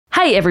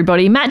Hey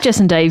everybody, Matt, Jess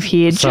and Dave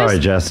here. Sorry,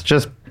 Jess,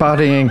 just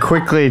butting in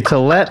quickly to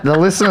let the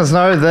listeners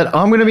know that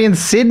I'm going to be in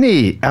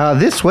Sydney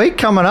this week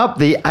coming up,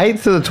 the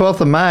 8th to the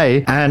 12th of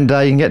May, and you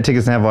can get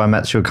tickets now via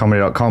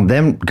mattstewartcomedy.com.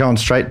 Then going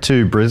straight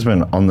to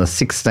Brisbane on the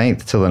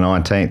 16th to the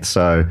 19th.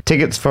 So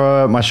tickets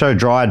for my show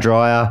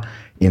Dryer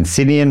in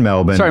Sydney and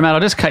Melbourne. Sorry, Matt, I'll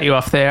just cut you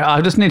off there.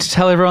 I just need to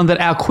tell everyone that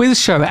our quiz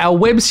show, our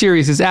web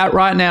series is out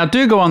right now.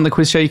 Do go on the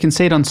quiz show. You can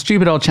see it on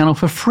Stupid Old Channel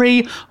for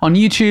free on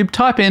YouTube.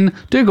 Type in,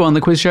 do go on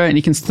the quiz show, and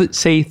you can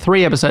see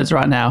 3 episodes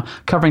right now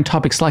covering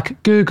topics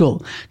like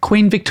Google,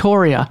 Queen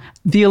Victoria,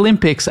 the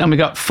Olympics, and we've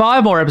got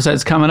 5 more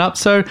episodes coming up.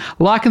 So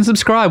like and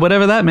subscribe,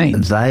 whatever that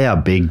means. They are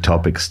big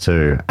topics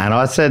too. And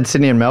I said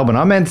Sydney and Melbourne.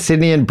 I meant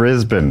Sydney and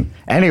Brisbane.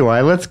 Anyway,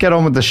 let's get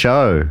on with the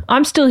show.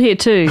 I'm still here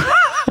too.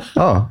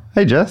 Oh,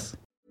 hey, Jess.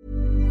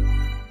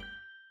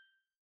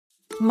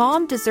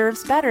 Mom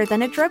deserves better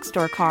than a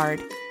drugstore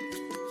card.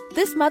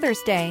 This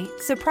Mother's Day,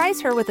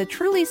 surprise her with a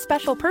truly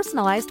special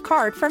personalized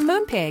card from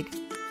Moonpig.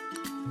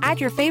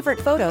 Add your favorite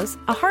photos,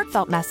 a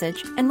heartfelt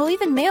message, and we'll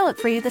even mail it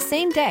for you the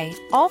same day,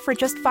 all for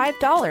just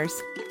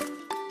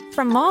 $5.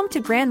 From mom to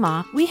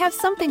grandma, we have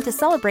something to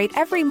celebrate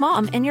every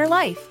mom in your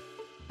life.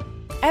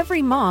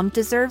 Every mom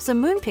deserves a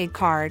Moonpig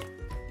card.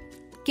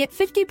 Get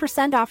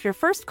 50% off your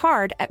first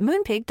card at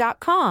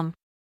moonpig.com.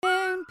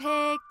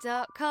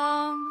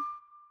 Moonpig.com.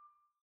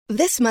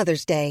 This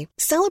Mother's Day,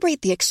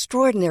 celebrate the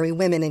extraordinary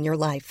women in your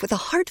life with a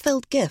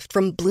heartfelt gift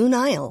from Blue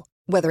Nile.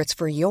 Whether it's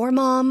for your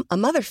mom, a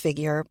mother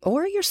figure,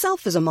 or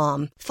yourself as a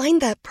mom,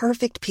 find that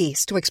perfect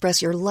piece to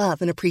express your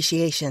love and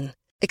appreciation.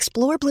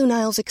 Explore Blue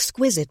Nile's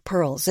exquisite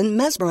pearls and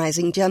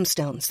mesmerizing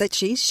gemstones that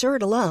she's sure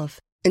to love.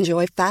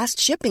 Enjoy fast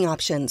shipping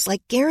options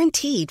like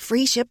guaranteed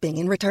free shipping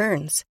and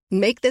returns.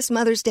 Make this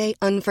Mother's Day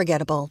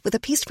unforgettable with a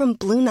piece from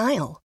Blue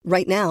Nile.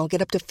 Right now,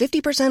 get up to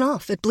 50%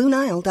 off at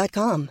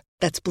BlueNile.com.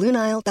 That's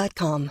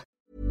BlueNile.com.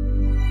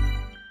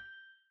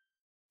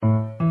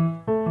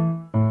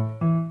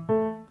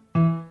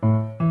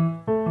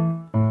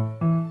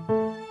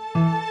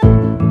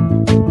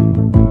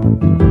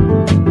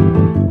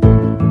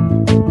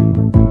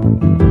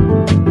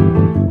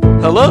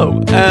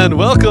 Hello, and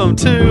welcome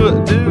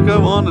to Do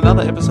Go On,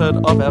 another episode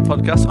of our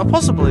podcast, or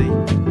possibly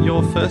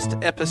your first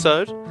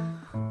episode.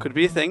 Could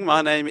be a thing.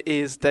 My name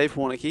is Dave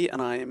Warnicky,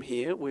 and I am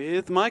here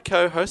with my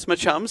co-host, my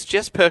chums.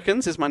 Jess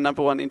Perkins is my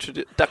number one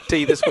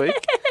inductee this week.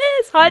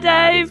 Yes, hi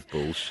Dave.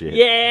 Bullshit.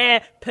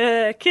 Yeah,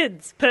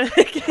 Perkins.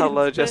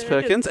 Hello, Jess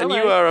Perkins. And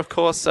you are, of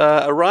course,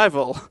 a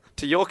rival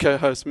to your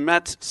co-host,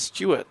 Matt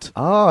Stewart.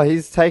 Oh,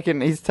 he's taken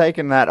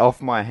that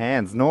off my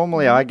hands.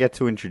 Normally, I get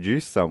to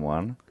introduce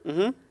someone.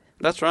 Mm-hmm.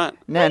 That's right.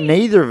 Now,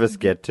 neither of us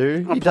get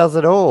to. He does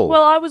it all.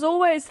 Well, I was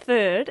always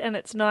third, and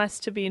it's nice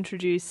to be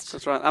introduced.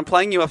 That's right. I'm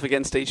playing you off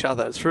against each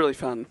other. It's really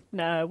fun.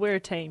 No, we're a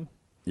team.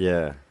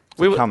 Yeah.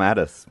 So come at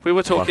us. We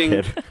were talking...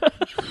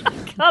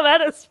 fuckhead. Come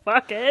at us,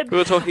 fuckhead. We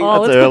were talking...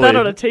 Oh, let's put that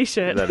on a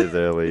t-shirt. That is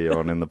early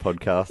on in the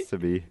podcast to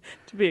be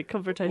a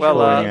confrontation. Well,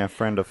 calling our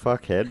friend a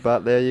fuckhead,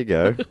 but there you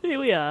go. Here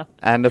we are.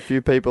 And a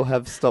few people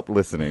have stopped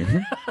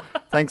listening.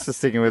 Thanks for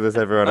sticking with us,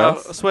 everyone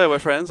else. I swear we're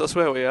friends. I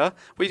swear we are.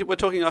 We're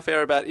talking off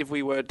air about if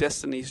we were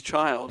Destiny's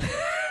Child,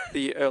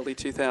 the early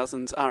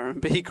 2000s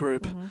R&B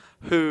group,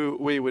 who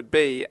we would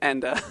be.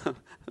 And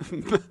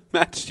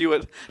Matt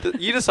Stewart,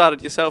 you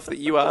decided yourself that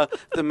you are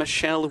the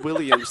Michelle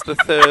Williams, the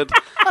third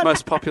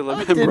most popular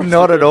member. Did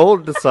not at all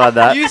decide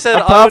that. You said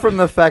apart from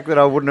the fact that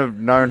I wouldn't have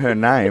known her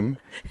name,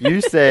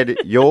 you said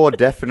you're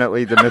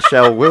definitely the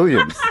Michelle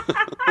Williams.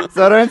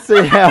 So I don't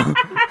see how...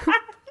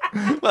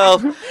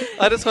 Well,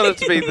 I just wanted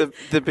to be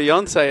the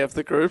Beyonce of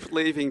the group,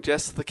 leaving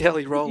Jess the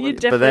Kelly Rowland.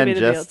 But then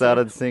Jess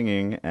started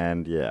singing,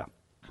 and yeah,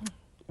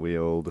 we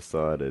all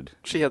decided.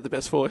 She had the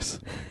best voice.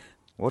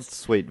 What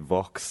sweet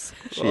vox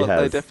she has.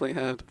 has. They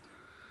definitely had.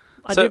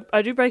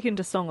 I do break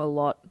into song a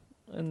lot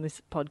in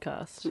this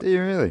podcast. Do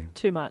you really?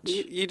 Too much.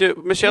 You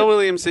do. Michelle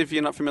Williams, if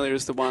you're not familiar,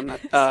 is the one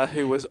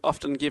who was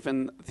often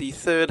given the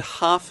third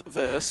half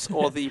verse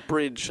or the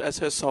bridge as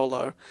her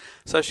solo.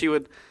 So she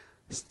would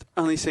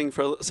only sing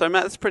for... So,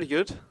 Matt, that's pretty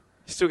good. You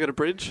still got a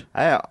bridge?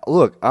 Hey,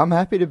 look, I'm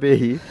happy to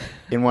be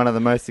in one of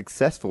the most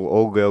successful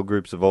all-girl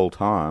groups of all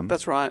time.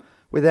 That's right.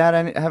 Without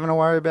having to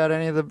worry about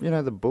any of the,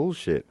 the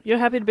bullshit. You're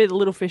happy to be the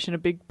little fish in a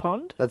big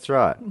pond? That's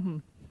right. Mm-hmm.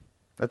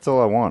 That's all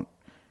I want.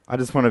 I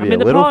just want to be a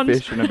little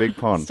fish in a big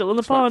pond. Still in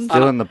the pond.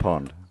 Still in the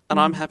pond. And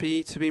I'm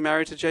happy to be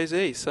married to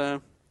Jay-Z,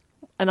 so...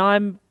 And I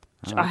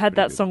had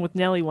that song with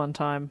Nelly one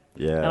time.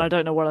 Yeah. And I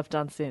don't know what I've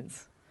done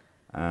since.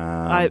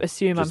 I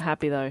assume I'm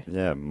happy, though.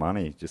 Yeah,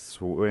 money. Just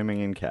swimming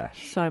in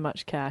cash. So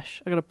much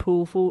cash. I got a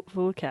pool full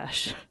of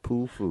cash.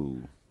 Pool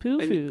full.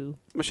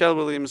 Michelle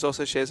Williams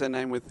also shares her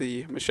name with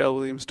the Michelle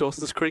Williams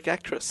Dawson's Creek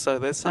actress, so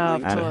there's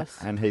something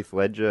and Heath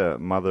Ledger,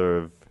 mother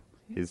of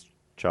his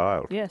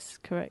child. Yes,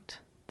 correct.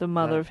 The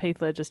mother of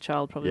Heath Ledger's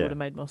child probably would have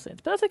made more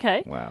sense. But that's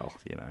okay. Well,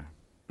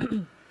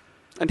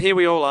 And here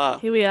we all are.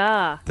 Here we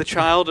are. The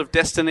child of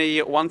Destiny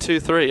 1, 2,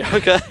 3.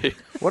 Okay.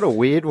 What a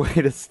weird way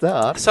to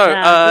start. So,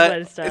 good way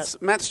to start.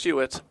 it's Matt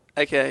Stewart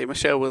aka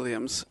Michelle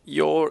Williams,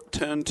 your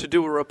turn to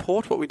do a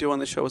report. What we do on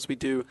the show is we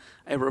do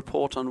a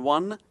report on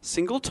one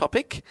single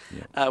topic.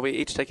 We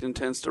each take it in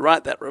turns to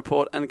write that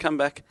report and come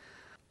back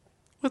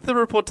with the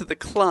report to the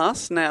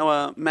class.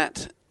 Now,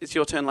 Matt, it's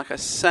your turn, like I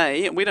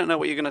say. We don't know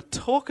what you're going to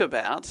talk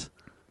about.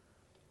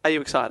 Are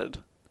you excited?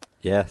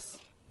 Yes.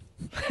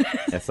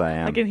 Yes, I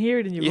am. I can hear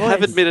it in your You voice.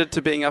 have admitted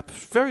to being up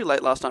very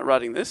late last night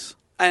writing this.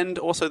 And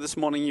also this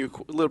morning you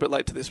were a little bit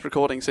late to this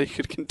recording, so you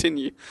could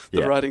continue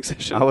the writing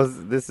session.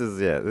 If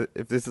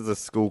this is a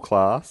school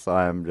class,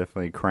 I am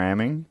definitely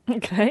cramming.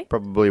 Okay.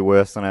 Probably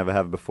worse than I ever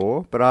have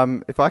before.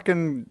 But if I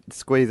can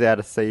squeeze out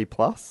a C+,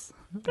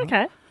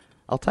 Okay.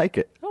 I'll take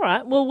it. All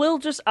right. Well, we'll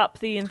just up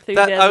the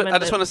enthusiasm. I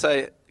just want to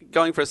say,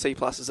 going for a C+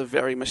 is a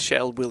very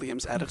Michelle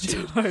Williams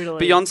attitude.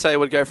 Totally. Beyonce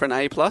would go for an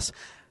A+.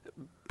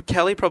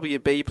 Kelly probably a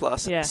B+,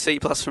 Yeah. C+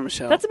 for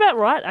Michelle. That's about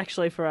right,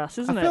 actually, for us,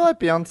 isn't I it? feel like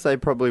Beyonce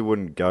probably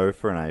wouldn't go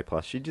for an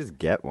A+. She'd just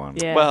get one.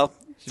 Yeah. Well,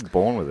 She's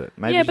born with it.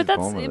 Maybe yeah, she's but that's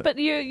born with it. but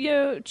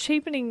you're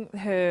cheapening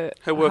her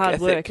work hard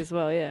ethic. work as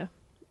well. Yeah.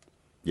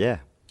 Yeah.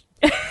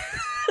 Yeah,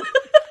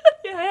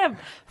 I am.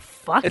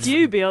 Fuck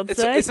you,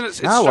 Beyonce. Isn't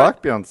it? I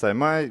like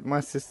Beyonce. My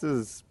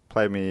sisters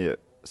played me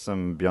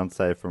some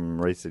Beyonce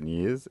from recent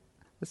years.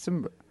 There's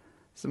some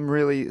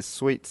really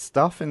sweet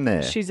stuff in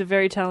there. She's a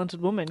very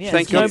talented woman. Yes.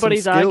 Thank you.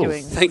 Nobody's Some skills.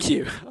 arguing. Thank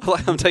you.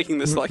 I'm taking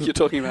this like you're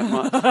talking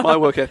about my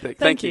work ethic.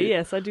 Thank you.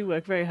 Yes, I do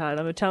work very hard.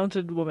 I'm a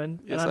talented woman,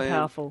 Yes, and I'm I am.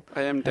 powerful.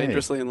 I am Hey,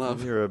 dangerously in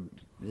love.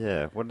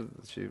 What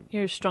is she?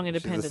 You're a strong,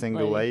 independent She's a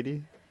single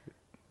lady?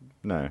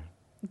 No.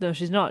 No,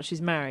 she's not.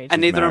 She's married.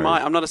 And neither am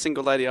married. I. I'm not a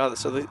single lady either,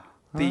 so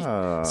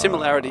the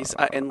similarities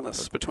are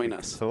endless between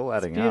us. It's all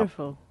adding up.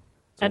 Beautiful.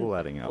 It's all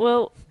adding up.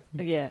 Well,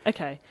 yeah,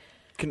 okay.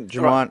 Do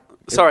you Right. mind?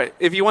 Sorry,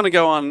 if you want to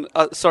go on...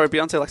 sorry,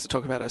 Beyonce likes to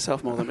talk about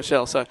herself more than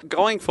Michelle. So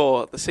going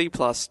for the C+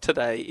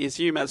 today is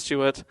you, Matt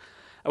Stewart.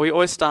 We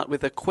always start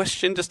with a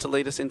question just to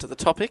lead us into the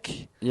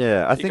topic.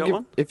 Yeah, I You think got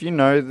one? if you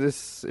know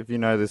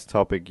this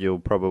topic, you'll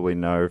probably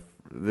know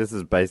this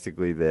is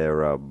basically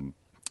their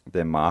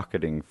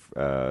marketing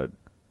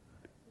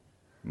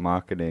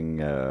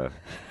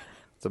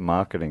it's a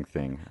marketing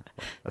thing.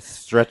 A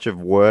stretch of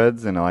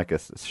words in like a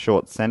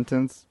short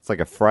sentence. It's like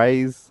a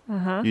phrase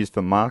used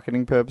for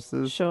marketing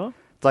purposes. Sure.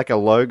 It's like a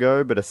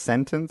logo, but a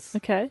sentence.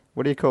 Okay.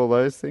 What do you call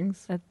those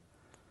things?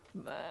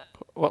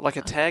 What, like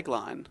a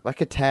tagline?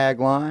 Like a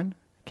tagline.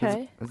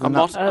 Okay. There's A ano-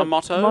 motto?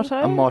 Motto?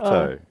 A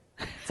motto.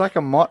 It's like a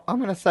I'm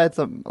going to say it's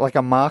like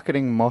a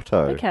marketing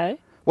motto. Oh, okay.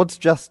 What's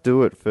Just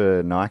Do It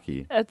for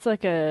Nike? It's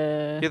like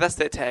a... Yeah, that's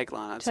their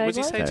tagline. Would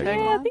you say Tagline?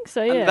 tagline? Yeah, I think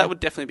so, And yeah. that would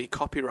definitely be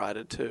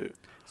copyrighted too.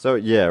 So,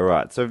 yeah,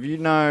 right. So if you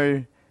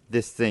know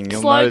this thing,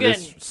 you'll Slogan. know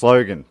this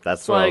slogan.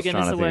 That's what I was Slogan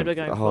trying is to the word think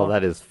we're of. going Oh, for.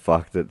 that is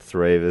fucked that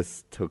three of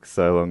us took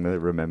so long to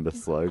remember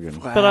slogan.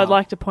 Wow. But I'd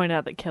like to point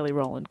out that Kelly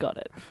Rowland got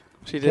it.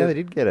 She Yeah, they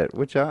did. did get it,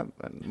 which are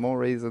more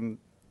reason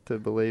to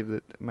believe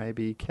that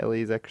maybe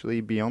Kelly's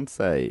actually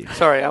Beyonce.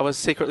 Sorry, I was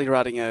secretly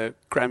writing a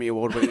Grammy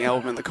Award-winning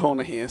album in the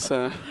corner here,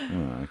 so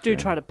Oh, Do okay.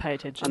 try to pay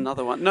attention.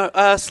 another one. No,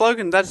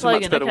 slogan, that's a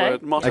Slogan, much better okay.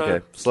 word. Motto,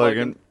 Okay,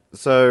 slogan.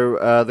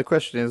 So the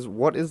question is,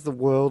 what is the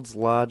world's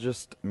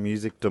largest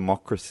music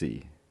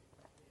democracy?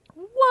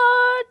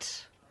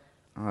 What?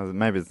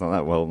 Maybe it's not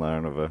that well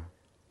known of a...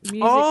 Music,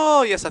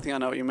 Oh, yes, I think I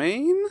know what you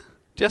mean.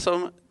 Jess,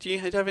 do you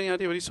have any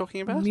idea what he's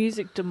talking about?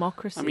 music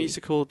democracy. A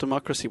musical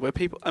democracy where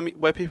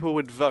people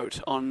would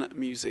vote on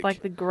music.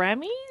 Like the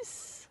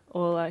Grammys?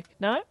 Or like...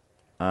 No?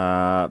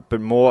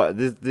 But more,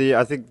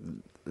 I think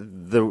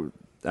the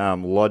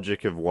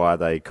logic of why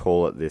they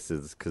call it this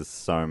is because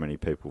so many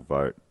people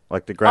vote.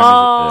 Like the Grammys. Oh, You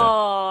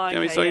know what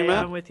okay, he's talking yeah,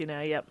 about? I'm with you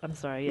now. Yep, I'm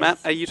sorry. Yes. Matt,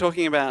 are you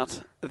talking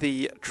about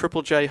the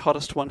Triple J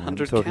Hottest I'm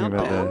 100 talking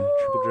countdown? about the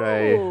Triple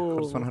J Oh.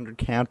 Hottest 100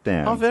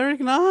 countdown. Oh, very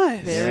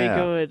nice. Very Yeah.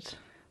 good.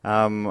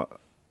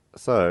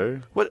 So,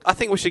 Well, I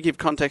think we should give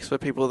context for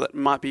people that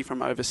might be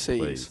from overseas.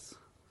 please,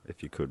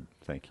 if you could,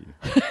 thank you.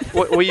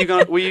 Were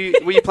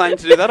you planning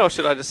to do that, or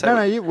should I just say?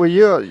 No,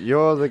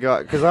 you're the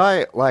guy because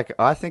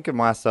I think of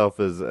myself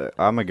as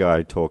I'm a guy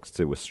who talks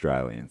to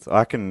Australians.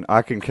 I can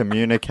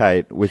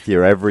communicate with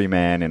your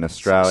everyman in So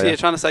Australia. you're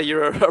trying to say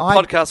you're a I-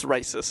 podcast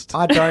racist.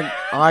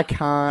 I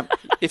can't.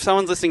 If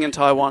someone's listening in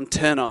Taiwan,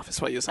 turn off,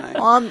 is what you're saying.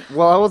 I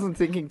wasn't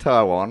thinking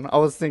Taiwan. I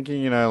was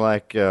thinking,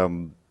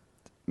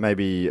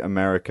 maybe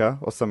America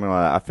or something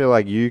like that. I feel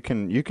like you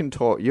can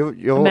talk. You've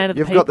man of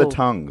the got the people.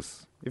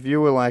 tongues. If you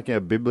were like a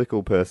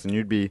biblical person,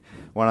 you'd be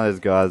one of those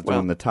guys doing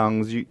Well- the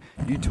tongues. You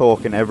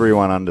talk and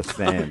everyone I'm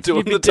understands. doing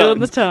You'd be the doing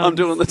tongues. the tongues. I'm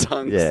doing the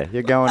tongues. Yeah,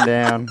 you're going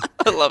down.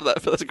 I love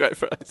that. That's a great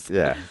phrase.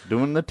 Yeah,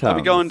 doing the I'll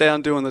tongues. be going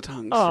down doing the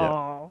tongues.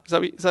 Oh.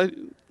 So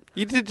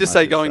you did just I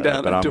say did going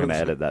down but and I'm doing going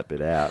to the edit that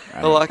bit out.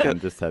 I like and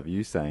it. just have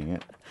you saying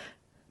it.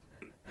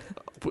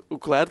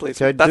 Gladly.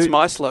 So That's do-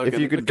 my slogan. if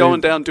you could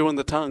going do- down doing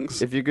the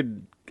tongues. If you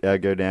could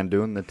go down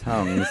doing the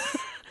tongues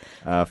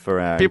for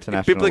our Bib-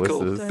 international biblical.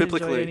 listeners. Don't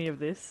Biblically. enjoy any of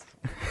this.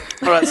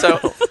 All right,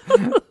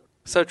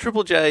 so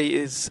Triple J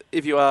is,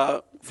 if you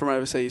are from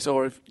overseas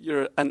or if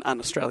you're an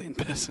un-Australian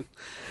person,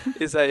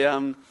 is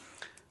a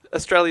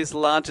Australia's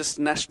largest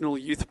national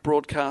youth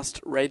broadcast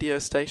radio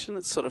station.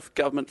 It's sort of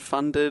government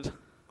funded,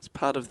 It's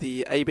part of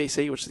the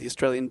ABC, which is the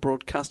Australian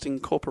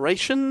Broadcasting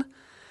Corporation.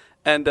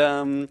 And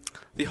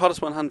the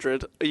Hottest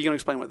 100, are you going to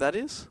explain what that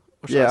is?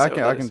 Or should Yeah, say what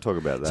I that can is? talk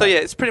about that. So, yeah,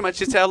 it's pretty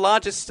much, it's our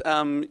largest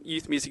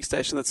youth music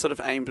station that's sort of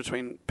aimed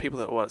between people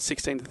that are,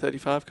 16 to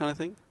 35 kind of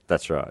thing?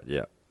 That's right,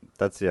 yeah.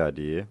 That's the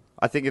idea.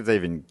 I think it's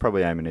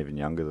probably aiming even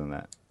younger than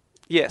that.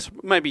 Yes,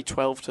 maybe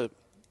 12 to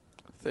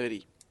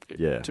 30,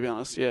 Yeah. to be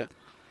honest, yeah.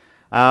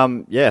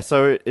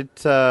 So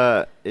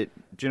do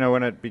you know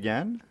when it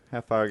began? How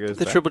far ago is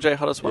The that? Triple J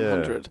Hottest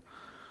 100.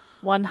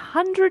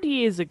 100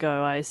 years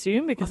ago, I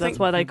assume, because that's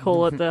why they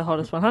call it the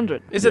Hottest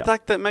 100. Is it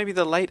like maybe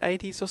the late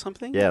 80s or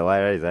something? Yeah,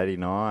 late 80s,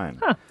 89.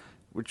 Huh.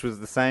 Which was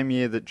the same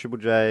year that Triple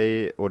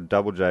J or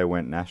Double J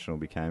went national,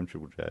 became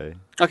Triple J.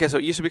 Okay, so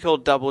it used to be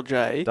called Double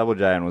J. Double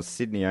J and was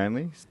Sydney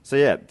only. So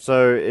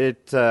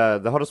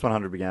the Hottest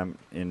 100 began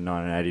in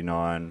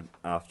 1989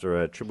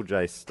 after a Triple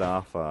J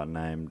staffer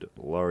named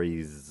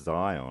Laurie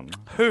Zion.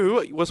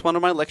 Who was one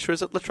of my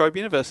lecturers at La Trobe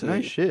University.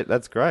 No shit,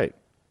 that's great.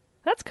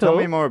 That's cool. Tell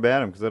me more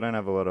about him because I don't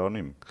have a lot on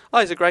him. Oh,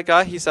 he's a great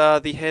guy. He's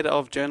the head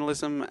of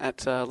journalism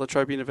at La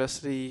Trobe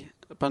University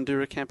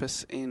Bundoora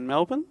campus in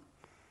Melbourne.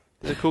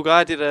 He's a cool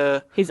guy.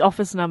 His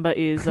office number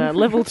is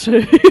level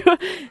 2.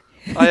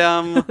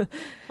 I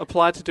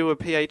applied to do a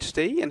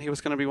PhD, and he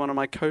was going to be one of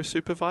my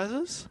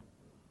co-supervisors,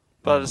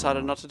 but I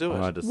decided not to do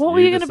it. What were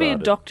you going to be a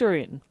doctor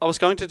in? I was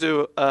going to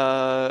do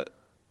a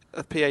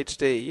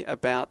PhD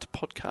about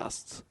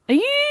podcasts. Are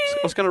you I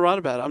was going to write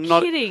about it. I'm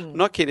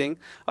not kidding.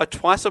 I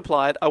twice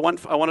applied. I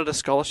wanted a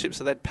scholarship,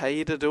 so they'd pay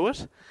you to do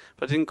it,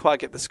 but I didn't quite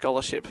get the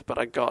scholarship. But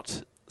I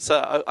got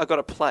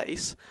a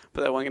place,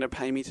 but they weren't going to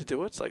pay me to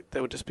do it. It's like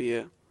there would just be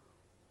a.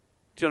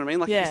 Do you know what I mean?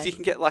 Like you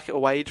can get like a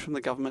wage from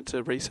the government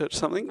to research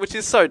something, which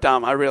is so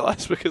dumb. I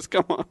realise because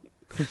come on.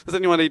 Does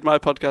anyone need my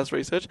podcast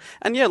research?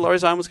 And yeah, Laurie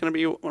Zion was going to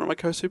be one of my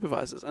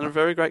co-supervisors and a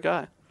very great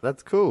guy.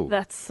 That's cool.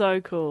 That's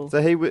so cool. So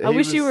I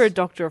wish you were a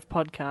doctor of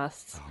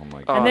podcasts. Oh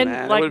my god! Oh, And then,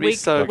 man, it like, would be we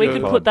so could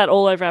good. put that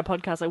all over our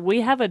podcast. Like,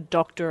 we have a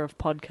doctor of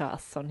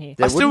podcasts on here.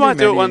 There I still wouldn't might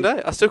be do it one many-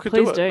 day. I still could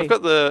Please do it. do. I've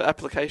got the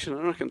application.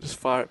 I can just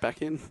fire it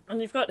back in.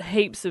 And you've got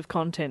heaps of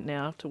content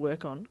now to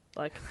work on.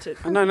 I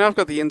know, now I've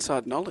got the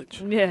inside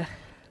knowledge. Yeah.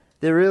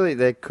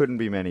 There couldn't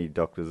be many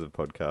doctors of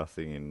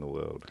podcasting in the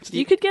world.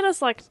 You could get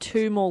us, like,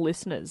 2 more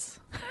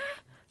listeners.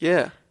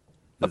 Yeah.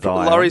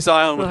 Zion. Laurie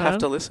Zion would have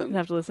to You'd listen.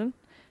 have to listen.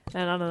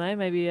 And I don't know,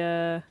 maybe...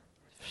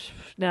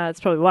 No, it's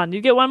probably one.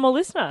 You get one more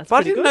listener. It's But I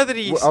pretty didn't good. know that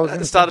he Well, I was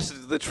gonna started to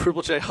do the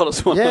Triple J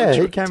Hottest 100.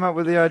 Yeah, he came up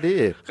with the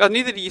idea. I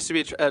knew that he used to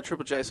be a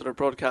Triple J sort of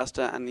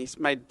broadcaster, and he's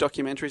made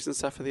documentaries and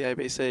stuff for the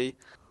ABC.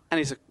 And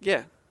he's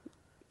a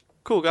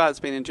cool guy that's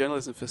been in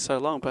journalism for so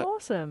long. But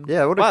Awesome.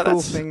 Yeah, what a wow, cool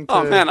that's thing to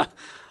oh man,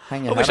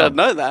 hang I your wish hat I'd on.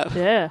 known that.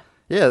 Yeah.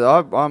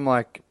 Yeah, I'm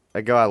like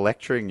a guy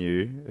lecturing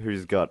you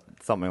who's got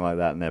something like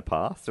that in their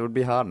past. It would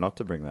be hard not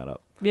to bring that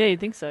up. Yeah, you'd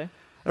think so.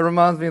 It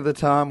reminds me of the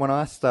time when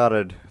I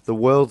started the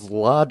world's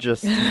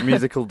largest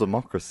musical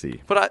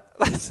democracy. But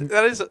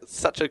that is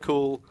such a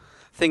cool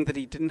thing that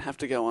he didn't have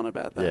to go on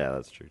about that. Yeah,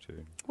 that's true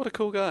too. What a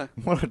cool guy.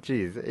 What a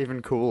jeez,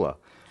 even cooler.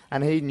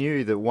 And he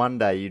knew that one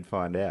day you'd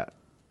find out.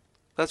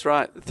 That's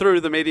right.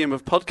 Through the medium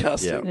of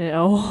podcasting. Yeah.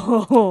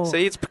 Oh.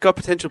 See, it's got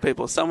potential,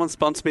 people. Someone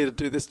sponsor me to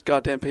do this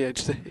goddamn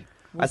PhD.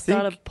 We'll I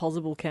start think- a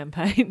possible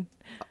campaign.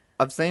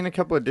 I've seen a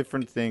couple of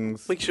different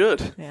things. We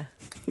should. Yeah.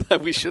 No,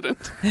 we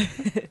shouldn't.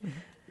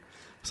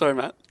 Sorry,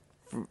 Matt.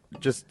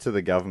 Just to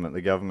the government.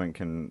 The government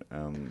can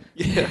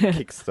Yeah.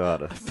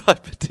 kickstart us. By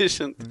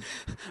petition,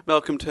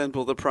 Malcolm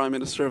Turnbull, the Prime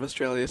Minister of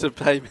Australia, to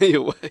pay me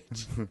a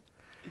wage.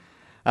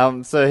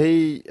 So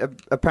he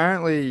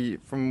apparently,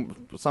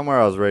 from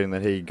somewhere I was reading,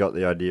 that he got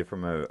the idea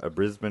from a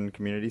Brisbane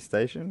community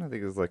station. I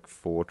think it was like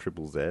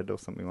 4ZZZ or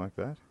something like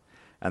that.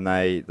 And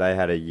they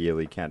had a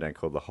yearly countdown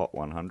called the Hot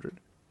 100,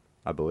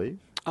 I believe.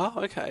 Oh,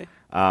 okay.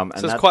 And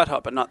So it's quite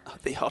hot, but not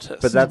the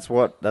hottest. But that's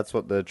what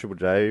the Triple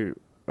J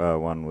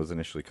one was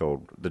initially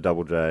called, the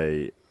Double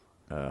J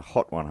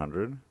Hot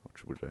 100, or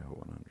Triple J Hot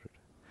 100.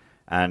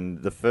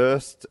 And the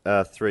first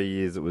 3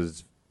 years it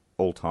was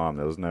all time.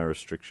 There was no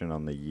restriction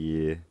on the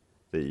year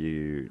that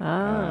you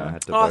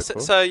had to vote for.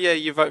 So yeah,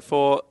 you vote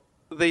for,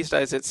 these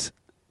days it's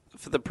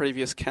for the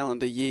previous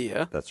calendar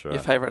year. That's right.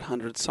 Your favourite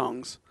 100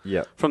 songs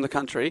Yeah. from the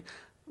country.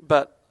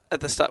 But at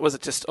the start, was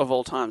it just of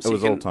all time? So It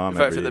was you can all time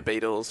vote every for year. the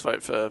Beatles,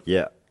 vote for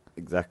Yeah,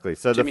 exactly.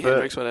 So Jimi the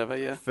Hendrix, whatever,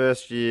 yeah.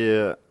 first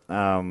year,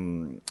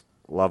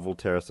 Love Will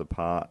Tear Us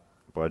Apart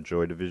by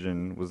Joy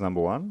Division was number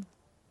 1.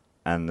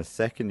 And the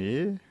second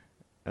year,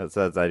 so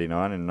that's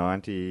 89, and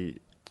 90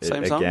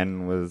 Same it song?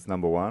 again was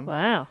number 1.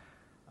 Wow.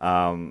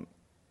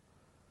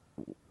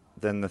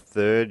 Then the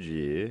third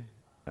year,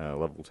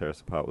 Love Will Tear Us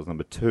Apart was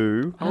number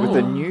 2, with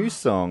a new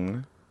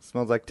song,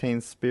 Smells Like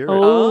Teen Spirit,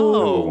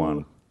 Oh. number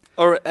 1.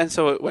 And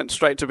so it went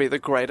straight to be the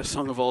greatest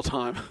song of all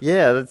time.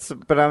 Yeah,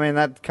 but I mean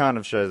that kind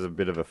of shows a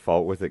bit of a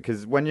fault with it,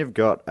 because when you've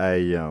got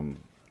an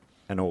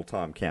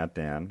all-time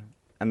countdown,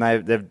 and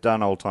they've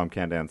done all-time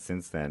countdown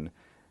since then,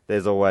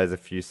 there's always a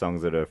few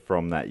songs that are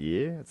from that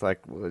year. It's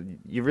like, well,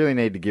 you really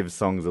need to give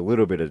songs a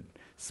little bit of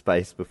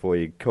space before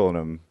you call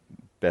them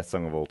best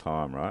song of all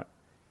time, right?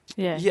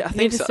 Yeah, Yeah, I You think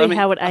need to so. see I mean,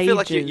 how it I ages. feel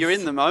like you're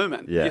in the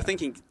moment. Yeah. You're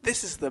thinking,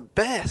 this is the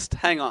best.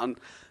 Hang on.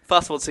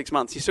 Fast forward 6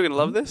 months. You're still going to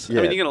love this? I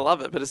Yeah. mean, you're going to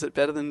love it, but is it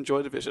better than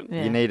Joy Division?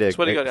 Yeah. You need That's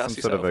what you gotta some ask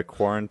sort of yourself. a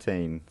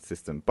quarantine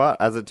system. But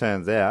as it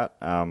turns out,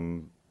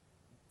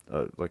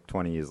 like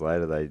 20 years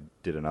later, they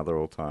did another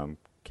all-time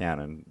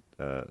count, and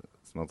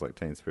Smells Like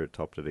Teen Spirit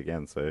topped it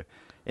again. So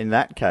in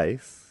that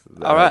case,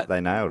 All right.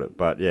 they nailed it.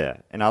 But yeah,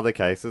 in other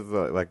cases,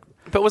 like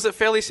But was it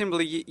fairly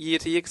similar year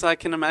to year? Because I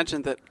can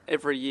imagine that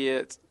every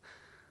year...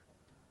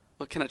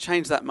 Well, can it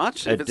change that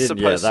much? If it it's did,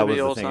 supposed that to was be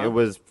the all thing. time? It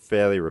was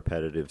fairly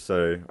repetitive.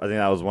 So I think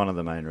that was one of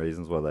the main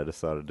reasons why they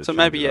decided to So change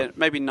maybe it up.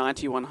 maybe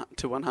 91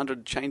 to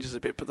 100 changes a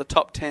bit, but the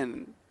top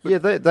 10... Yeah,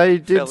 they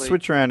did fairly-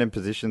 switch around in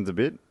positions a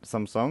bit,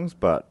 some songs,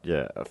 but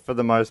yeah, for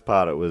the most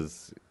part, it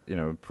was,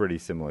 a pretty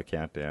similar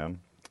countdown.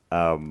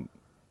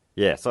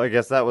 Yeah, so I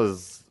guess that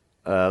was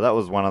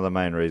one of the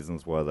main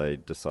reasons why they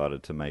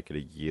decided to make it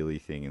a yearly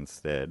thing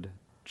instead,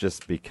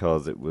 just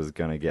because it was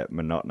going to get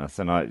monotonous.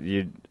 And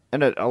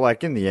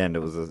like in the end, it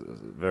was a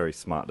very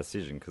smart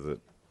decision because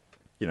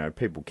it,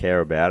 people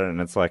care about it,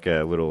 and it's like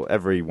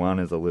every one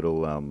is a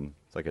little,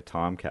 it's like a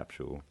time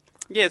capsule.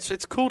 Yeah,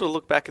 it's cool to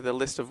look back at the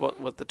list of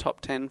what the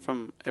top 10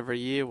 from every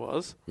year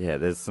was. Yeah,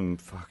 there's some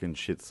fucking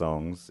shit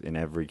songs in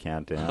every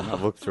countdown.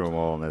 I've looked through them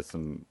all, and there's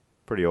some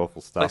pretty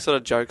awful stuff. Like sort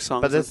of joke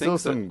songs. But there's and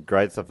still things some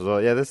great stuff as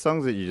well. Yeah, there's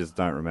songs that you just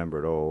don't remember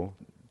at all,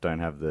 don't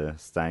have the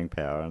staying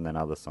power, and then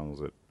other songs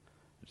that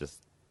are just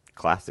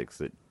classics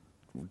that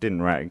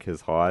didn't rank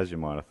as high as you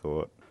might have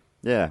thought.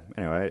 Yeah,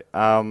 anyway.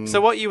 So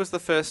what year was the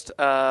first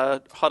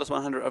hottest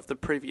 100 of the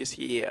previous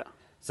year?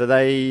 So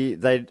they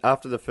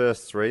after the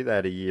first three, they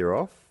had a year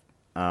off.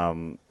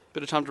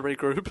 Bit of time to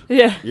regroup.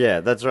 Yeah. Yeah,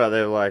 that's right.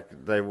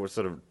 They were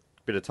sort of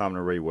bit of time to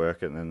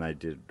rework it, and then they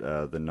did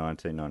the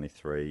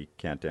 1993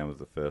 countdown was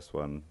the first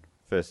one,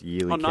 first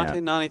yearly count.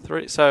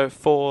 1993. So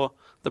for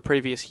the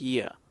previous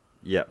year.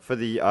 Yeah, for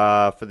the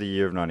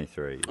year of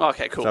 93. Oh,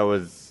 okay, cool. So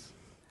it's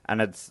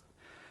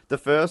the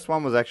first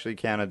one was actually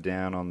counted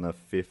down on the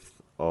 5th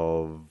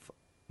of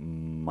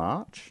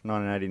March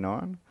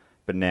 1989,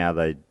 but now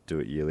they do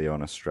it yearly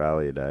on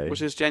Australia Day,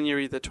 Which is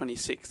January the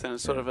 26th, and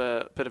it's sort of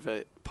a bit of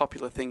a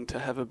popular thing to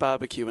have a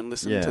barbecue and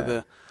listen to Yeah.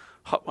 the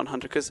Hot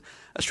 100, because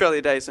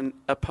Australia Day is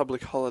a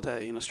public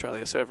holiday in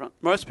Australia, so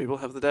most people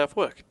have the day off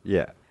work.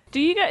 Yeah. Do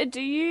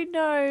you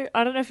know?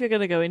 I don't know if you're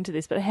going to go into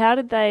this, but how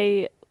did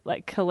they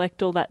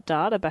collect all that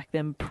data back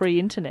then,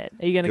 pre-internet?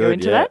 Are you going to go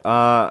into that?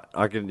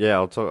 I can. Yeah,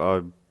 I'll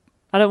talk.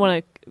 I don't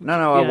want to.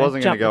 No, I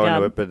wasn't going to go into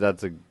gun. it, but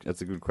that's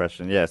a good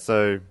question. Yeah,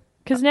 so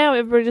Because now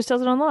everybody just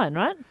does it online,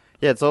 right?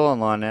 yeah, it's all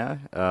online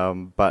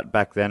now. But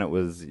back then it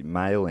was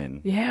mail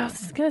in. Yeah, I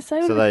was going to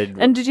say. So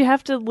and did you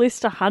have to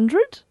list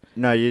 100?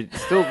 No, you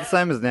still the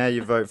same as now.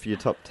 You vote for your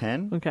top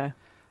 10. Okay.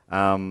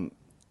 And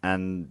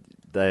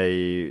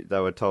they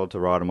were told to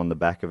write them on the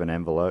back of an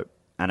envelope,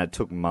 and it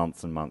took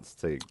months and months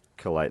to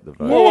collate the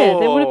vote. Yeah,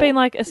 there would have been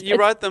like a. You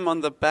write them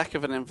on the back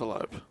of an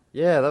envelope,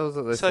 Yeah, that was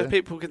what they so said.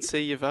 people can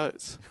see your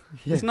votes.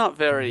 It's not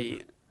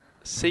very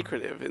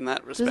secretive in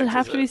that respect. Does it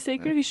have is to be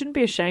secret? You shouldn't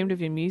be ashamed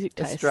of your music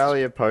taste.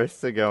 Australia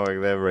Post are going,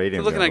 they're reading.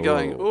 They're looking at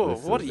going, "Oh, oh,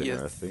 this what are is you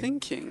interesting."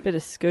 thinking? Bit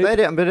of scoop. They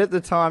didn't, but at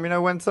the time,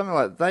 when something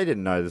like they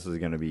didn't know this was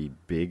going to be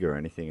big or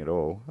anything at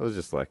all. It was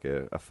just like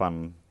a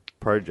fun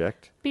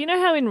project. But you know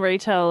how in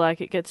retail,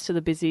 it gets to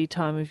the busy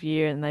time of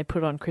year and they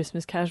put on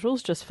Christmas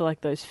casuals just for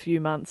those few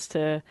months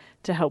to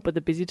help with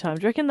the busy time.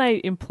 Do you reckon they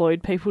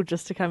employed people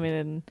just to come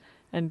in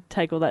and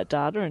take all that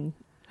data and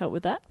help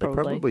with that? They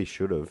probably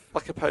should have.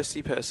 Like a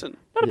postie person.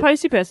 Not a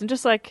postie person,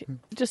 just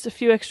just a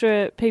few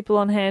extra people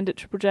on hand at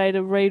Triple J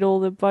to read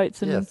all the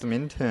votes and Yeah, some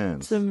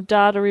interns. some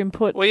data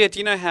input. Well, yeah. Do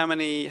you know how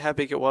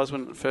big it was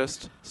when it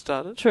first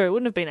started? True, it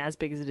wouldn't have been as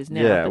big as it is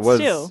now, yeah, but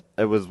still.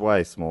 it was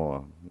way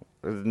smaller.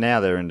 Now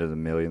they're into the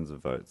millions of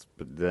votes,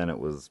 but then it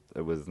was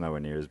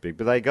nowhere near as big.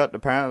 But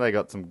apparently they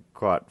got some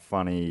quite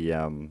funny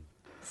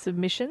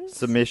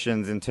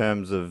Submissions in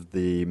terms of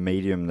the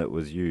medium that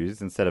was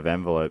used. Instead of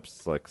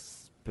envelopes,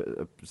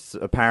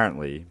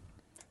 apparently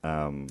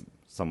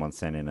someone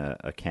sent in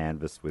a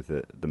canvas with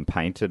them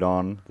painted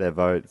on their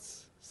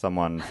votes.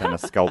 Someone sent a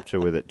sculpture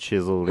with it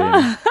chiseled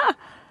in,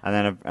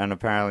 and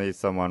apparently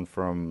someone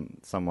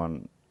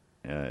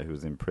who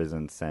was in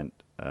prison sent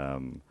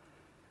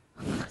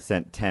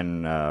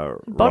 10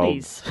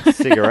 Bodies. rolled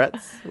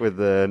cigarettes with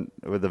the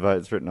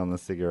votes written on the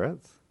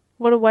cigarettes.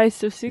 What a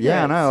waste of cigarettes.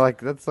 Yeah, I know.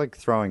 That's like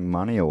throwing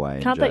money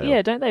away. Can't in jail. they?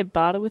 Yeah, don't they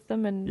barter with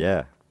them? And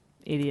Yeah,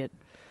 idiot.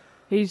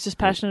 He's just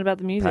passionate about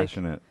the music.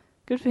 passionate.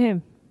 Good for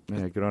him.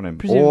 Yeah, good on him.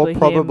 Presumably Or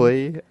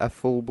probably a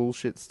full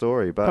bullshit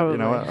story, but you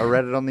know Probably. what? I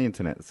read it on the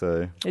internet,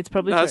 so It's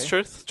probably No, true.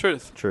 it's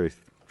truth.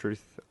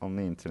 truth on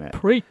the internet.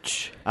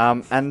 Preach.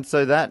 And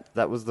so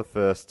that was the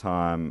first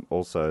time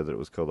also that it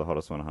was called the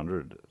Hottest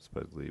 100.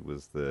 Supposedly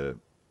was the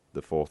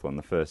fourth one,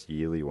 the first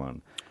yearly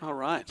one. All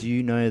right. Do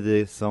you know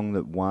the song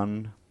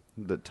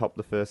that topped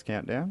the first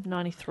countdown?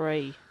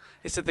 93.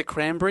 Is it the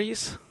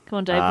Cranberries? Come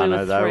on, Dave. We No,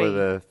 were they 3. were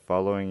the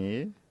following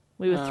year.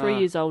 We were 3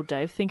 years old,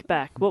 Dave. Think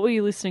back. What were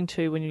you listening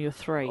to when you were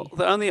 3?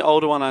 The only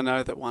older one I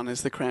know that won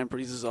is the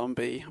Cranberries'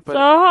 Zombie. But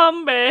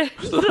Zombie,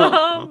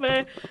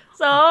 zombie,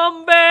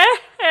 zombie.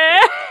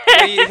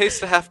 we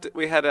used to have to.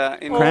 We had a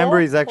in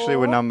Cranberries actually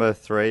were number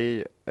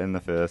 3 in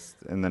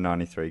the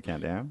 93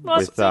 countdown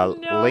with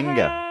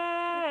Linger.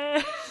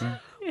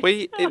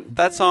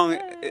 That song.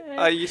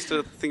 I used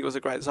to think it was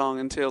a great song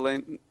until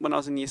when I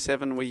was in year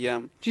 7. We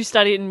Did you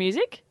study it in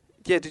music?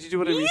 Yeah, did you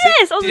do it in music?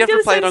 Yes, I was Did you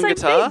have to play it on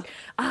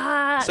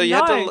guitar? So you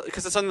had to,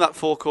 because it's only like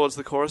 4 chords,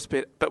 the chorus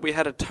bit, but we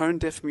had a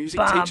tone-deaf music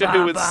teacher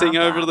who would sing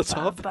over the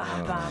top.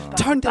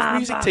 Tone-deaf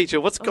music teacher,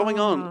 what's going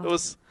on? It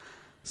was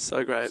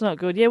so great. It's not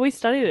good. Yeah, we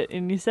studied it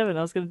in year 7.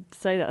 I was going to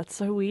say that. It's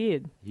so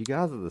weird. You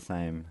guys are the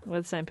same. We're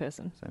the same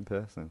person.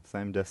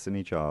 Same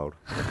Destiny Child.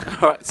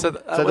 All right, so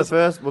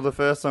the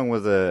first song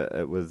was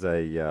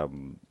a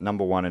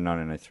number 1 in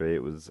 1993.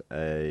 It was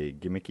a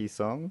gimmicky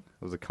song.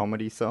 It was a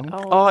comedy song.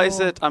 Oh, is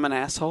it I'm an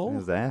Asshole? It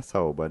was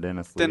Asshole by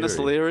Dennis Leary. Dennis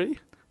Leary.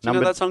 Do you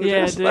know that song?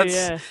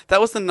 Yeah, That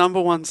was the number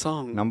 1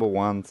 song. Number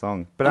 1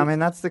 song. But I mean,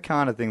 that's the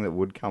kind of thing that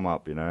would come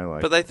up, you know.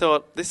 Like, but they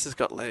thought, this has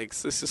got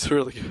legs. This is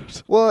really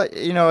good. well,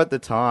 you know, at the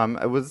time,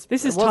 it was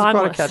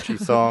quite a catchy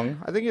song.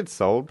 I think it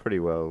sold pretty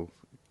well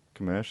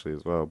commercially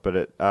as well.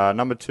 But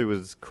number 2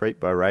 was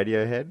Creep by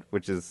Radiohead,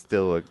 which is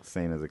still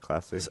seen as a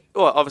classic.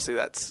 Well, obviously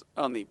that's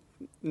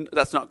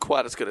not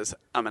quite as good as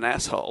I'm an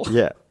Asshole.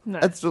 Yeah. No.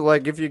 It's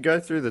like, if you go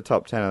through the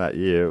top 10 of that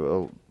year,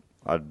 well,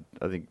 I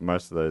think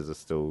most of those are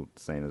still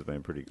seen as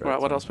being pretty great. Right,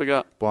 what else we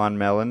got? Blind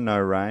Melon, No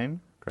Rain,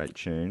 great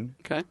tune.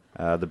 Okay.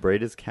 The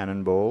Breeders,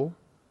 Cannonball.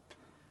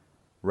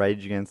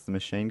 Rage Against the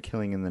Machine,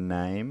 Killing in the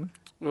Name.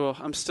 Well,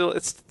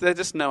 they're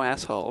just no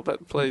asshole,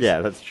 but please. Yeah,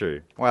 that's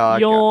true. Well,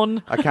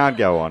 Yawn. I can't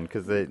go on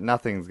because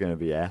nothing's going to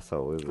be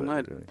asshole, is it? No.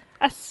 Really?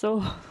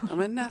 Asshole. I'm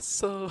an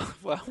asshole.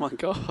 Oh my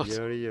god.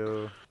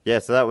 Yo. Yeah,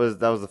 so that was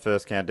the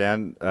first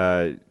countdown.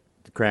 The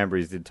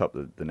Cranberries did top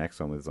the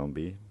next one with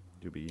Zombie.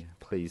 You'll be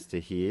pleased to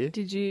hear.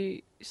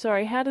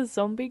 Sorry, how does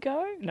Zombie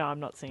go? No, I'm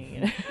not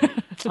singing it.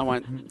 I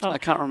won't. I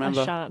can't remember.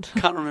 I shan't.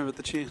 Can't remember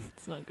the tune.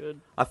 It's not good.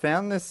 I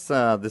found this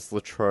La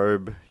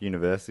Trobe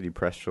University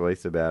press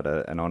release about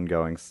an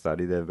ongoing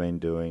study they've been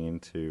doing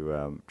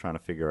into trying to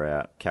figure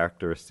out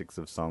characteristics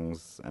of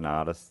songs and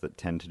artists that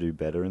tend to do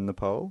better in the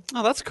poll.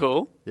 Oh, that's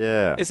cool.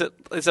 Yeah. Is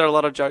there a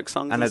lot of joke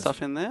songs and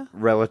stuff in there?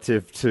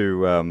 Relative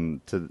to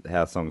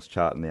how songs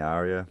chart in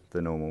the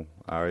normal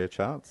ARIA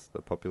charts,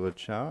 the popular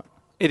chart.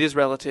 It is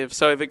relative.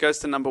 So if it goes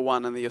to number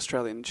 1 in the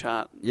Australian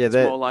chart, it's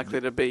more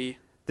likely to be...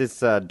 This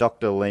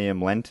Dr.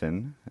 Liam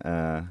Lenton,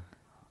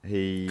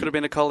 he... Could have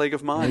been a colleague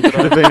of mine. Could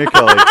have been a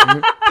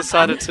colleague.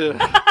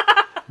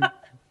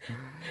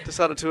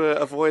 Decided to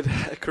avoid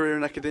a career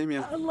in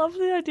academia. I love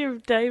the idea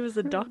of Dave as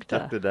a doctor.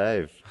 Dr.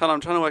 Dave. Hold on,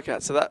 I'm trying to work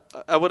out. So that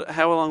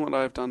how long would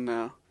I have done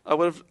now?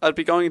 I'd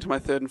be going into my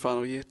 3rd and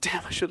final year.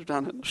 Damn, I should have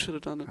done it.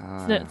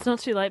 It's not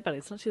too late, buddy.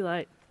 It's not too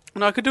late.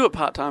 No, I could do it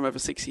part-time over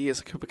 6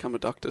 years. I could become a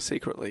doctor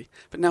secretly.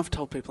 But now I've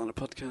told people on a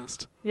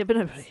podcast. Yeah, but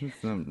nobody.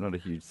 It's not a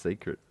huge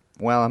secret.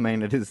 Well, I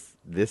mean, it is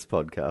this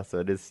podcast, so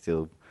it is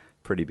still a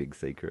pretty big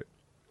secret.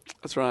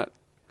 That's right.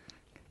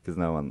 Because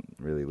no one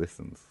really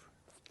listens.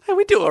 Hey,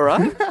 we do all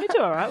right. We do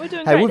all right. We're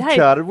doing Hey, great. we've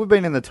charted. We've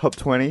been in the top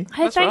 20.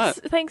 Hey, That's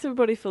thanks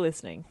everybody for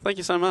listening. Thank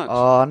you so much.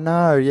 Oh,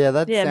 no. Yeah,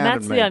 that sounded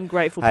Matt's mean. the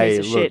ungrateful Hey,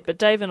 piece of look, shit, but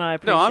Dave and I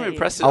appreciate No, I'm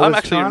impressed. I was I'm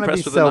actually trying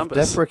impressed to with be the numbers.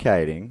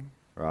 self-deprecating,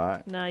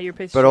 right? No, you're a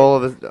piece But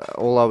of shit.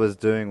 all I was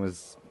doing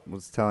was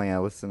telling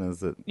our listeners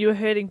that... You were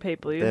hurting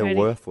people. You were They're hurting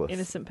worthless.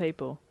 innocent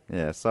people.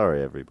 Yeah,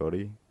 sorry,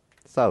 everybody.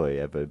 Sorry,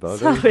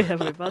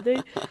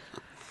 everybody.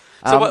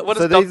 So what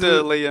does Dr. these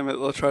are- Liam at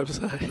La Trobe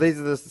say? These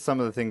are some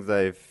of the things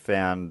they've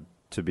found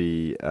to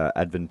be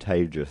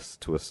advantageous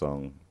to a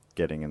song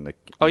getting in the.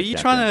 Are you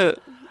trying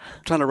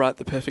to write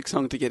the perfect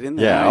song to get in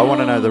there? Yeah, I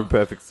want to know the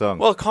perfect song.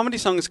 Well, a comedy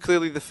song is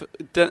clearly the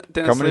Dennis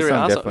Comedy Leary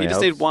song answer. definitely You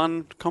just helps. need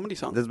one comedy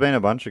song. There's been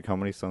a bunch of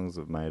comedy songs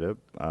that have made it,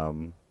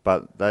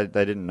 but they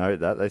didn't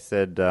note that. They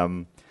said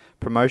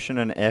promotion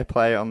and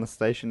airplay on the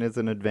station is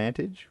an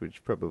advantage,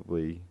 which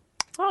probably.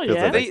 Oh, Feels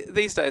yeah. like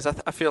These days,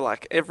 I feel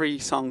like every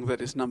song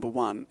that is number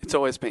 1, it's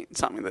always been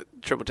something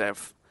that Triple J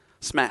have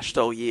smashed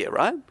all year,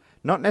 right?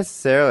 Not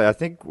necessarily. I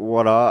think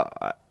what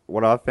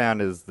I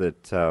found is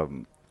that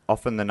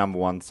often the number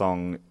 1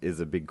 song is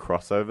a big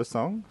crossover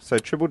song. So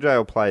Triple J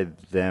will play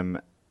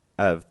the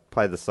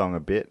song a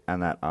bit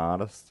and that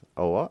artist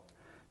a lot,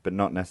 but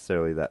not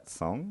necessarily that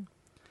song.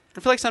 I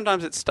feel like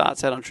sometimes it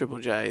starts out on Triple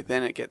J,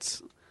 then it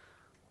gets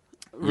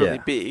really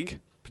big.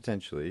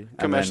 Potentially.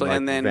 Commercially,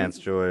 and then Vance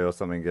Joy or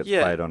something gets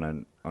Yeah. played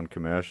on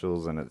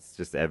commercials and it's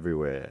just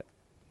everywhere.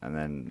 And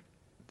then,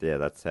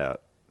 that's how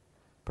it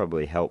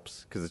probably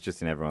helps because it's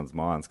just in everyone's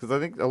minds. Because I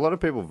think a lot of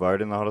people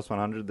vote in the Hottest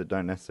 100 that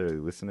don't necessarily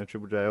listen to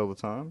Triple J all the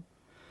time.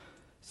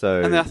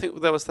 So, And I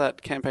think there was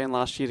that campaign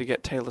last year to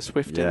get Taylor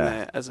Swift in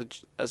there as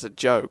a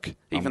joke,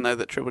 even though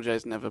that Triple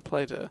J's never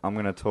played her. I'm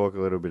going to talk a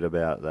little bit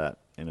about that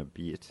in a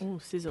bit. Ooh,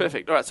 sizzle.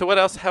 Perfect. All right. So what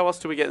else? How else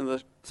do we get in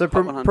the So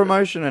top 100?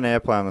 promotion and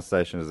airplay on the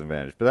station is an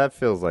advantage, but that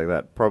feels like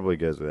that probably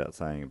goes without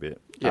saying a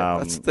bit.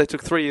 Yeah, they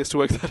took 3 years to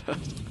work that out.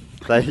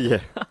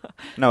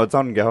 No, it's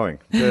ongoing.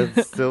 They're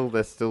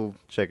still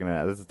checking it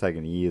out. This has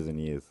taken years and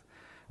years.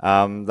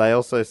 They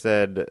also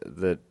said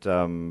that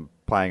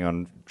playing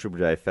on Triple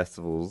J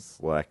festivals,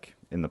 like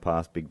in the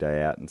past, Big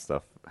Day Out and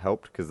stuff,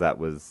 helped because that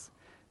was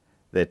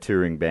their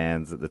touring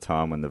bands at the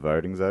time when the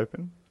voting's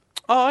open.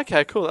 Oh,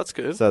 okay, cool. That's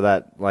good. So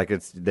that, like,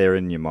 they're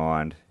in your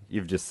mind.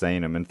 You've just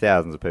seen them, and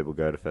thousands of people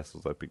go to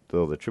festivals like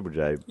the Triple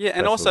J. Yeah,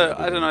 and also,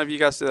 I don't know if you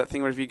guys do that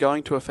thing where if you're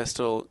going to a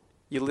festival,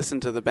 you listen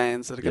to the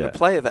bands that are going to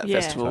play at that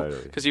festival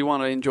because you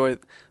want to enjoy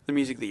the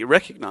music that you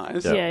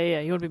recognise. Yeah,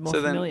 you want to be more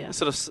familiar. Then,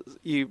 sort of,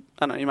 I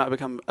don't know, you might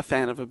become a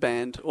fan of a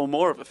band or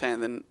more of a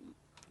fan than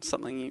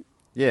something you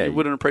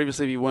wouldn't have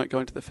previously if you weren't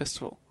going to the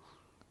festival.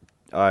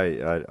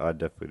 I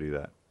definitely do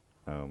that.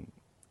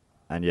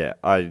 And yeah,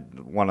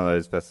 one of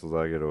those festivals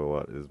I go to a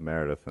lot is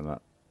Meredith, and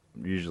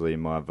usually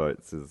my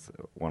votes is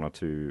one or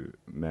two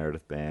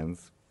Meredith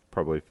bands,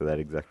 probably for that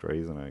exact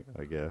reason,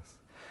 I guess.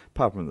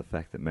 Apart from the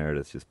fact that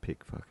Meredith just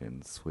pick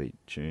fucking sweet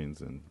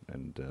tunes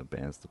and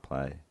bands to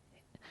play.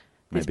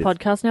 This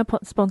podcast now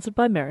sponsored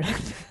by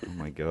Meredith. Oh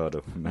my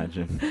God,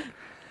 imagine.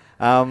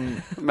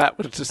 Matt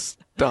would just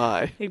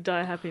die. He'd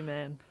die a happy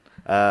man.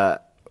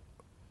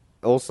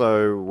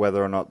 Also,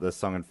 whether or not the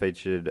song had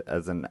featured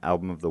as an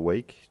album of the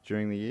week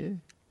during the year.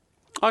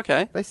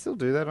 Okay. They still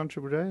do that on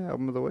Triple J,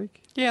 album of the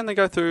week? Yeah, and they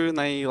go through and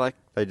they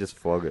just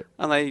flog it.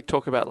 And they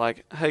talk about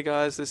like, hey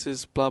guys, this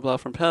is blah blah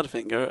from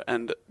Powderfinger,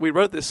 and we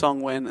wrote this song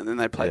when, and then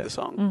they played the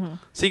song. Mm-hmm.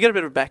 So you get a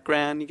bit of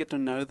background, you get to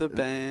know the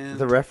band.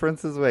 The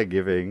references we're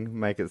giving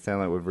make it sound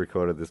like we've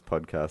recorded this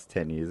podcast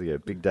 10 years ago.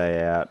 Big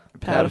Day Out,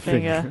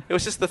 Powderfinger. It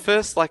was just the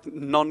first like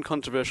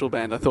non-controversial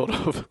band I thought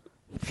of.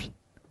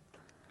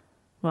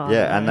 Well,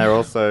 yeah, and they're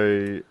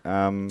also...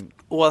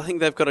 well, I think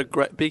they've got a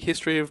great big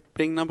history of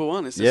being number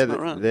one. Is this not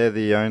right? They're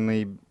the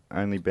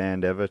only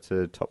band ever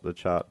to top the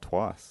chart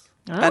twice.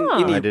 And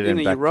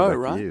in a row,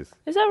 right? Years.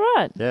 Is that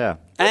right? Yeah.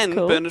 That's and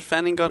cool. Bernard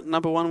Fanning got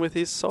number one with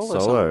his solo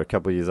song. A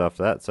couple of years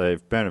after that. So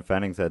Bernard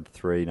Fanning's had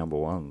 3 number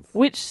ones.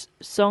 Which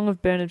song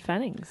of Bernard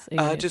Fanning's?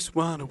 I just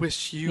want to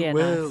wish you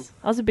well. Nice.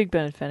 I was a big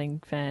Bernard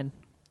Fanning fan.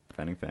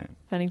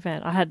 Fanning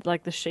fan. I had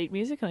like the sheet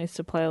music. I used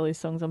to play all these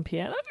songs on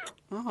piano.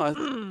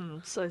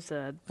 So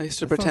sad. I used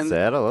to That's pretend. Not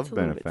sad. I love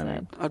Bernard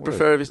Fanning. I'd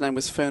prefer if his name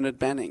was Fernand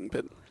Banning,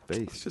 but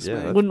Beast. Just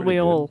Wouldn't we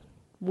all?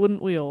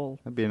 Wouldn't we all?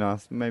 That'd be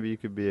nice. Maybe you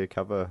could be a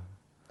cover.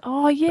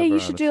 Oh yeah, you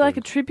should do like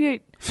a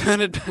tribute.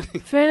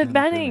 Fernand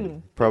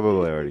Banning.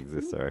 Probably already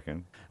exists, I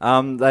reckon.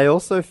 They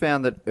also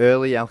found that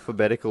early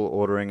alphabetical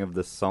ordering of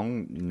the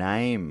song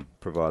name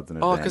provides an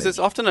advantage. Oh, because it's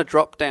often a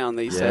drop down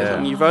these days,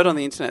 and you vote on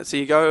the internet. So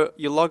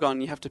you log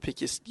on, you have to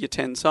pick your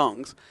 10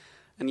 songs,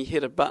 and you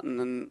hit a button,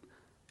 and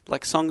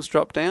like songs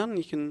drop down.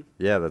 You can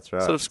that's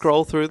right. sort of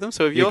scroll through them.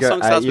 So if your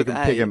song starts with A, you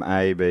can pick them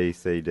A, B,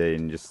 C, D,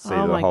 and just see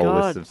the whole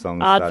list of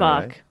songs.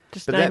 Aardvark.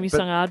 Just name your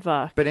song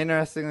Aardvark. But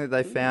interestingly,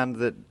 they found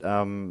that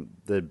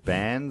the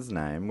band's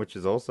name, which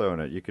is also in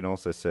it, you can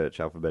also search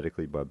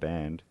alphabetically by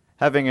band.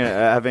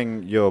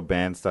 Having your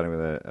band starting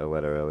with a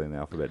letter early in the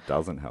alphabet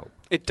doesn't help.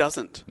 It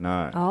doesn't.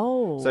 No.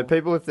 Oh. So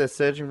people, if they're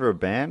searching for a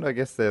band, I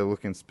guess they're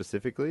looking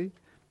specifically.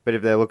 But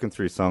if they're looking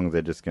through songs,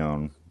 they're just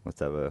going, let's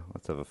have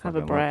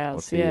a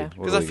browse. Yeah.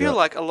 Because I feel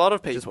like a lot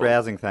of people just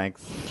browsing.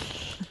 Thanks.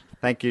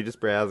 Thank you. Just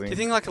browsing. Do you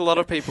think like a lot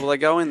of people, they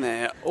go in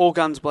there all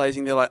guns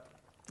blazing? They're like,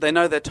 they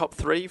know their top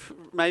 3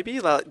 maybe,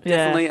 like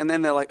definitely, and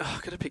then they're like, oh,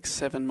 I've got to pick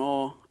 7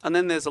 more. And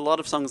then there's a lot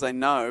of songs they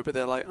know, but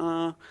they're like,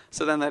 oh.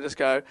 So then they just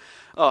go,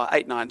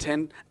 8, 9,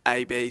 10,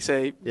 A, B,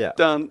 C,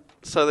 done.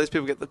 So those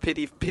people get the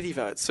pity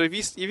votes. So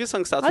if your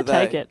song starts with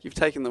A, you've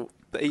taken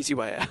the easy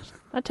way out.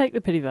 I'd take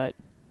the pity vote.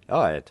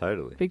 Oh yeah,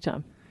 totally. Big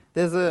time.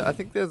 I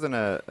think there's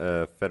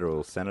a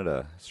federal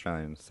senator,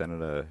 Australian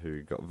senator,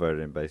 who got voted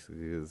in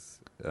basically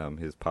because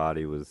his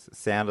party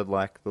sounded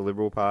like the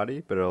Liberal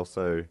Party, but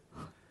also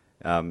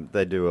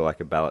they do like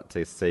a ballot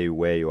to see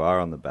where you are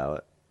on the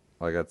ballot.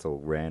 Like that's all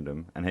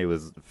random, and he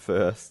was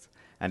first,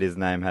 and his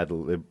name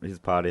his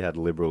party had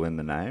Liberal in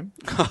the name,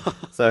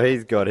 so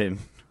he's got in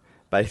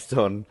based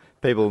on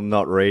people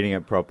not reading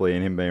it properly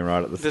and him being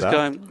right at the start.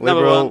 Going,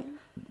 Liberal,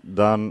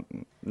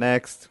 done.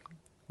 Next.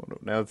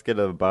 Now let's get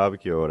a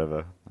barbecue or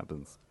whatever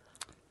happens.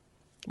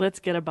 Let's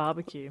get a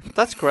barbecue.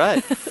 That's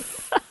great.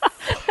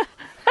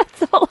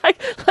 That's all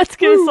let's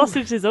get a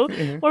sausage sizzle.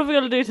 What have we got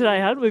to do today,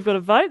 Hud? We've got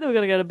to vote, then we've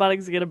got to go to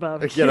Bunnings and get a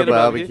barbecue. Get a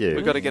barbecue.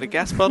 We've got to get a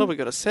gas bottle, we've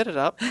got to set it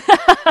up.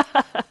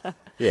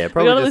 Yeah,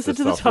 probably we've got to just listen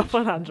to the top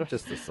 100.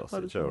 Just the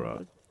sausage, all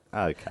right.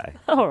 Okay.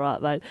 All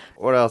right, mate.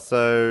 What else?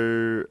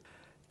 So,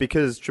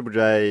 because Triple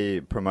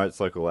J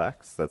promotes local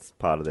acts, that's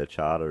part of their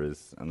charter,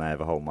 and they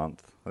have a whole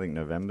month. I think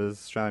November's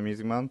Australian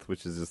Music Month,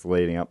 which is just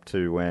leading up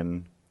to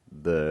when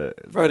the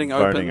voting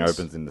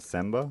opens in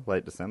December,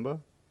 late December.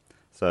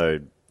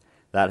 So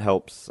that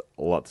helps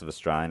lots of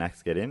Australian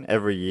acts get in.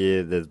 Every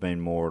year there's been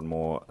more and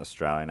more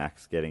Australian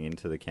acts getting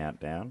into the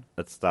countdown.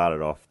 It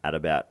started off at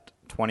about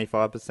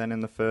 25% in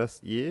the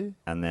first year,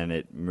 and then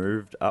it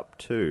moved up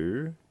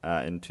to,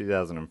 in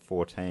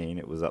 2014,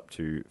 it was up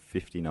to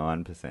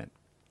 59%.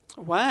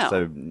 Wow.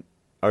 So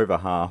over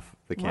half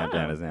the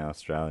countdown is now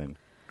Australian.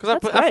 Because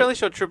That's I'm great. fairly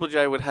sure Triple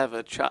J would have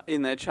a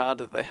in their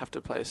charter that they have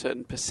to play a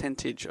certain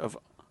percentage of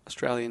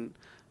Australian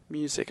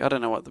music. I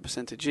don't know what the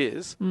percentage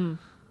is.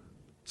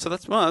 So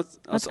that's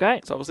great.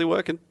 It's obviously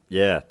working.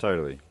 Yeah,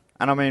 totally.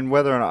 And I mean,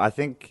 whether or not, I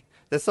think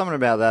there's something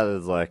about that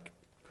that's like,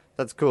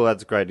 that's cool,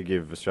 that's great to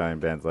give Australian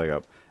bands a leg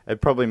up.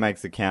 It probably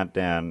makes the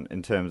countdown,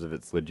 in terms of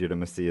its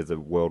legitimacy as a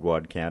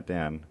worldwide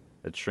countdown,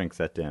 it shrinks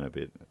that down a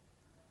bit.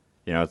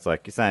 You know, it's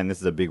like you're saying this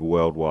is a big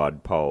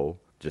worldwide poll.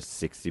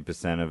 Just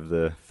 60% of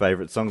the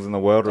favourite songs in the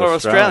world are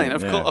Australian.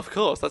 Of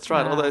course, that's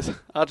right. All those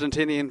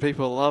Argentinian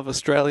people love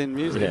Australian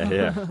music.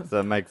 Yeah.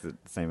 So it makes it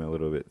seem a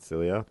little bit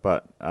sillier.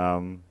 But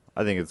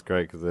I think it's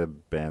great because they're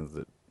bands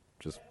that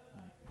just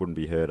wouldn't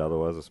be heard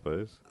otherwise, I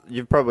suppose.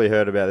 You've probably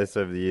heard about this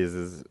over the years.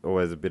 There's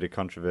always a bit of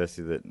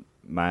controversy that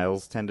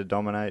males tend to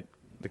dominate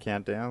the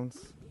countdowns.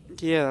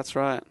 Yeah, that's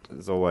right.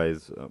 There's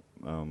always,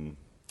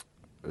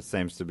 it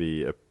seems to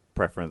be a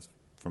preference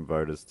from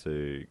voters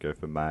to go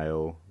for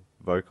male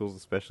vocals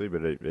especially,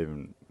 but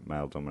even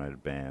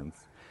male-dominated bands.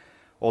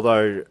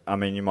 Although, I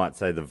mean, you might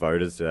say the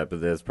voters do that,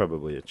 but there's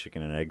probably a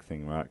chicken and egg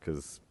thing, right?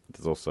 Because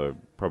there's also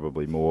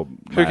probably more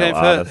Who male came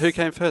artists. first? Who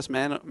came first,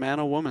 man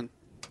or woman?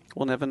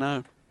 We'll never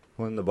know.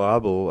 Well, in the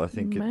Bible, I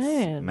think it's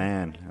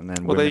man. And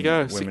then Well, there you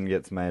go. women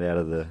gets made out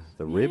of the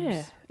ribs.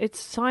 Yeah,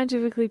 it's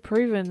scientifically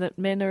proven that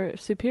men are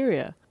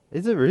superior.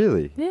 Is it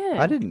really? Yeah.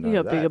 I didn't know You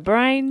got that. bigger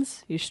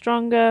brains, you're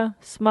stronger,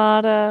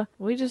 smarter.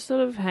 We just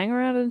sort of hang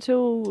around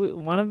until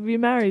one of you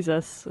marries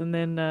us, and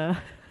then,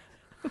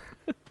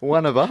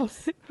 One of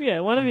us?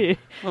 yeah, one of you.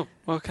 Oh,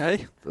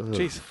 okay. Ugh,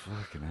 Jeez.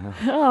 fucking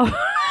hell.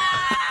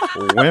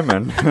 Oh,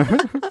 Women.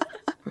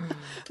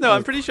 No,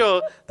 I'm pretty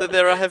sure that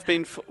there have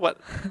been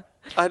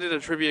I did a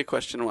trivia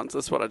question once.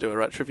 That's what I do. I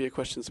write trivia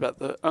questions about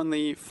the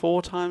only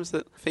 4 times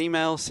that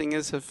female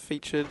singers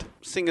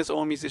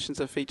or musicians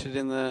have featured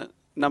in the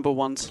number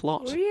 1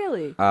 slot.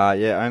 really?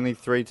 Yeah, only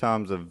 3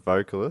 times of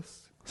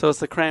vocalists. So it's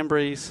the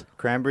Cranberries.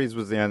 Cranberries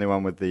was the only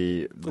one with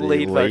the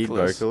lead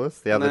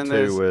vocalist. The And other then 2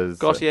 there's was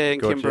Gautier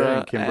and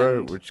Kimbra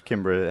and- which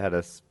Kimbra had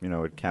a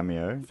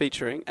cameo.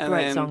 Featuring. And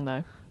Great then song,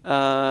 though.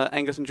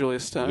 Angus and Julia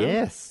Stone.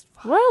 Yes.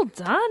 Well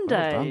done, Well done,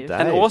 Dave. Dave.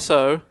 And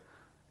also,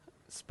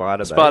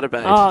 Spider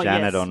Babe. Oh,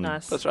 Janet yes, on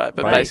nice. that's right,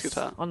 but Bass. bass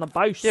guitar. On the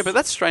bass. Yeah, but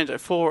that's strange though.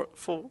 Four,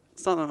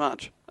 it's not that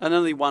much. And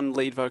only 1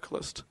 lead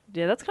vocalist.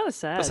 Yeah, that's kind of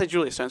sad. I'd say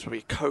Julia Stone's probably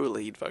a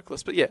co-lead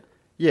vocalist, but yeah.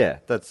 Yeah,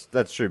 that's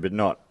true, but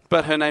not.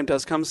 But her name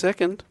does come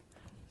second.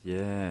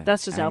 Yeah.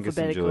 That's just Angus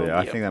and alphabetical. Julia.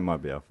 I Yep. think that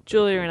might be alphabetical.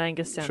 Julia and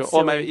Angus sound Sure.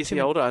 silly Or maybe is to he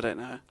me. older? I don't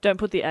know. Don't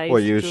put the A's.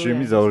 Well, you assume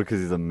he's older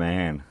because he's a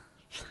man.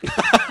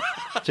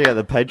 Check out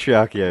the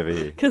patriarchy over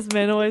here. Because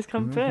men always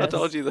come first. I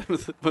told you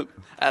that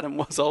Adam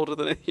was older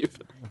than any of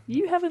them.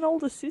 You have an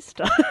older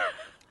sister.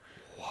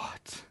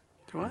 What?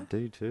 Do I? I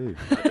do too.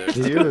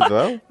 Do you as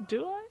well?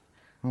 Do I?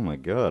 Oh my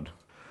god.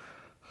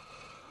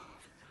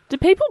 Do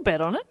people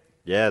bet on it?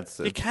 Yeah, it's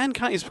You can't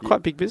you? It's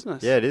quite big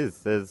business. yeah, it is.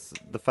 There's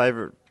the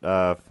favourite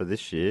for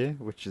this year,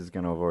 which is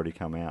going to have already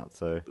come out.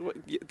 So,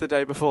 The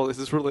day before this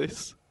is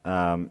released.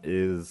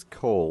 is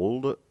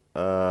called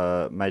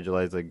Major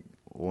Lazer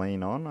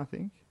Lean On. I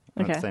think.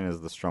 And Okay. It's seen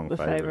as the strong The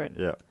favourite. favourite.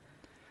 Yeah.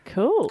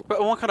 Cool.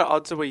 But what kind of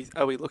odds are we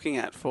looking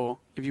at for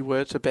if you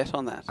were to bet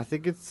on that? I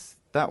think it's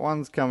that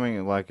one's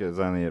coming like it's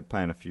only at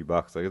paying a few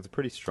bucks. Like it's a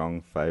pretty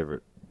strong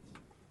favourite.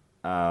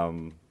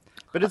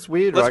 But it's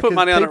weird, Let's right? put 'Cause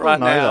money on it people right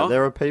know now. that.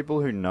 There are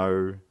people who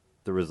know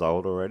the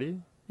result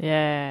already,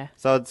 Yeah.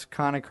 so it's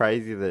kind of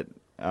crazy that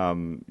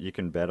you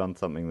can bet on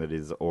something that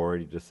is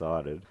already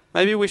decided.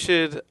 Maybe we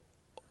should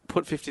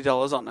put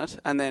 $50 on it,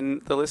 and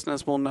then the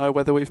listeners will know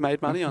whether we've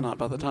made money or not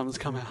by the time it's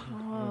come out.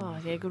 Oh,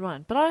 yeah, good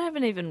one. But I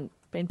haven't even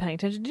been paying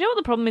attention. Do you know what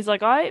the problem is?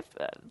 Like,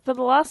 for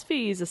the last few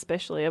years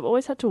especially, I've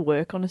always had to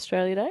work on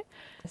Australia Day.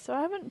 So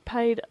I haven't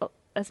paid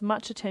as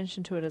much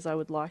attention to it as I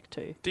would like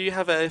to. Do you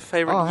have a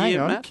favourite Oh, hang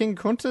year, on, Matt? King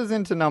Kunta's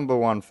into number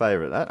 1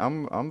 favourite. That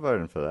I'm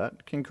voting for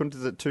that. King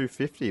Kunta's at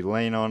 250.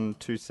 Lean On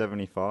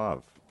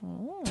 275.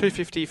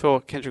 $250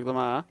 for Kendrick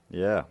Lamar.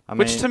 Yeah,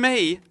 Which to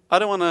me, I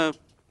don't want to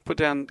put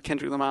down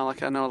Kendrick Lamar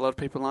like I know a lot of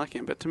people like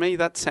him, but to me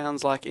that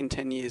sounds like in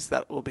 10 years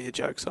that will be a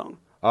joke song.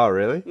 Oh,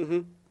 really?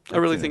 I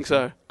really think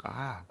so.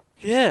 Ah,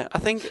 Yeah, I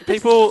think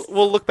people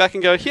will look back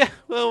and go, yeah,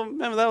 well,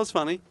 remember that was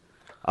funny.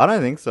 I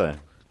don't think so.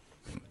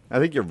 I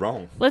think you're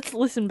wrong. Let's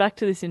listen back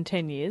to this in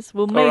 10 years.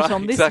 We'll meet All right,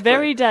 on this exactly.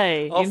 very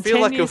day I'll in feel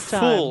 10 like a years'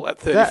 time. fool at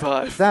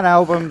 35. That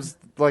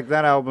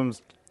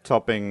album's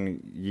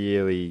topping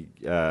yearly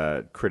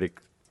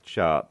critic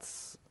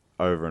charts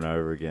over and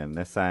over again.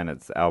 They're saying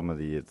it's album of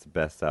the year. It's the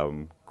best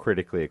album,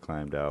 critically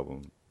acclaimed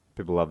album.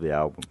 People love the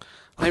album.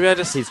 Maybe I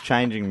just He's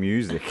changing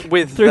music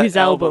with Through that his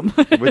album.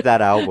 with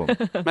that album.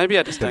 Maybe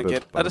I just don't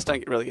People's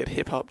really get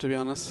hip hop, to be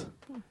honest.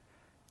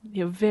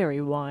 You're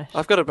very white.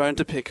 I've got a bone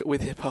to pick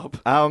with hip hop.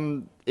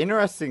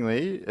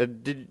 Interestingly,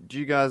 do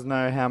you guys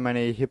know how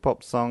many hip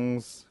hop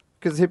songs?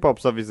 Because hip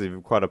hop's obviously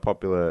quite a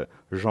popular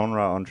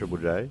genre on Triple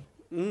J.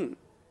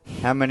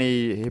 How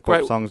many hip hop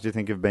Great. songs do you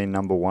think have been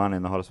number 1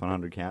 in the Hottest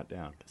 100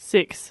 countdown?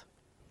 6.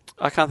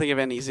 I can't think of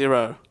any.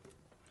 0.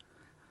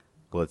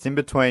 Well, it's in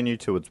between you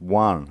two. It's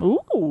 1.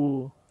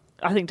 Ooh.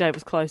 I think Dave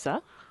was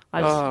closer.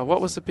 I just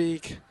What was the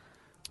big?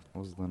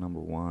 What was the number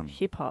one?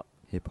 hip hop.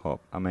 Hip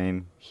hop. I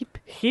mean,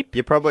 Hip.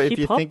 you're probably if you're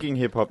Hip-hop? thinking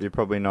hip hop, you're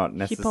probably not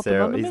Hip-Hop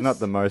necessarily. He's not Anonymous?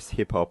 the most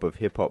hip hop of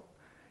hip hop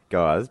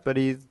guys, but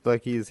he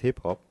is hip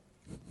hop.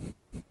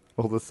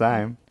 All the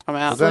same. I'm It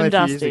out. was only a few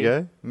Slim years Dusty.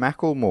 ago.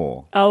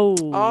 Macklemore. Oh.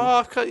 Oh,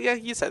 of course, yeah,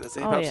 you say that's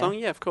a hip hop yeah. song.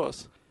 Yeah, of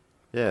course.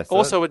 Yeah. So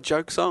Also a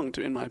joke song,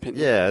 in my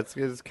opinion. yeah,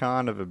 it's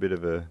kind of a bit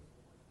of a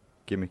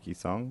gimmicky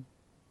song.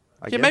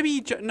 I Yeah, guess.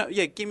 maybe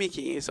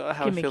gimmicky is how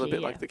I feel a Gimmicky, bit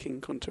yeah. like the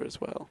King Kunta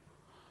as well.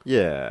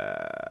 Yeah.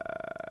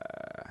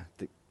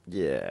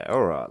 Yeah.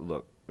 All right.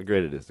 Look,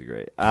 agree to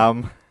disagree.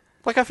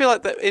 Like I feel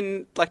like that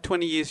in like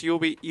 20 years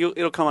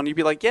it'll come on. You'll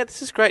be like, yeah,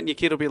 this is great, and your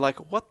kid will be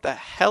like, what the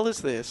hell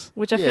is this?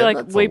 Which I Yeah, feel like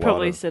that's a we lot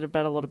probably of- said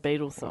about a lot of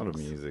Beatles a lot of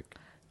songs. music.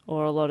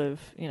 Or a lot of,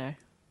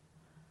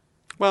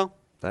 Well,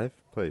 Dave,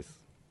 please.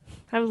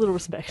 have a little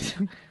respect.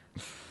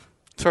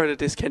 sorry to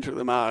diss Kendrick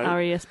Lamar.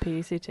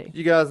 R-E-S-P-E-C-T.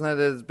 You guys know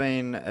there's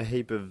been a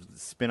heap of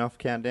spin-off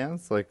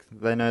countdowns. Like,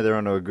 they know they're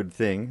onto a good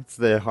thing. It's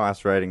their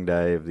highest rating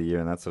day of the year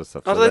and that sort of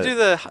stuff. Oh, So do they do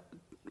the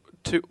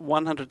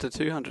 100 to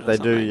 200 or They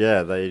something? do,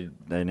 yeah. They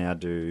now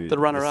do The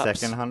runner-ups.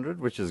 second 100,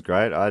 which is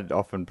great. I'd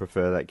often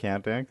prefer that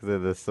countdown because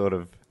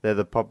they're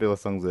the popular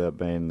songs that have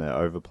been the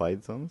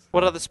overplayed songs.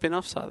 What other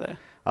spin-offs are there?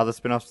 Other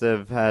spin-offs,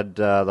 they've had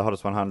the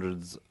hottest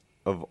 100s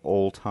of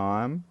all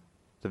time.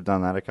 They've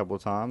done that a couple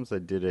of times. They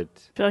did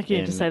it I feel like you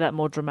need to in- say that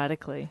more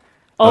dramatically.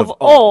 Of Of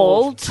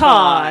all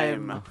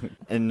time.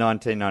 In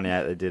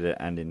 1998, they did it,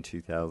 and in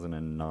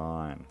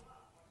 2009.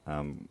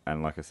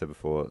 And like I said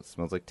before, it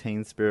smells like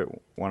Teen Spirit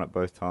won it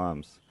both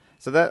times.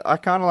 So that I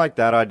kind of like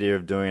that idea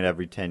of doing it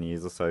every 10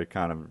 years or so,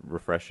 kind of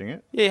refreshing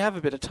it. Yeah, you have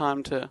a bit of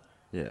time to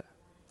Yeah.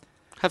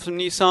 have some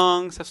new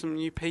songs, have some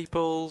new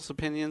people's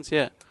opinions.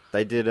 Yeah.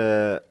 They did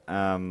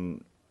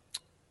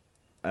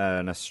an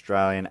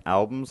Australian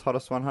albums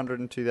hottest 100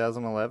 in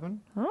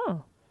 2011,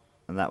 Oh.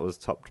 and that was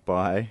topped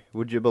by,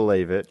 would you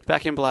believe it,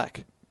 Back in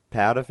Black.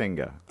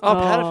 Powderfinger. Oh,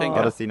 Oh. Powderfinger.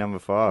 Odyssey number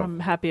 5. I'm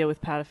happier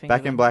with Powderfinger. Back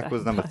in than Black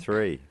was number Black.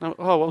 3. No,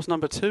 what was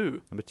number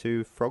 2? Number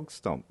 2, Frog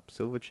Stomp,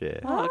 Silverchair.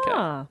 Oh, okay.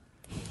 Ah.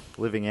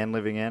 Living End,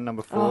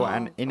 number 4, Oh,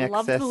 and In I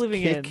love the Excess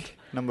Living Kick, End.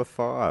 number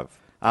 5.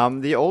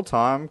 The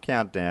all-time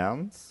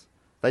countdowns,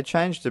 they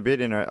changed a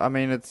bit. I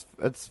mean,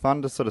 it's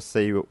fun to sort of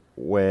see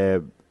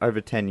where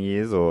over 10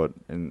 years, or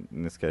in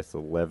this case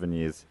 11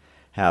 years,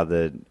 how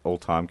the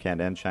all-time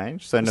countdown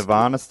changed. So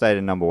Nirvana stayed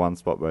in number 1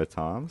 spot both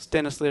times. Is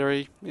Dennis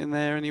Leary in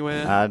there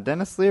anywhere?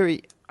 Dennis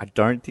Leary, I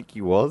don't think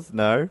he was,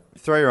 no.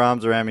 Throw Your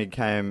Arms Around Me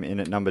came in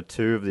at number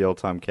 2 of the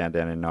all-time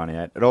countdown in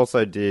 98. It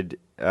also did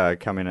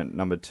come in at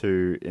number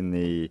 2 in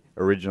the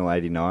original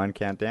 89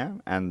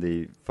 countdown and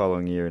the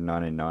following year in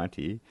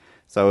 1990.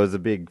 So it was a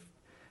big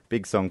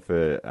song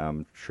for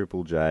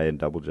Triple J and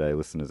Double J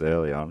listeners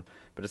early on.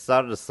 But it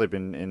started to slip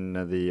in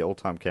the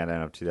all-time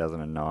countdown of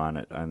 2009.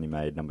 It only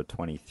made number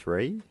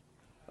 23.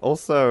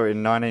 Also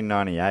in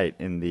 1998,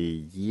 in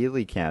the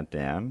yearly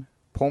countdown,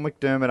 Paul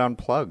McDermott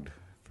Unplugged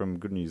from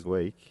Good News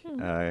Week.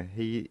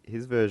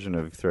 His version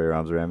of Throw Your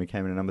Arms Around Me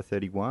came in at number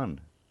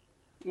 31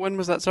 When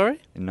was that, sorry?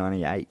 in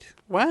 98.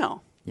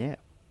 Wow. Yeah,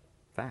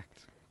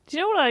 fact. Do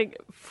you know what I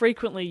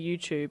frequently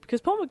YouTube? Because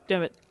Paul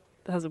McDermott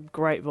has a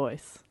great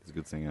voice. He's a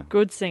good singer.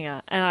 Good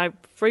singer. And I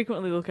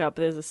frequently look up,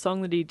 there's a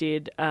song that he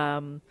did.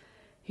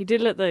 He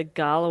did it at the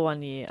gala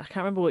one year. I can't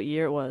remember what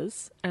year it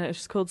was. And it's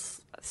just called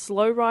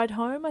Slow Ride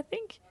Home, I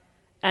think.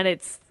 And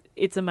it's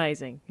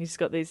amazing. He's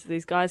got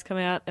these guys come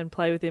out and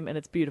play with him, and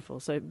it's beautiful.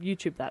 So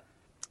YouTube that.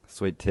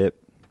 Sweet tip.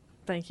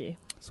 Thank you.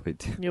 Sweet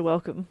tip. You're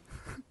welcome.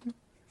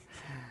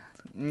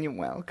 You're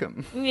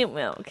welcome. You're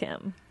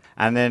welcome.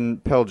 And then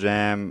Pearl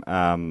Jam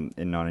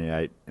in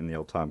 98 in the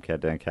all-time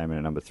countdown came in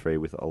at number 3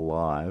 with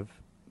Alive.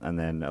 And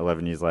then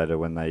 11 years later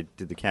when they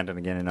did the countdown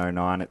again in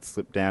 09, it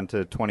slipped down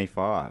to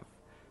 25.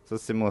 So a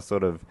similar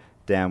sort of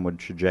downward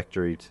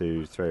trajectory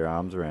to Throw Your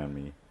Arms Around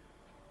Me.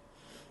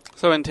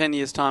 So in 10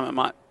 years' time, it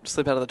might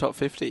slip out of the top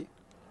 50.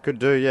 Could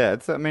do, yeah.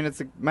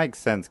 It makes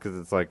sense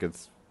because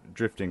it's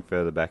drifting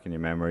further back in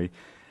your memory.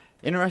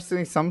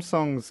 Interestingly, some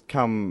songs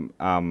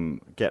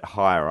get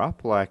higher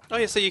up, like, Oh,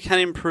 yeah, so you can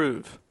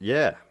improve.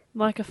 yeah.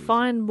 Like a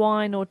fine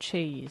wine or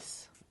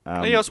cheese.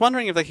 Oh, yeah, I was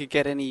wondering if they could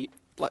get any,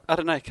 like, I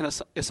don't know, can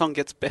a song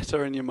gets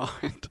better in your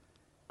mind?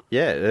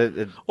 Yeah,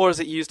 Or is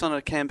it used on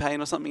a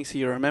campaign or something so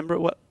you remember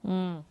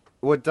it?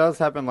 what does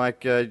happen,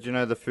 like, do you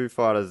know the Foo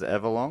Fighters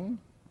Everlong?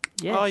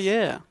 Yes. Oh,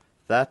 yeah.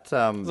 That, It's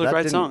a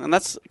great song, and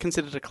that's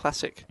considered a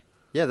classic.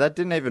 Yeah, that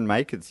didn't even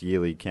make its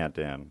yearly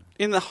countdown.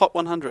 In the Hot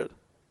 100.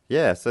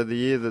 Yeah, so the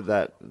year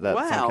that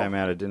Wow. song came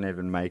out, it didn't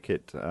even make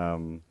it.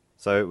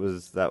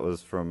 So that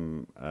was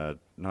from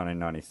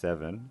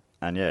 1997,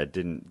 and yeah, it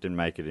didn't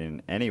make it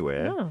in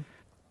anywhere. Oh.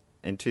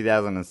 In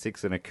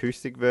 2006, an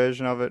acoustic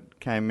version of it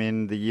came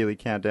in the yearly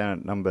countdown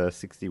at number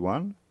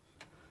 61,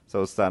 so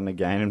it was starting to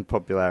gain in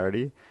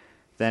popularity.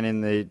 Then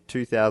in the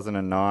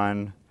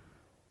 2009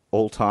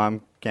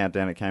 all-time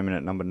countdown, it came in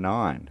at number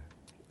 9.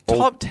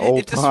 Top 10.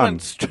 It just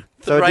went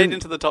So it right didn't-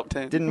 into the top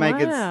 10. Didn't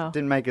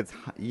make its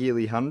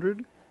yearly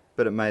 100,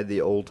 but it made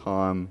the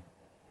all-time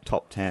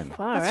top 10.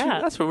 Far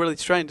out. That's really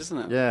strange, isn't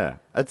it? Yeah,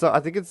 I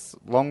think it's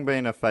long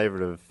been a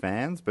favourite of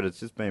fans, but it's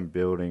just been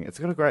building. It's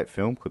got a great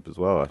film clip as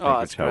well, I think, Oh,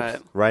 which it's helps.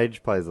 great.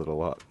 Rage plays it a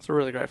lot. It's a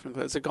really great film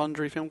clip. It's a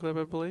Gondry film clip,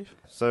 I believe.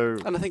 So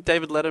And I think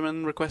David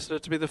Letterman requested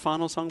it to be the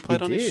final song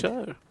played on his did.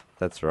 show.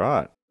 that's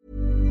right.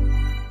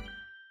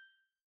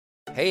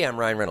 Hey, I'm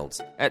Ryan Reynolds.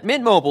 At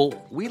Mint Mobile,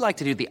 we like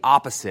to do the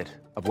opposite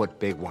of what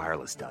Big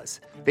Wireless does.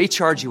 They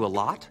charge you a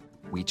lot,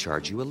 we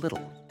charge you a little.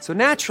 So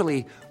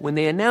naturally, when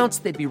they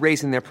announced they'd be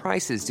raising their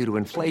prices due to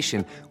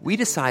inflation, we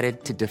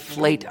decided to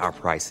deflate our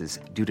prices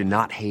due to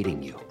not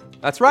hating you.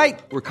 That's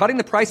right. We're cutting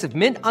the price of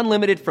Mint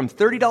Unlimited from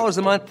 $30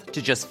 a month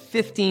to just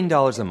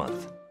 $15 a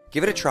month.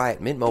 Give it a try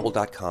at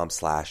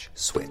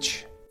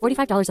mintmobile.com/switch.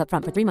 $45 up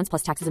front for 3 months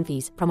plus taxes and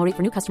fees. Promo rate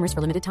for new customers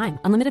for limited time.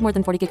 Unlimited more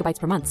than 40 gigabytes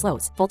per month.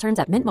 Slows full terms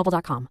at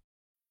mintmobile.com.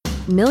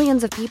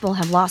 Millions of people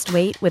have lost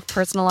weight with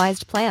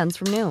personalized plans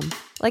from Noom.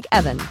 Like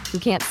Evan, who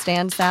can't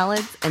stand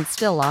salads and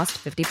still lost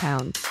 50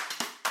 pounds.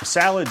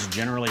 Salads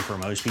generally for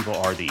most people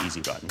are the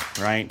easy button,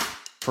 right?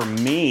 For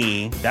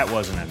me, that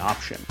wasn't an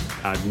option.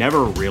 I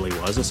never really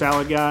was a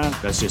salad guy.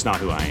 That's just not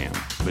who I am.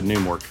 But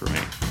Noom worked for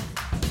me.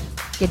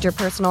 Get your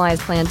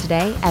personalized plan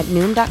today at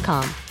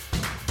Noom.com.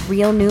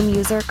 Real Noom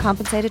user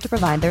compensated to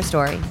provide their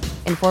story.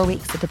 In 4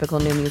 weeks, the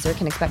typical Noom user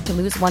can expect to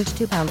lose 1 to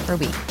 2 pounds per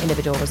week.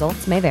 Individual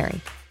results may vary.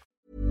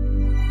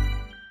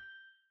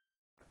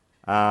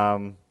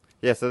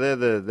 So they're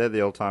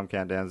the all-time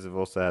countdowns. They've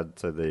also had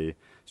the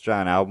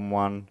Australian album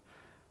one,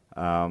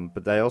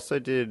 but they also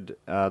did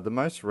the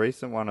most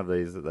recent one of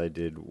these that they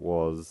did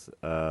was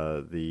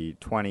the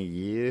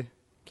 20-year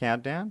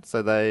countdown.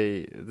 So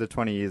the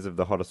 20 years of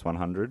the hottest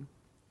 100.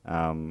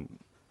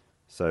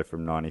 So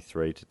from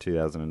 93 to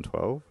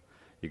 2012,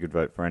 you could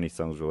vote for any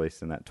songs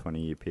released in that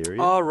 20-year period.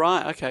 Oh,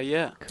 right. Okay,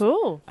 yeah.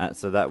 Cool.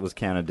 So that was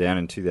counted down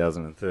in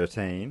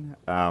 2013,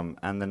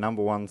 and the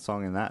number one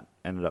song in that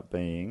ended up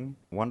being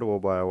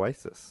Wonderwall by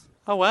Oasis.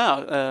 Oh,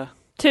 wow.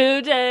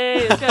 Today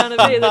is gonna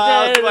be the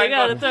day we're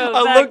gonna throw it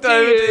I back looked to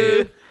over you. to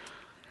you.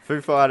 Foo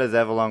Fighters'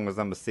 Everlong was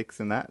number 6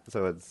 in that,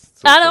 so it's...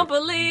 I don't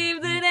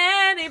believe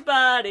that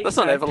anybody. That's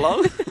not ever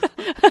long.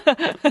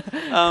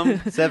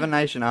 Seven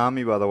Nation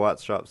Army by the White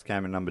Stripes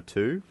came in number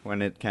 2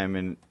 when it came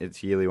in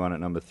its yearly one at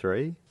number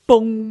 3.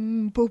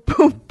 Boom, boom,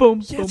 boom,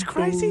 boom. Yeah, it's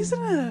crazy,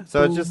 isn't it?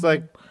 So it's just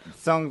like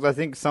songs. I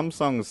think some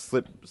songs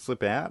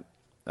slip out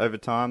over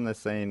time. They're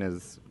seen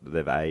as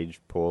they've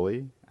aged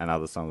poorly, and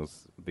other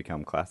songs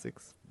become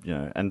classics. You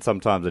know, and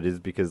sometimes it is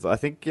because I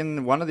think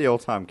in one of the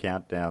all-time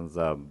countdowns,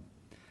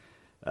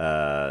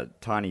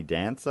 Tiny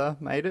Dancer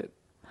made it.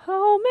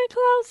 Hold me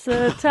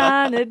closer,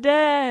 tiny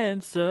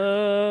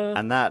dancer.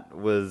 And that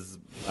was...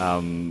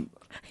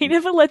 He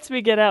never lets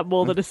me get out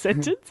more than a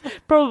sentence.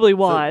 Probably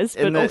wise,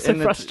 but also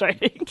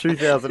frustrating.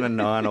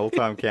 2009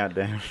 all-time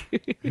countdown.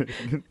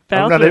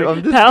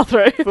 Power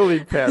through.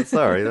 Fully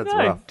sorry, that's No,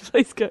 rough.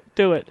 please go,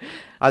 do it.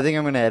 I think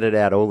I'm going to edit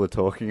out all the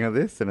talking of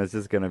this, and it's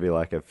just going to be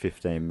like a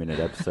 15-minute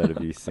episode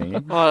of you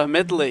singing. Oh, a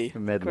medley. A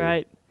medley.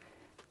 Great.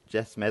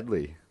 Jess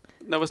Medley.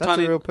 That was That's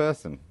Tiny. a real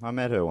person. I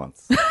met her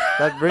once. Is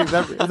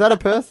that a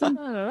person?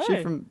 I don't know.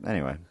 She from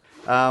anyway.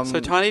 So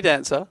Tiny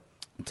Dancer.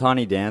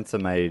 Tiny Dancer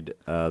made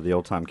the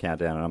all-time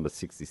countdown at number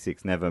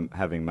 66, never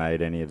having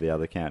made any of the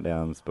other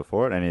countdowns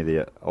before it, any of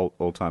the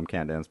all-time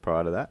countdowns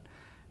prior to that.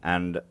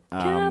 And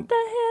Count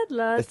the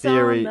headlights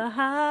theory- on the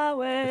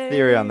highway. the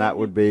theory on that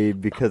would be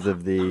because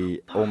of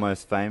the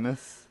Almost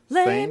Famous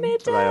Lay scene. me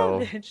So they all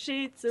down in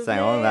sheets of sang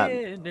on that.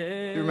 linen. Do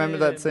you remember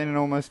that scene in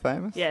Almost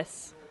Famous?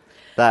 Yes.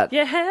 That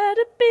You had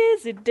a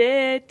busy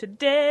day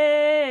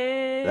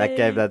today. that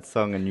gave that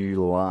song a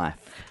new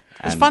life.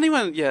 It's And- funny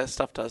when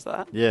stuff does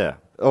that. Yeah.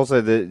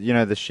 Also,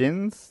 the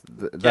Shins,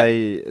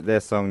 their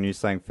song New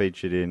Slang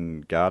featured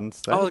in Garden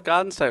State. Oh, the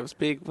Garden State was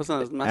big, wasn't it?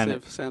 It was a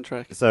massive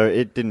soundtrack. So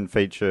it didn't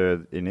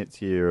feature in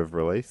its year of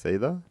release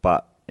either,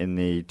 but in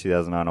the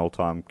 2009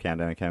 all-time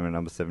countdown, it came in at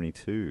number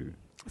 72.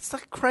 It's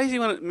like crazy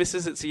when it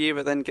misses its year,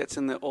 but then gets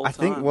in the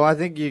all-time. I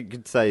think you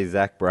could say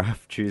Zach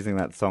Braff choosing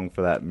that song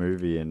for that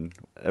movie, and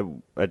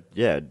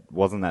it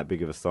wasn't that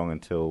big of a song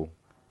until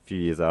a few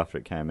years after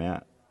it came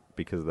out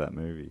because of that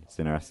movie. It's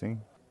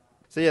interesting.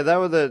 So yeah,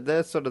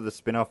 they're sort of the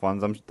spin-off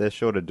ones. They're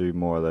sure to do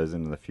more of those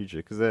in the future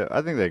because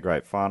I think they're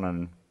great fun,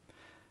 and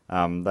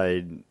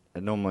it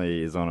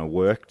normally is on a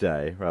work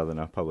day rather than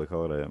a public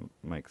holiday. It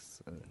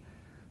makes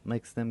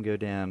them go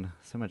down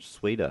so much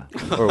sweeter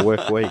for a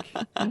work week.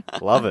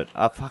 Love it.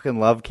 I fucking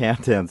love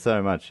Countdown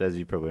so much, as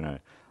you probably know.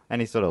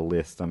 Any sort of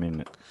list, I'm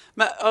in it.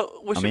 Matt,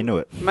 I'm into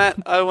it. Matt,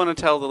 I want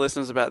to tell the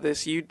listeners about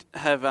this. You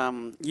have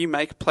you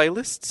make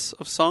playlists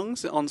of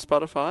songs on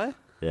Spotify.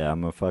 Yeah,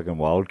 I'm a fucking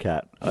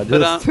wildcat. I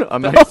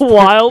A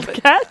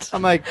wildcat? I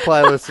make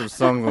playlists of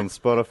songs on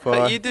Spotify.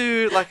 But you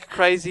do like a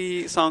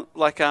crazy song,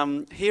 like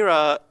here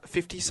are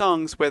 50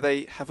 songs where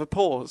they have a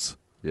pause.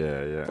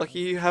 Yeah. Like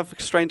you have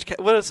strange.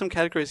 What are some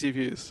categories you've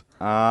used?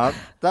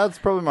 That's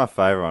probably my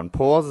favourite one.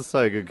 Pause is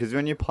so good because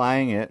when you're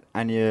playing it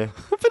and you...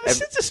 But it's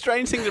just a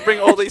strange thing to bring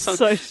all these songs,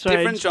 So strange.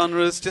 different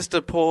genres, just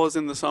a pause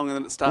in the song and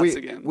then it starts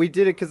again. We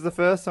did it because the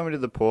first time we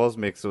did the pause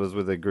mix, it was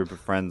with a group of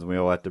friends and we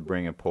all had to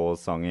bring a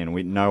pause song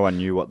in. No one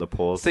knew what the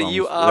pause So songs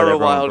you what are a everyone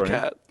brought in.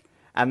 wildcat.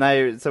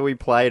 And so we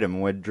played them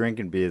and we're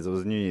drinking beers. It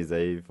was New Year's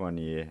Eve one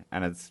year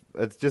and it's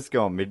just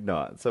gone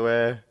midnight. So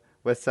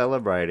we're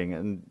celebrating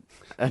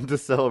and to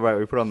celebrate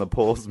we put on the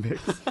pause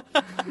mix.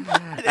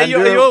 Are you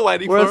all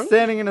waiting for We're it?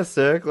 standing in a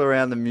circle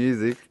around the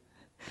music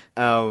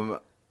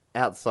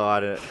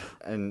outside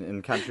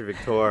in country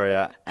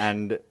Victoria,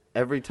 and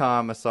every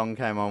time a song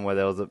came on where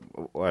there was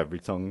every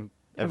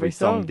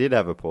song did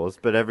have a pause,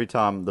 but every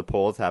time the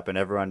pause happened,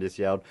 everyone just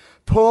yelled,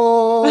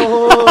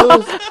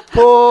 "Pause!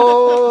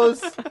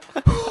 Pause!"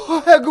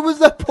 How good was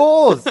that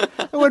pause?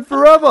 It went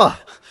forever.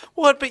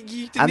 What? But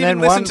you didn't And even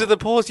then listen to the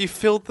pause. You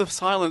filled the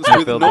silence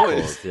with Filled the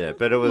noise. pause, yeah,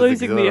 but it was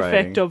Losing the exhilarating.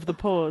 effect of the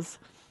pause.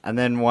 And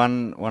then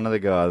one of the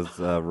guys,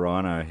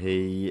 Rhino,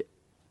 he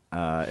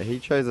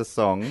chose a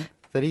song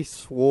that he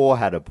swore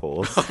had a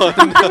pause.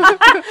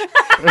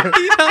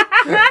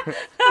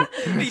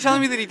 Are you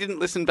telling me that he didn't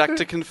listen back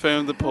to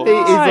confirm the pause?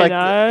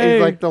 He's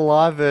like the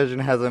live version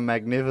has a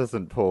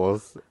magnificent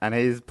pause, and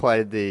he's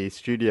played the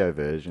studio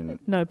version.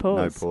 No pause.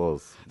 No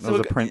pause. It So was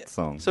it a got- Prince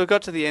song. So it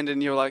got to the end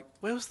and you were like,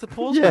 where was the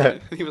pause? Yeah.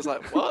 man? And he was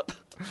like, what?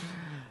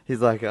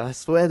 He's like, I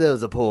swear there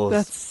was a pause.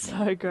 That's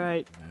so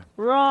great.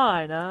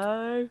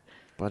 Rhino.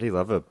 Bloody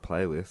love a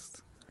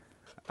playlist.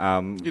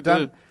 You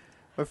do.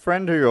 A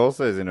friend who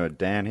also is into it,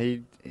 Dan,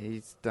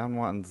 he's done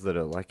ones that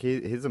are like,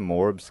 his are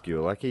more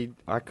obscure. Like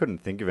I couldn't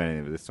think of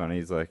anything for this one.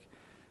 He's like,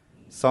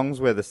 songs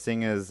where the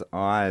singer's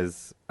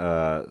eyes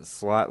are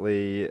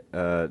slightly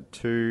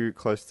too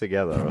close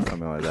together or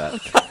something like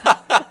that.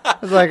 I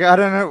was like, I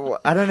don't know.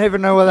 I don't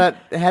even know where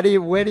that.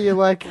 Where do you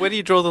like? Where do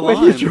you draw the Where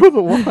line? do you draw the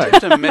line? Do you have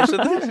to measure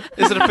that?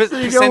 Is it a So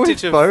you go with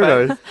percentage of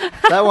photos?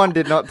 That one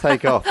did not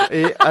take off.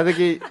 I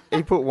think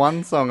he put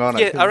one song on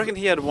it. Yeah, 'cause I reckon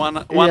he had one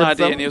had idea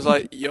some- and he was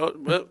like,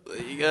 well,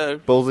 there you go.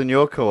 Balls in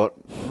your court.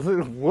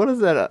 What does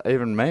that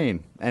even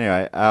mean?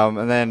 Anyway,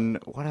 and then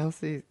what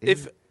else?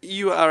 If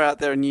you are out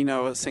there and you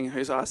know a singer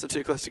whose eyes are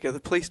too close together,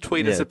 please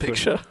tweet us a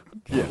picture.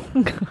 Yeah.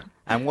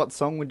 And what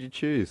song would you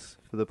choose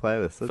for the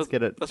playlist? Let's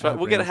get it. That's right.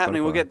 We'll get it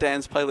happening. We'll Spotify. get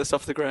Dan's playlist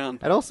off the ground.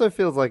 It also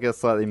feels like a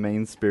slightly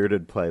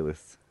mean-spirited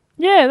playlist.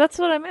 Yeah, that's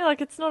what I mean. Like,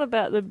 it's not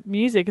about the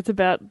music. It's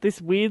about this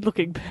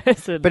weird-looking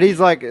person. But he's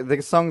like,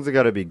 the songs have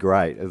got to be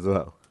great as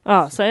well.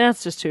 Oh, so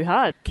that's just too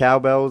hard.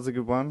 Cowbell was a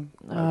good one.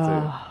 That's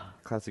a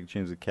classic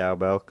tunes with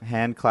cowbell.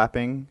 Hand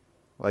clapping.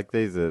 Like,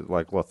 these are,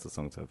 like, lots of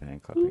songs have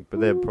hand clapping. But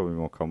they're probably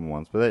more common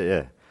ones. But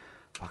yeah.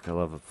 Fuck,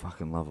 I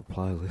fucking love a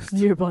playlist.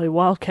 You're a bloody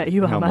wildcat.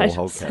 You are, I'm a mate.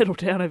 wildcat. Settle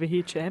down over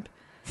here, champ.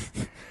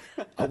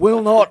 I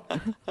will not.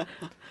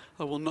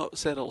 I will not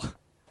settle.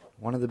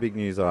 One of the big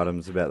news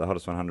items about the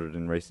Hottest 100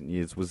 in recent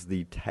years was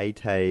the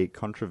Tay-Tay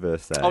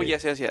controversy. Oh,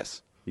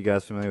 yes. You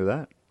guys familiar with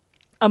that?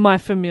 Am I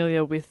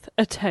familiar with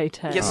a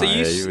Tay-Tay? Yeah, so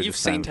yeah, you were you've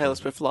just seen saying- Taylor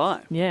Swift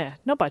live. Yeah,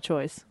 not by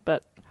choice,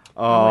 but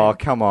Oh,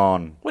 come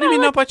on. What do you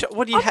mean not by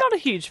What do you I'm not a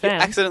huge You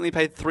fan. accidentally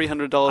paid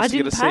 $300 I to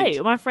get didn't a pay.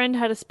 seat. My friend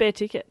had a spare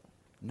ticket,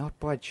 Not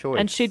by choice.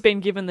 and she'd been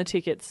given the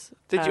tickets.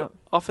 Did you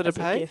offer to as a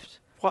pay? gift.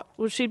 What?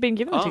 Well, she'd been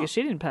given the Oh. tickets.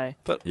 She didn't pay.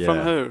 But Yeah. from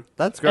who?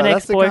 That's great. An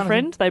That's the kind of-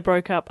 ex-boyfriend. They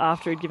broke up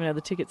after he'd given her the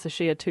tickets, so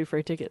she had 2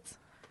 free tickets.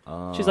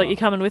 She's like, "You're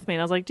coming with me,"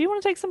 and I was like, "Do you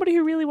want to take somebody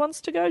who really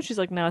wants to go?" She's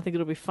like, "No, I think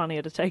it'll be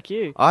funnier to take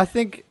you." I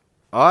think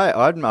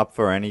I'm up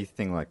for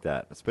anything like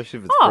that, especially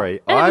if it's free.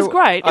 And it was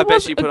great. I It bet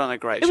was she put on a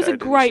great It was show, a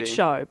didn't great she?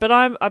 show,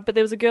 but but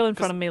there was a girl in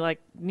front of me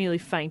like nearly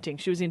fainting.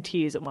 She was in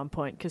tears at one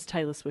point because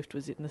Taylor Swift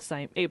was in the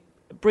same,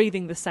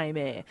 breathing the same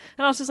air,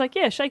 and I was just like,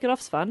 "Yeah, Shake It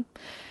Off's fun."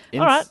 All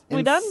right, we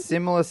in done?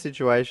 Similar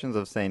situations,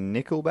 I've seen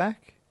Nickelback.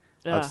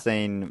 Ah. I've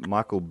seen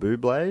Michael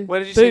Bublé. Where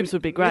did you Boobs see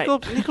would be great.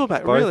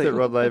 Nickelback, Both really? at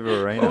Rod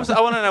Laver Arena. I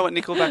want to know what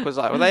Nickelback was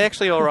like. Were they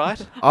actually all right?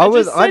 I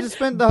said just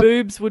spent the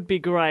boobs would be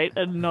great,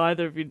 and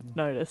neither of you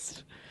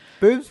noticed.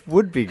 boobs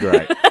would be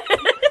great.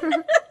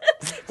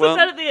 Well,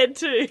 That at the end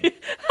too.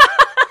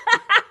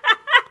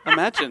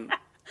 imagine.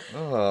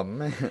 Oh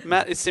man,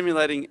 Matt is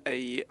simulating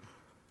a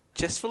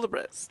chest full of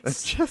breasts.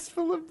 it's just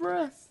full of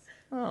breasts.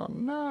 Oh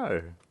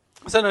no,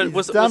 So no, he's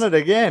was done it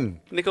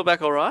again.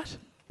 Nickelback all right?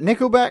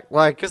 Nickelback,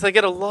 like Because they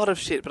get a lot of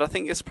shit, but I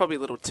think it's probably a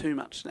little too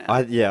much now.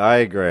 I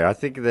agree. I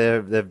think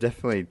they've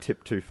definitely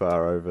tipped too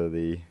far over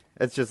the.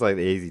 It's just like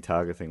the easy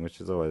target thing,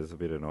 which is always a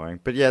bit annoying.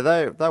 But yeah,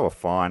 they were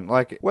fine.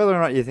 Like whether or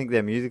not you think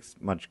their music's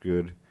much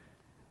good,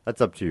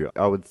 that's up to you.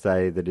 I would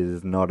say that it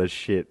is not as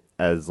shit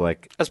as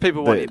like As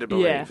people want you to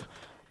believe. Yeah.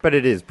 but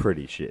it is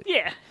pretty shit.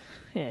 Yeah.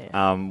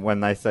 Yeah. When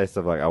they say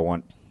stuff like "I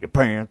want your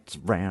pants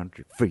around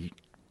your feet,"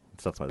 and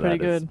stuff like Pretty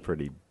that, it's good.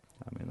 pretty.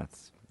 I mean,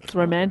 that's It's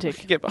romantic.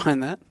 You get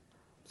behind that.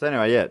 so.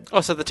 Anyway, yeah.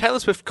 Oh, so the Taylor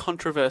Swift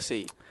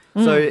controversy.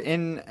 So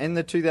in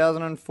the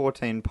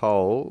 2014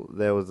 poll,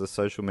 there was a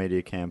social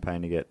media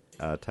campaign to get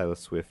Taylor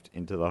Swift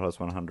into the Hottest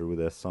 100 with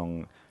her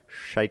song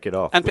 "Shake It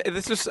Off." And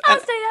this was... I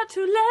stay out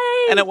too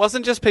late. And it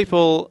wasn't just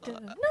people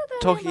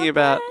talking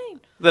about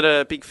that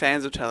are big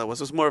fans of Taylor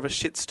was more of a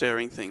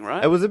shit-stirring thing,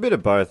 right? It was a bit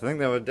of both. I think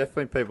there were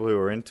definitely people who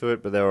were into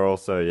it, but there were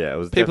also, it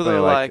was people that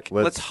definitely were like,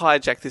 let's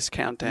hijack this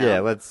countdown. Yeah,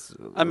 let's...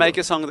 And make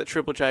a song that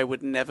Triple J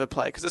would never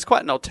play, because it's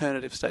quite an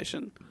alternative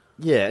station.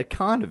 Yeah, it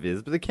kind of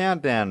is, but the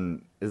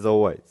countdown is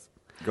always...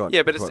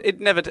 Yeah, but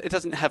it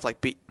doesn't have like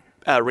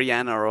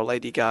Rihanna or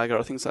Lady Gaga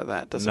or things like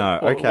that, does no,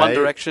 it? Or okay. One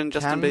Direction,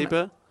 Justin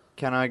Bieber?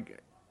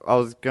 I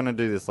was going to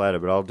do this later,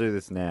 but I'll do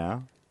this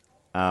now.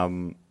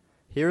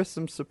 Here are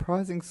some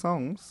surprising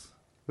songs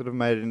that have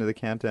made it into the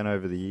countdown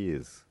over the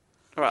years.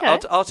 All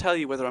right, I'll tell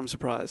you whether I'm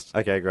surprised.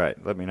 Okay,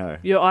 great. Let me know.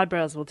 Your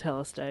eyebrows will tell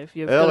us, Dave.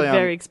 You've got a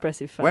very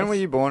expressive face. When were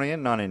you born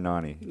again?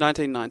 1990.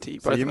 1990.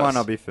 So you might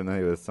not be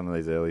familiar with some of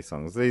these early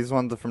songs. These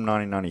ones are from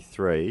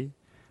 1993.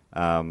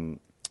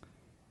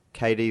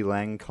 K.D.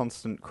 Lang,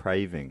 Constant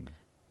Craving.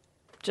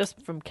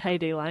 Just from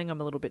K.D. Lang, I'm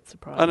a little bit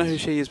surprised. I know who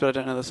she is, but I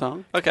don't know the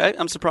song. Okay,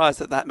 I'm surprised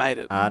that made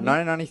it.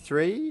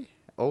 1993,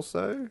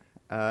 also,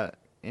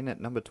 in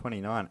at number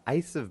 29,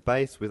 Ace of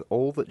Base with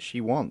All That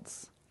She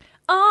Wants.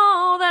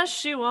 All that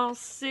she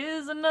wants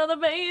is another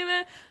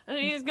baby, and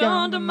he's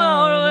gone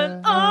tomorrow,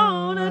 and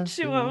all that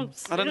she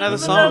wants I don't know the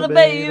is song. another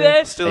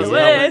baby. Still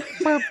isn't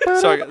helping.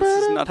 Sorry,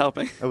 this is not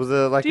helping. It was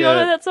Do you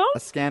know that song? A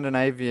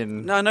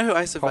Scandinavian... No, I know who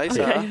Ace of Base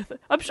are.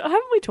 I'm sure,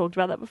 haven't we talked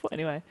about that before?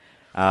 Anyway.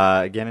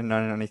 Again in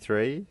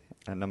 1993,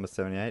 at number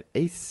 78,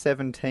 East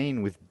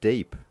 17 with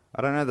Deep.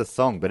 I don't know the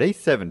song, but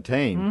East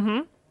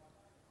 17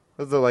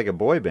 was like a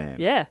boy band.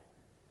 Yeah.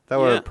 They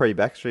were a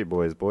pre-Backstreet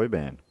Boys boy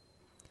band.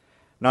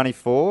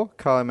 94,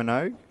 Kylie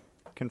Minogue,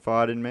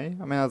 Confide in Me.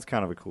 I mean, that's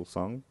kind of a cool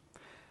song.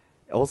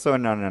 Also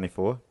in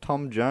 1994,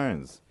 Tom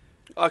Jones.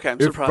 Okay, I'm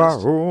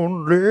surprised. If I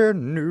only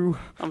knew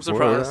I'm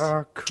surprised. what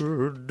I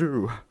could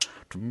do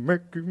to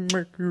make you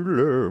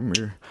love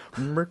me,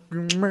 make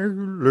you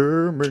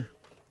love me.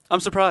 I'm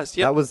surprised,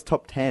 yep. That was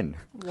top 10.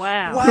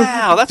 Wow.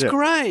 Wow, that's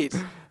great.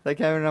 They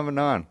came in number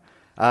 9.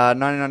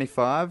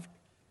 1995,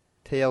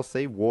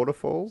 TLC,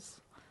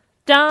 Waterfalls.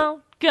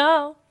 Don't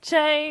go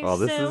chasing Oh,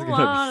 this is going to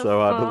be so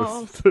hard to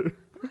listen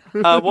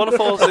to.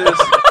 Waterfalls is...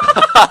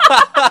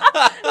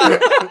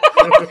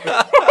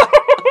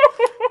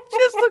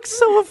 Just looks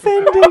so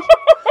offended.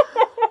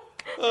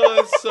 Oh,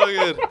 it's so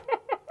good.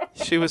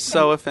 She was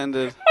so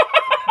offended.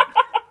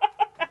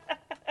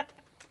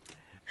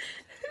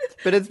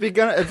 But it's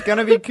going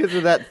to be because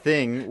of that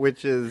thing,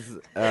 which is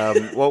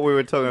what we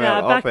were talking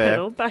about off air.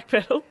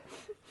 Backpedal.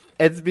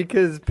 It's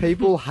because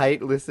people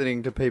hate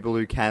listening to people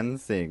who can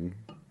sing.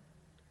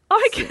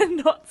 I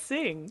cannot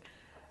sing.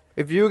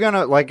 If you were going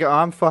to, like,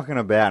 I'm fucking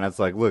about and it's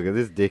like, look, at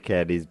this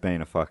dickhead, he's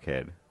been a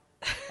fuckhead.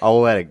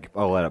 I'll let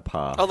it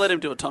pass. I'll let him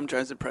do a Tom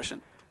Jones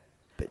impression.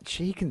 But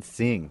she can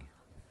sing.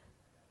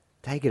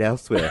 Take it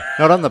elsewhere.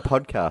 Not on the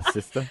podcast,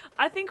 sister.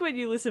 I think when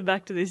you listen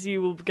back to this,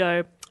 you will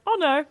go,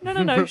 oh,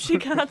 no, she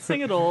can't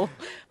sing at all.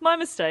 My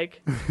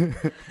mistake.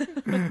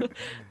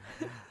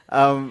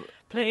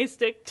 Please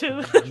stick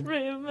to the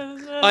rhythm.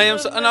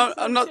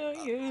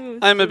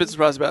 I'm a bit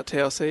surprised about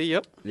TLC,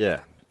 yep. Yeah.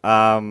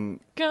 Gonna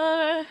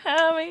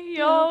have it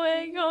your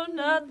way, go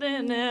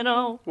nothing at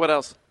all. What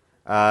else?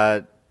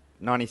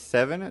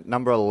 97,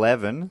 number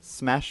 11,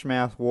 Smash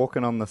Mouth,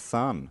 Walking on the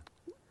Sun.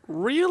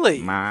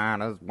 Really?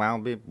 Might as well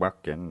be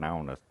walking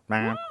on the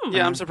sun.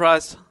 Yeah, I'm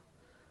surprised.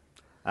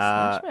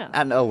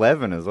 And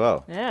 11 as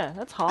well. Yeah,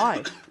 that's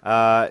high.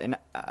 In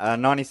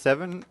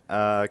 97,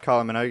 Kylie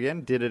Minogue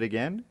again, Did It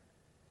Again.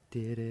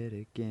 Did it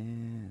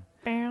again.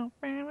 Oh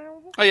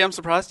yeah, I'm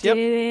surprised. Yep.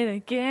 Did it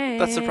again.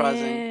 That's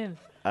surprising.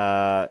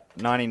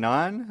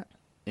 99,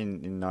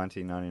 in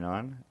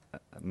 1999,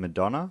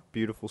 Madonna,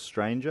 Beautiful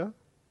Stranger.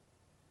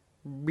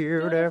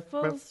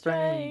 Beautiful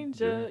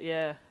Stranger.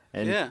 Yeah.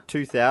 And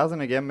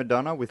 2000 again,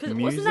 Madonna with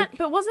Music.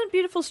 Wasn't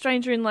Beautiful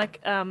Stranger in like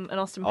an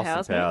Austin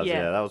Powers movie?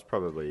 Yeah, that was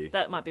probably.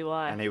 That might be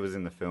why. And he was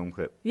in the film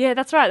clip. Yeah,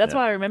 that's right. That's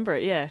why I remember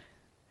it. Yeah.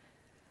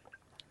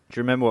 Do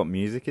you remember what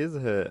Music is?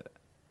 Her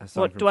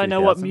song what from do I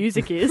know? 2000? What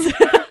music is?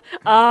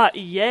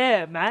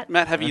 Yeah, Matt.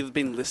 Matt, have you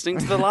been listening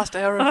to the last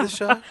hour of this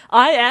show?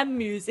 I am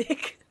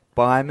music.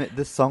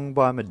 The song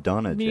by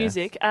Madonna.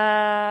 Music. Jess.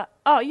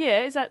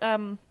 Yeah. Is that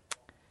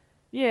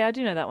Yeah, I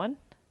do know that one.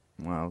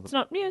 Well, it's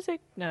not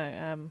music.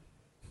 No.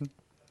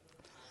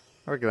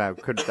 I reckon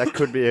that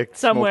could be a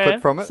small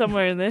clip from it.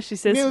 Somewhere in there, she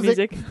says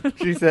music.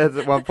 She says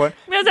at one point,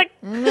 music.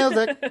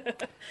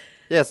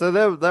 Yeah, so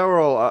they were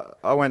all.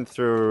 I went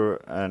through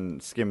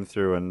and skimmed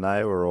through, and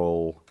they were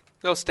all.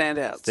 They were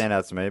standouts.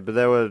 Standouts to me, but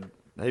there were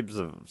heaps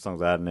of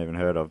songs I hadn't even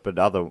heard of. But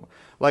Kylie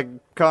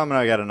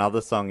Minogue had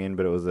another song in,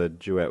 but it was a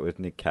duet with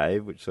Nick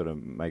Cave, which sort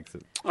of makes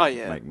it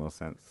make more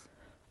sense.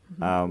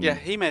 Yeah,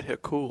 he made her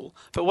cool.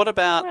 But what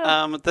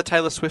about the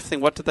Taylor Swift thing?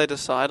 What did they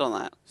decide on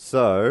that?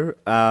 So,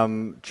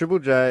 Triple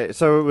J...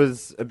 So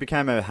it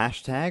became a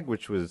hashtag,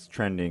 which was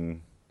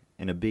trending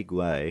in a big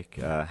way.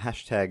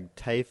 Hashtag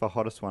Tay for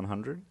Hottest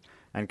 100.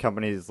 And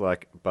companies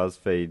like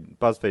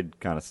BuzzFeed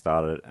kind of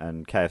started it,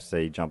 and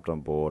KFC jumped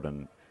on board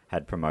and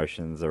had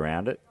promotions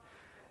around it.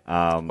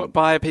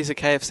 Buy a piece of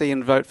KFC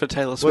and vote for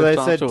Taylor Swift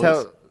afterwards.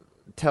 Well, they said,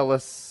 tell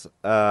us...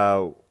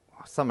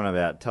 something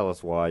about tell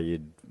us why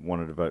you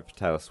wanted to vote for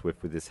Taylor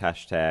Swift with this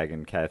hashtag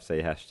and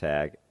KFC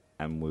hashtag,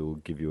 and we will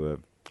give you a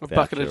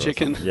bucket of voucher or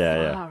chicken. something.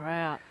 Yeah. Far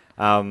out.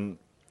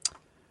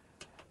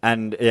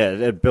 And yeah,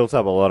 it built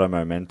up a lot of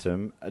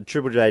momentum.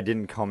 Triple J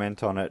didn't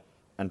comment on it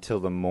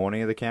until the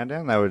morning of the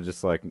countdown. They were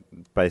just like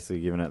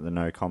basically giving it the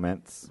no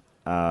comments,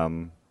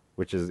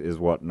 which is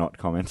what not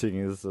commenting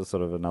is,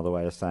 sort of another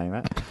way of saying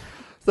that.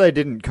 So they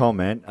didn't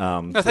comment.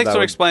 No, thanks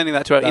for explaining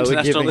that to our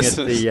international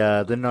listeners.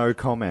 The no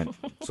comment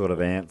sort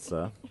of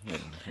answer.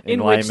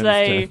 In which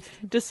they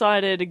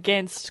decided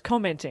against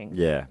commenting.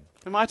 Yeah.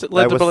 Am I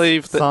led to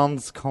believe that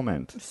sans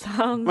comment?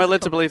 Am I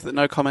led to believe that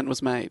no comment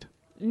was made?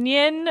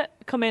 Nien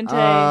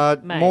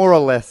commente made. More or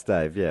less,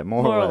 Dave. Yeah,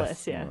 more or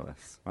less. Yeah. More or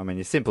less. I mean,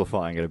 you're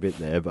simplifying it a bit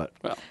there, but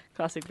well,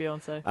 classic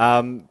Beyonce.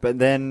 But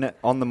then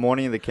on the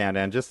morning of the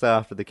countdown, just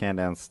after the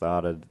countdown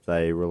started,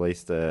 they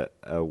released a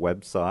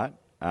website,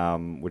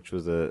 which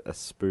was a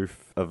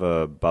spoof of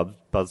a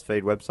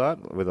BuzzFeed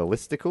website with a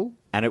listicle,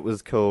 and it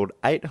was called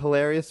 8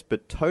 Hilarious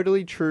But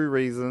Totally True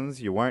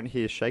Reasons You Won't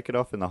Hear Shake It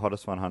Off in the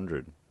Hottest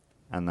 100.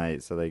 And they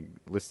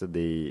listed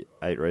the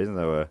 8 reasons.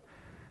 They were,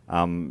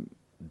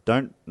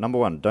 number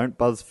 1, don't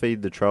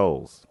BuzzFeed the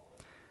trolls.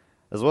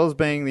 As well as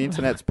being the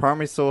internet's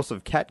primary source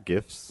of cat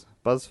gifs,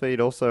 BuzzFeed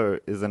also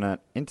is an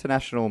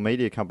international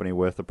media company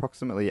worth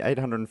approximately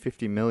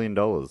 $850 million.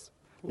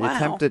 The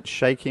attempt at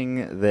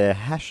shaking their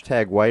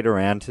hashtag weight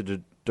around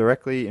to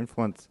directly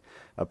influence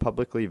a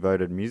publicly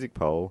voted music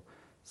poll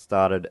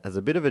started as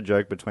a bit of a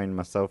joke between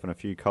myself and a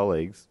few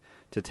colleagues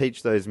to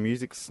teach those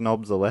music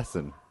snobs a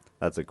lesson.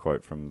 That's a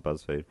quote from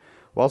BuzzFeed.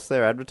 Whilst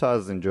their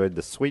advertisers enjoyed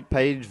the sweet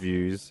page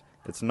views,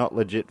 it's not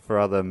legit for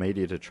other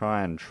media to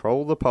try and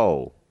troll the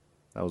poll.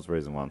 That was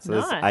reason 1. So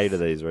there's 8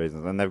 of these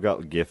reasons, and they've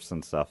got GIFs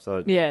and stuff,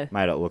 so it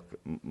made it look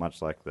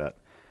much like that.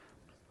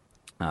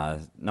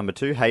 Number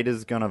 2,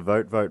 haters gonna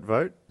vote.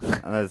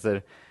 And they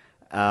said,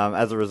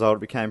 as a result,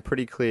 it became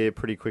pretty clear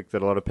pretty quick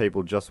that a lot of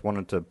people just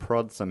wanted to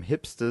prod some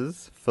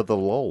hipsters for the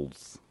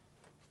lols.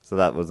 So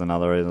that was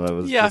another reason. That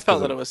was I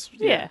felt that it was...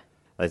 Yeah.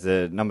 They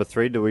said, number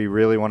 3, do we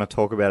really want to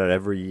talk about it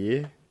every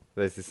year?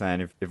 Basically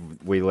saying if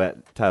we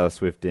let Taylor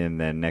Swift in,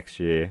 then next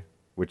year,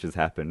 which has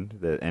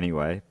happened,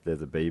 anyway,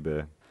 there's a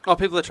Bieber... Oh,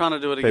 people are trying to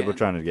do it again. People are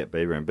trying to get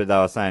Bieber in. But they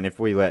were saying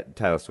if we let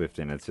Taylor Swift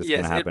in, it's just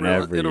going to happen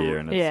every year.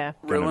 And it's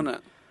ruin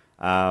it.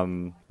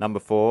 Number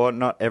 4,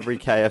 not every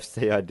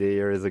KFC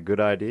idea is a good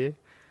idea.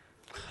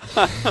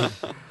 So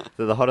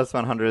the Hottest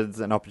 100 is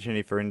an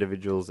opportunity for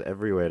individuals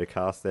everywhere to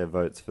cast their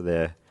votes for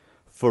their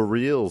for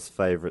reals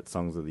favourite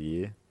songs of the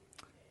year.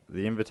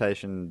 The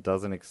invitation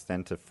doesn't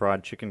extend to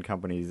fried chicken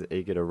companies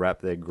eager to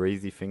wrap their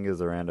greasy fingers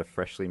around a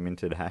freshly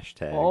minted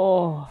hashtag.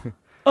 Oh,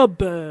 a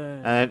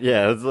burn. And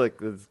yeah,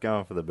 it's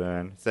going for the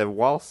burn. So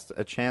whilst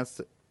a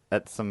chance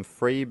at some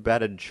free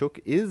battered chook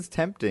is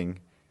tempting,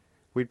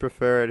 we'd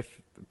prefer it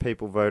if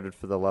people voted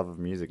for the love of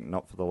music,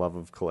 not for the love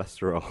of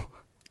cholesterol.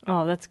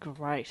 Oh, that's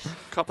great.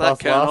 Cop that,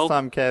 Colonel. Last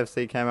time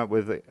KFC came up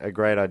with a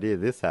great idea,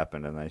 this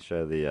happened, and they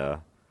show the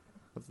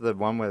what's the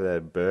one where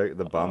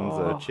the buns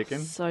are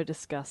chicken? So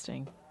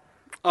disgusting.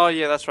 Oh,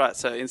 yeah, that's right.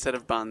 So instead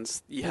of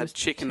buns, you had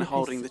chicken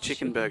holding the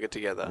chicken burger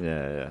together.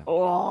 Yeah.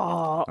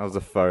 Oh. That was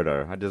a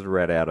photo. I just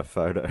read out a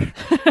photo.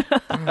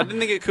 I didn't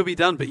think it could be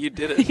done, but you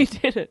did it. You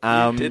did it.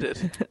 You did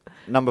it.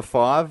 Number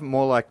 5,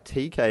 more like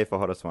TK for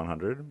Hottest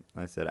 100.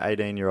 They said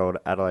 18-year-old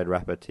Adelaide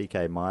rapper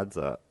TK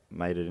Midza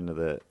made it into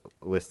the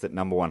list at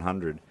number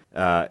 100.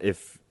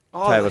 If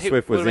Taylor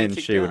Swift was in,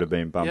 she would have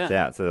been bumped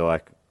out. So they're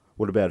like,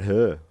 what about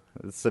her?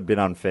 It's a bit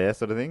unfair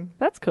sort of thing.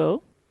 That's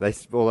cool.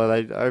 Although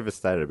they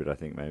overstated a bit, I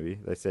think, maybe.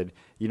 They said,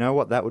 you know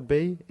what that would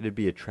be? It'd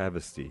be a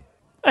travesty.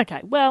 Okay,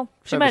 well,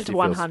 she made it to Travesty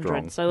feels 100,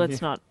 strong. so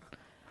let's not...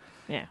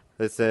 Yeah.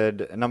 They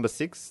said, number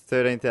 6,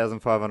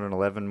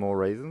 13,511 more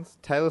reasons.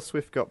 Taylor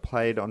Swift got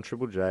played on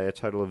Triple J a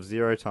total of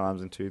 0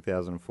 times in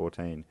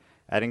 2014,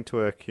 adding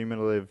to a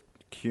cumulative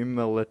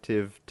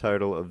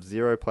total of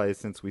 0 plays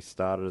since we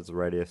started as a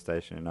radio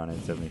station in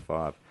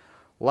 1975.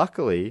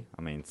 Luckily,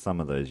 I mean, some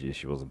of those years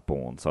she wasn't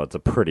born, so it's a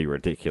pretty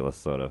ridiculous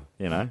sort of,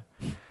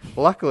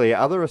 Luckily,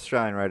 other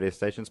Australian radio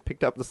stations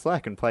picked up the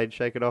slack and played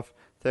Shake It Off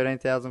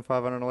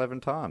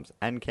 13,511 times,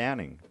 and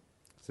counting,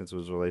 since it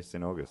was released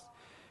in August.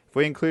 If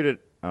we included...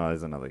 Oh,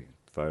 there's another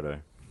photo.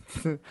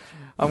 I'm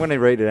going to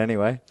read it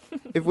anyway.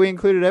 If we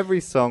included every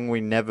song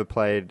we never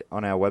played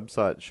on our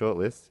website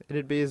shortlist,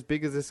 it'd be as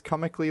big as this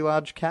comically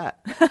large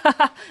cat.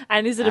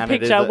 And is it a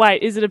picture?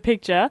 Wait, is it a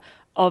picture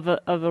of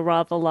a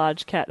rather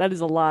large cat? That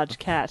is a large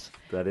cat.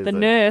 That is the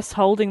nurse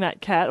holding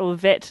that cat, or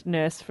vet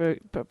nurse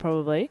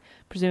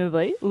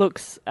presumably,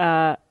 looks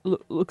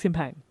in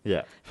pain.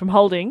 Yeah. From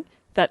holding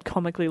that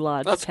comically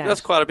large cat.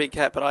 That's quite a big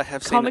cat, but I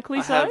have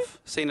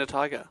seen a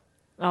tiger.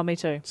 Oh, me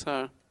too.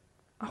 So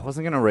I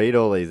wasn't going to read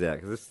all these out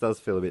because this does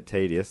feel a bit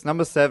tedious.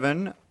 Number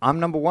 7, I'm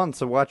number 1,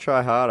 so why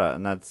try harder?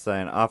 And that's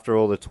saying after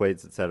all the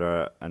tweets,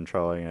 etc., and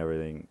trolling and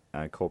everything,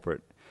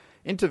 corporate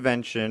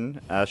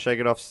intervention, Shake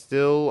It Off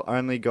still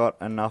only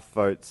got enough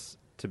votes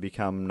to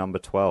become number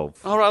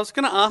 12. Oh, I was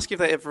going to ask if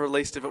they ever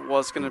released if it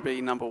was going to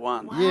be number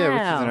 1.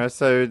 Yeah, which is,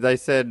 so they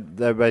said,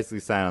 they're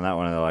basically saying on that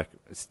one, they're like,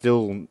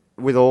 still,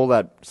 with all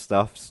that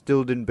stuff,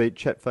 still didn't beat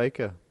Chet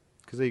Faker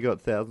because he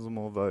got thousands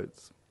more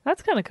votes.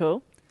 That's kind of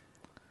cool.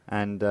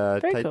 And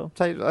Very cool.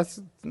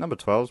 number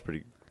 12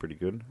 is pretty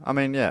good. I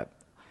mean, yeah.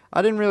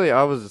 I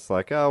was just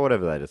like, oh,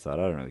 whatever they decide.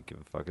 I don't really give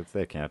a fuck. It's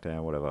their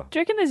countdown, whatever. Do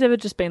you reckon there's ever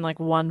just been like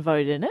one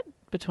vote in it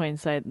between,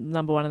 say,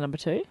 number 1 and number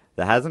 2?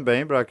 There hasn't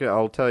been, but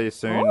I'll tell you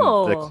soon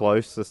the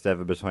closest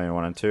ever between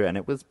 1 and 2, and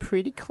it was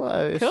pretty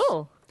close.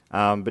 Cool.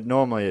 But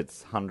normally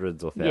it's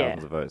hundreds or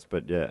thousands of votes,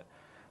 but yeah.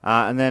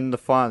 And then the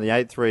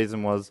 8th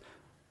reason was,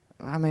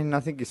 I mean,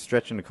 I think you're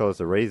stretching to call this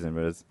a reason,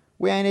 but it's,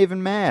 we ain't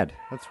even mad.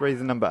 That's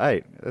reason number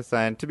 8. They're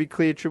saying, to be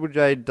clear, Triple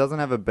J doesn't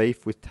have a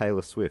beef with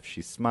Taylor Swift.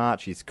 She's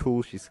smart, she's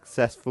cool, she's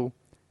successful,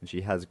 and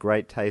she has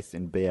great taste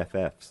in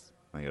BFFs.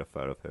 I got a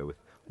photo of her with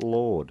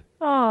Lorde.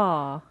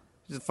 Aww.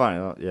 Which is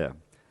funny, yeah.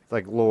 It's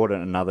like Lorde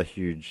and another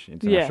huge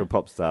international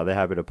pop star. They're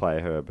happy to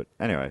play her, but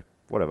anyway,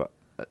 whatever.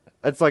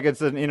 It's like,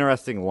 it's an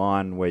interesting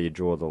line where you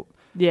draw the...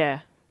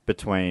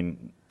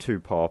 between too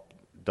pop,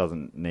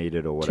 doesn't need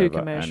it or whatever. Too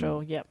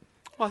commercial, yep.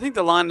 Well, I think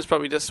the line is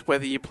probably just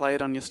whether you play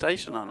it on your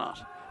station or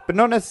not. But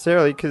not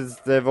necessarily, because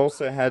they've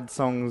also had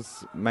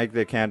songs make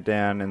their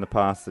countdown in the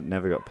past that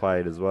never got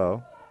played as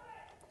well.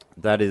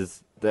 That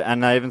is...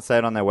 and they even say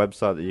it on their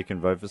website that you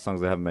can vote for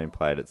songs that haven't been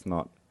played. It's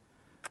not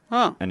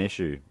an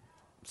issue.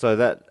 So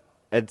that...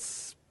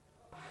 it's...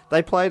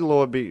 They played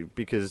Lorde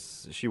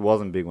because she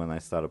wasn't big when they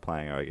started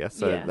playing her, I guess.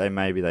 So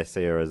they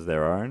see her as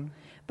their own.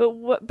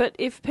 But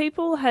if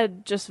people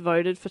had just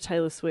voted for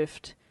Taylor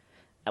Swift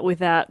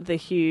without the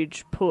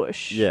huge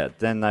push... Yeah,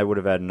 then they would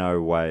have had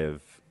no way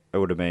of... It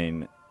would have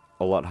been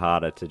a lot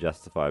harder to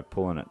justify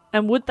pulling it.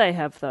 And would they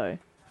have, though?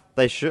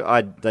 They should.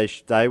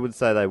 They would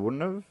say they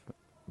wouldn't have.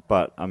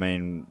 But, I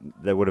mean,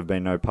 there would have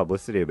been no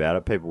publicity about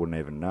it. People wouldn't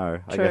even know.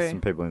 True. I guess some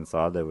people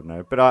inside there would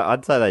know. But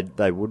I'd say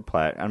they would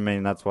play it. I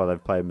mean, that's why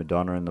they've played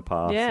Madonna in the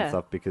past and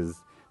stuff,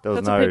 because there was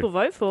That's what people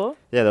vote for.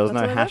 Yeah, there was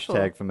That's no what they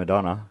vote hashtag for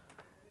Madonna.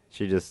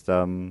 She just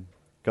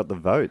got the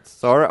votes.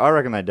 So I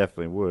reckon they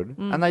definitely would.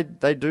 And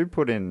they do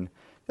put in...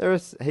 There are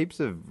heaps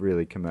of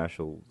really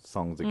commercial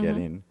songs that get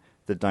in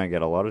that don't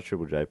get a lot of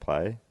Triple J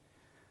play.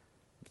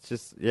 It's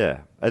just, yeah.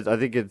 I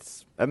think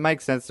it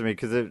makes sense to me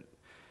because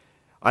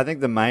I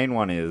think the main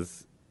one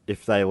is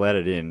if they let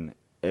it in,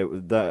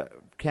 the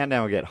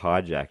countdown would get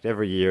hijacked.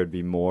 Every year it'd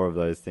be more of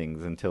those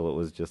things until it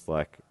was just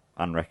like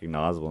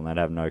unrecognizable and they'd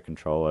have no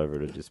control over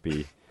it. It'd just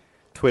be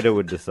Twitter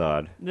would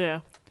decide. Yeah.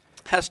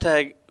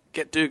 Hashtag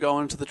go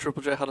on to the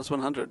Triple J Hottest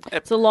 100.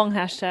 It's a long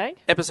hashtag.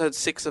 Episode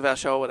 6 of our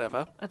show or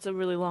whatever. That's a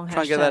really long hashtag.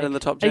 Try and get that in the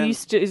top 10.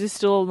 Is this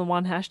still on the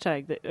one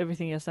hashtag, that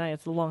everything you're saying?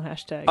 It's a long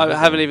hashtag. I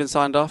haven't even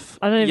signed off.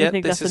 I don't even yet.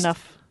 think This that's is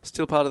enough.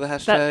 Still part of the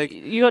hashtag.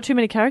 You got too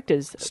many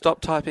characters.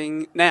 Stop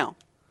typing now.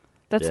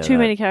 That's too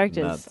many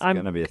characters. That's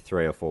going to be a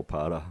 3 or 4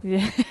 parter.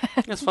 Yeah.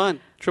 That's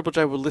fine. Triple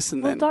J will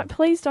listen then.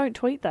 Please don't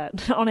tweet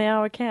that on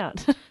our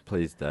account.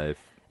 Please, Dave.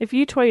 If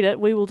you tweet it,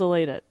 we will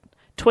delete it.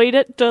 Tweet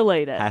it,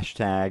 delete it.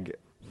 Hashtag,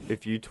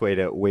 if you tweet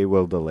it, we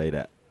will delete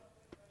it.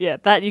 Yeah,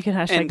 that you can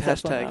hashtag. End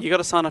hashtag. You got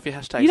to sign off your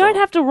hashtag. You don't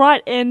have to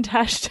write end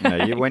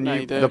hashtag. No,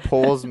 you do. The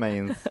pause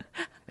means,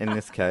 in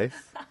this case...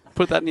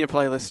 Put that in your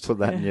playlist. Put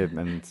that in your...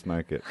 and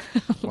smoke it.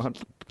 What?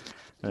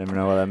 I don't even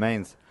know what that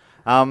means.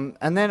 And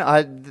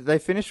then they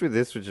finished with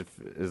this, which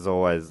is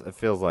always... It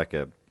feels like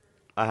a...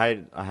 I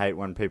hate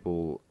when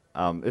people...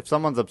 if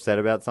someone's upset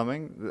about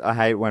something, I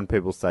hate when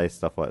people say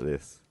stuff like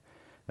this.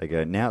 They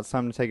go, now it's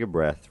time to take a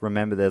breath.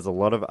 Remember, there's a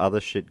lot of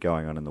other shit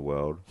going on in the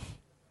world.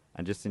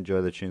 And just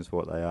enjoy the tunes for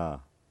what they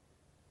are.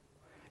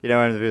 You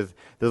know, and there's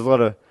a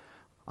lot of...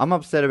 I'm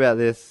upset about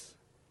this,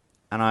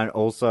 and I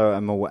also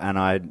am... and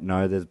I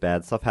know there's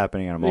bad stuff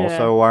happening, and I'm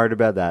also worried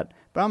about that.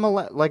 But I'm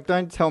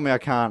don't tell me I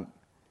can't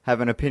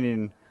have an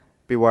opinion...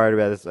 be worried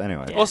about this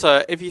anyway. Yeah.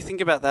 Also, if you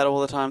think about that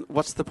all the time,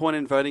 what's the point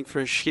in voting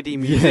for a shitty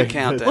music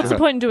countdown? What's the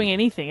point in doing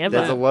anything ever?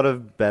 There's a lot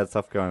of bad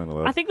stuff going on in the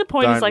world. I think the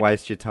point is don't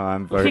waste your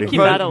time voting. Pick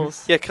your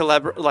battles. Yeah,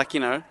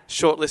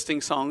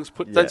 shortlisting songs.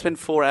 Don't spend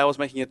 4 hours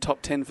making a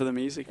top 10 for the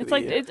music. It's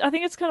like I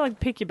think it's kind of like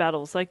pick your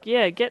battles. Like,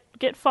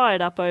 get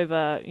fired up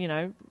over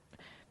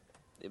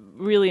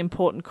really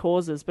important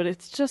causes, but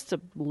it's just a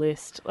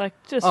list. Like,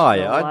 just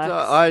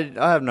relax.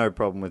 I have no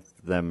problem with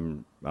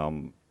them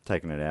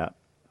taking it out,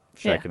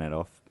 shaking it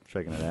off.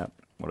 Checking it out,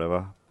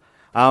 whatever.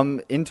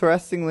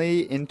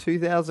 Interestingly, in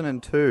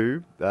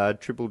 2002,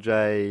 Triple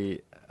J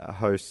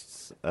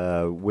hosts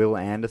Will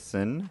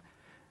Anderson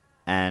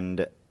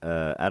and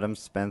Adam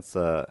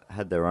Spencer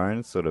had their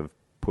own sort of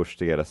push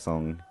to get a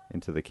song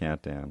into the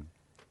countdown.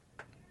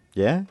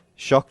 Yeah?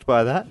 Shocked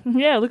by that?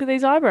 Yeah, look at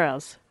these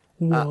eyebrows.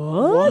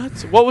 What?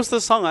 What was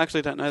the song? I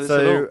actually don't know this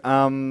at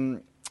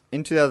all.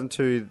 In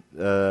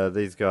 2002,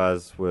 these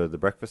guys were the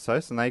breakfast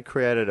hosts, and they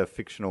created a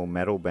fictional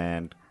metal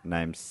band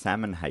named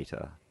Salmon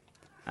Hater.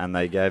 And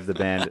they gave the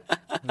band...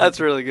 That's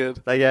really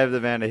good. They gave the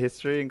band a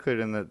history,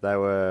 including that they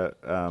were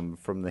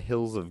from the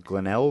hills of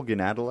Glenelg in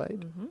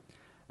Adelaide,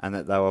 and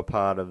that they were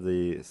part of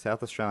the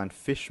South Australian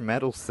fish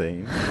metal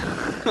scene.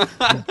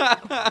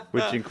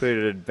 which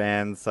included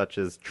bands such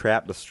as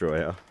Trout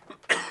Destroyer.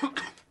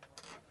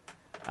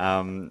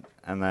 And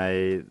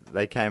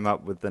they came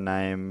up with the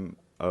name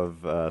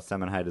of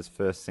Salmon Hater's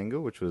first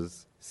single, which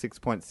was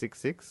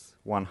 6.66,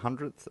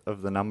 100th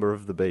of the number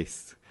of the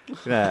beast.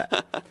 Yeah,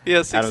 Yeah,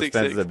 Adam 666.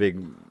 Spencer's a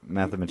big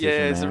mathematician.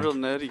 Yeah, he's a now. real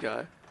nerdy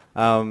guy.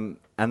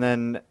 And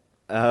then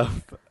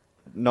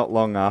not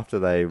long after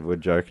they were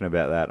joking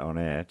about that on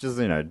air, just,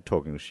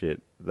 talking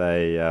shit,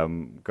 they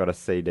got a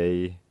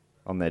CD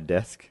on their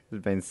desk. It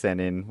had been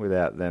sent in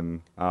without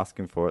them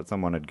asking for it.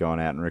 Someone had gone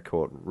out and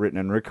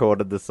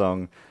recorded the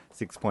song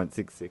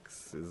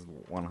 6.66 is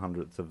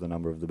 100th of the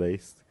number of the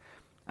beast.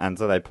 And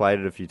so they played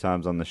it a few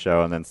times on the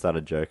show and then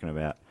started joking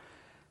about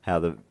how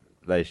the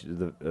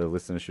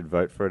listeners should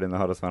vote for it in the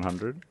Hottest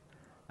 100.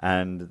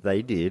 And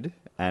they did,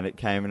 and it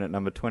came in at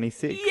number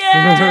 26.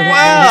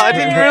 Wow, I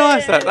didn't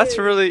realise that. That's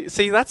really...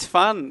 See, that's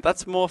fun.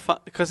 That's more fun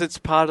because it's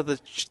part of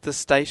the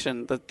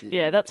station.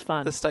 Yeah, that's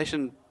fun. The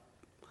station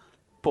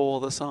bore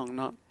the song,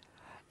 not...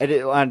 I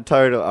like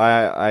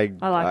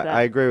that.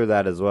 I agree with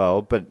that as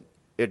well, but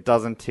it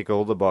doesn't tick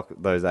all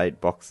those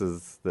 8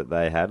 boxes that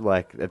they had.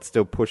 Like, it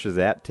still pushes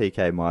out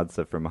TK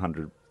Maidsa from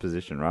 100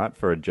 position, right,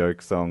 for a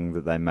joke song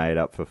that they made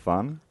up for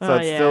fun. So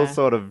it's still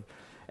sort of...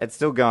 It's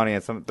still going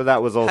against something, but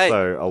that was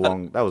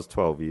also that was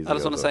 12 years ago. I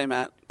just want to say,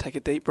 Matt, take a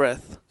deep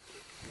breath.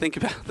 Think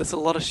about there's a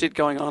lot of shit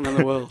going on in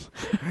the world.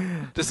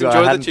 Just enjoy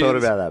I the hadn't tunes. thought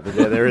about that,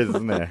 but yeah, there is,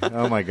 isn't there?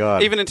 Oh my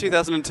God. Even in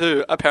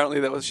 2002,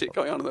 apparently there was shit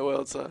going on in the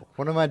world. So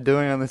what am I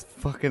doing on this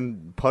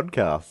fucking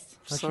podcast?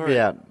 I should be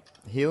out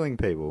healing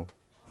people.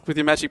 With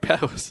your magic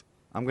powers.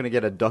 I'm going to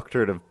get a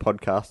doctorate of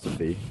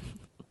podcastophy,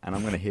 and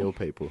I'm going to heal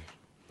people.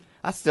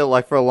 I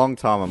still, for a long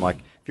time, I'm like,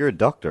 if you're a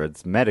doctor,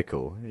 it's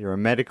medical. You're a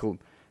medical...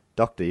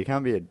 doctor. You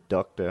can't be a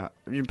doctor.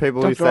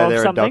 People who say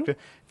they're a doctor.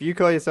 If you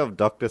call yourself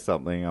doctor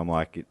something, I'm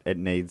like, it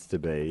needs to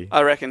be.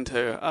 I reckon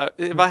too.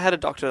 If I had a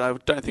doctorate, I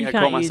don't think I'd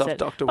call myself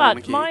Dr. But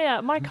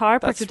Warnicky. my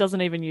chiropractor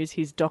doesn't even use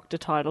his doctor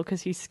title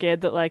because he's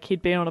scared that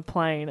he'd been on a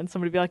plane and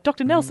somebody would be like,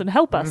 Dr. Nelson,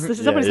 help us.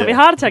 Somebody's having a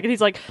heart attack. And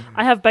he's like,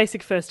 I have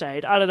basic first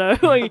aid. I don't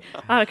know.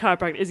 I'm a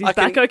chiropractor. Is his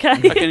back okay? I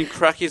can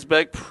crack his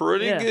back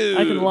pretty good.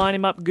 I can line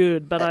him up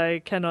good, but I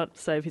cannot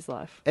save his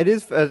life. It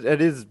is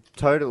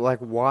totally,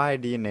 why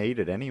do you need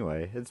it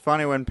anyway? It's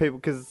funny when people,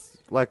 because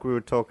we were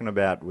talking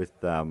about with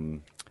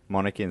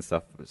monarchy and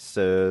stuff,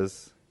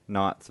 sirs,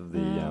 knights of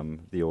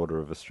the Order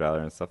of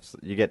Australia and stuff, so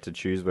you get to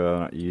choose whether or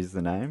not you use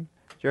the name.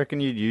 Do you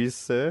reckon you'd use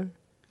sir?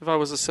 If I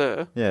was a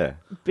sir? Yeah.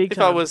 Big if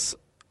time. I was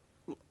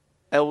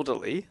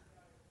elderly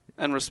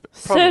and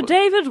Sir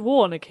David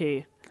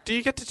Warnicky. Do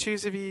you get to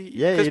choose if you...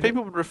 Yeah, because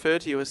people would refer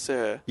to you as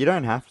sir. You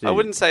don't have to. I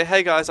wouldn't say,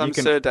 hey guys, I'm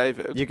Sir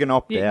David. You can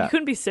opt You out.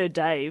 couldn't be Sir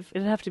Dave.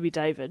 It'd have to be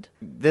David.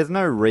 There's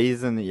no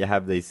reason that you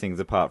have these things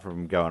apart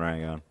from going around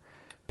and going,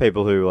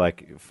 people who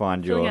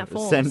find Filling your... out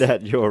forms. Send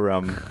out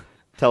your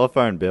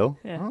telephone bill.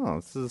 Yeah. Oh,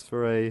 this is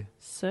for a...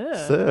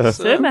 Sir.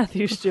 Sir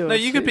Matthew Stewart. No,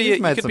 you could be... He's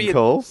You made could some be a,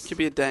 calls. you could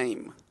be a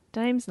dame.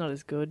 Dame's not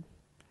as good.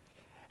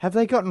 Have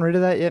they gotten rid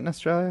of that yet in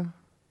Australia?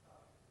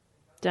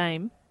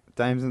 Dame.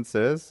 Dames and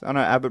sirs? I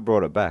know Abbott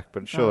brought it back,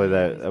 but surely he's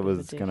a bit that of a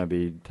was dick. going to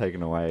be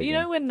taken away. You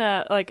know when,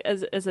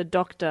 as a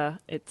doctor,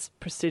 it's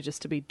prestigious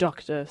to be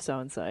Doctor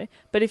so-and-so.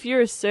 But if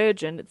you're a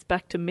surgeon, it's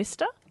back to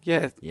Mister.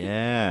 Yeah.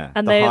 Yeah.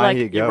 And the they higher like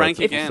you go, rank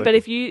it's again. But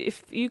if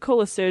you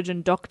call a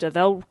surgeon doctor,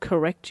 they'll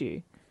correct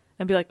you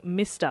and be like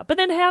Mister. But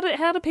then how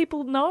do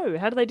people know?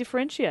 How do they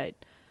differentiate?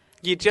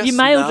 You just Your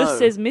mail know. just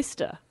says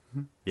Mister.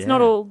 It's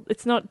Yeah.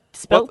 It's not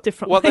spelt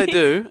differently. What they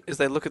do is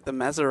they look at the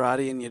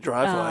Maserati in your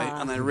driveway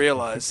and they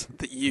realise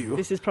that you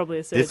This is probably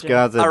a surgeon. This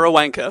guy's are a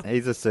wanker.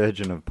 He's a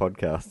surgeon of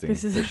podcasting,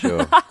 This is- for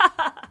sure.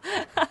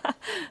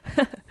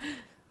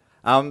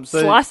 So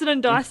Slicing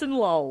and dicing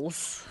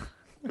lols.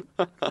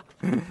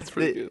 It's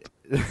pretty good.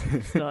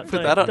 It's not.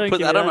 Put that on give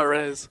me my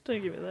res.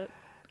 Don't give me that.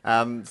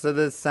 So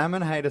the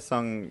Salmon Hater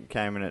song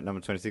came in at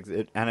number 26,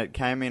 and it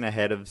came in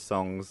ahead of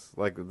songs,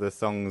 the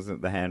songs,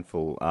 the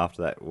handful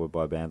after that were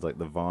by bands like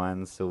The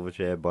Vines,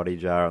 Silverchair, Body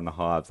Jar, and The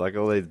Hives,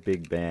 all these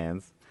big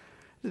bands.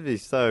 It'd be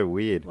so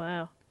weird.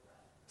 Wow.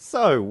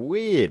 So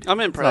weird. I'm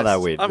It's not that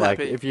impressed. weird. I'm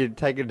happy. If you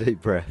take a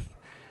deep breath,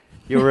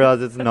 you'll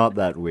realise it's not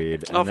that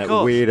weird, and Of that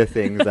course. weirder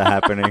things are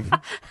happening.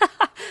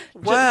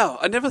 Wow,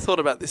 I never thought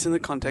about this in the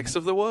context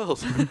of the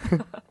world.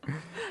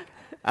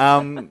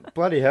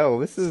 Bloody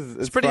hell, it's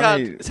It's pretty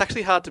funny. hard. It's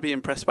actually hard to be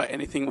impressed by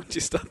anything once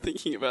you start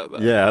thinking about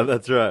that. Yeah,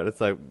 that's right.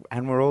 It's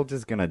and we're all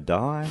just gonna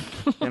die,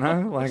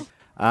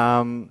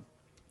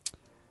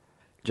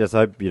 Jess, I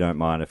hope you don't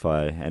mind if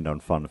I end on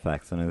fun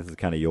facts. I know this is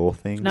kind of your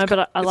thing. No,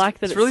 but I like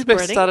that it's really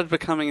spreading. started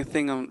becoming a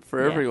thing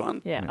for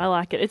everyone. Yeah, I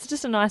like it. It's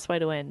just a nice way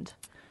to end.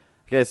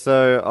 Okay,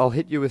 so I'll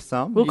hit you with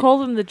some. We'll call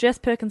them the Jess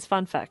Perkins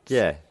Fun Facts.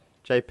 Yeah,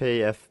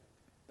 JPFF.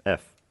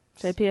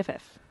 JPFF.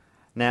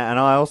 Now, and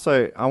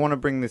I want to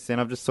bring this in.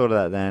 I've just thought of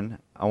that then.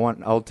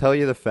 I'll tell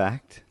you the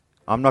fact.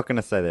 I'm not going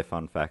to say they're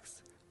fun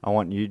facts. I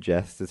want you,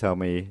 Jess, to tell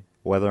me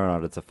whether or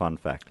not it's a fun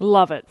fact.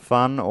 Love it.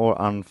 Fun or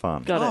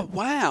unfun. Got Oh, it.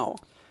 wow.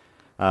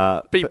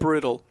 Uh, Be but-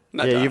 brutal.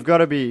 No, yeah, don't. you've got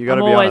to be. You got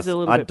to I'm be always honest. a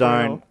little bit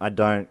brutal. I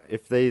don't.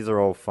 If these are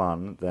all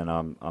fun, then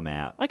I'm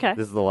out. Okay.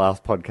 This is the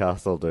last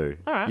podcast I'll do.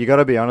 All right. You got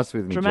to be honest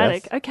with me,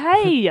 Dramatic. Jess.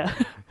 Okay.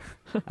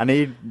 I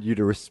need you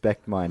to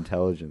respect my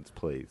intelligence,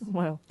 please.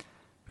 Well.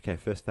 Okay,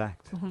 first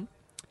fact. Mm-hmm.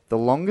 The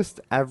longest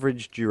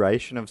average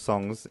duration of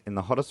songs in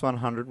the Hottest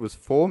 100 was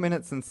 4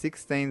 minutes and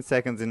 16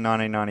 seconds in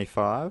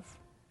 1995.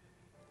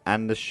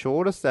 And the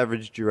shortest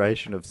average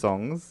duration of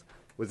songs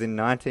was in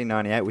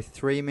 1998 with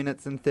 3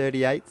 minutes and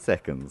 38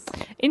 seconds.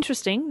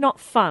 Interesting, not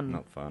fun.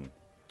 Not fun.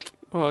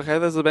 Well, okay,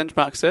 there's the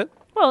benchmark set.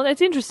 Well,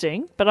 it's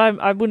interesting, but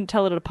I wouldn't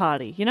tell it at a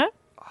party, you know?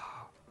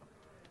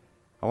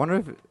 I wonder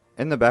if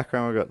in the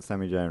background we've got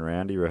Sammy J and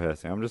Roundy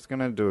rehearsing. I'm just going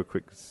to do a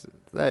quick...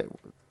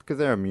 Because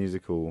they're a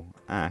musical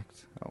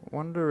act, I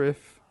wonder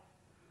if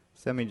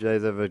Sammy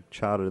J's ever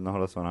charted in the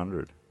Hottest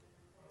 100.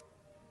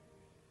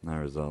 No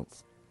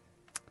results.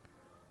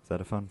 Is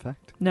that a fun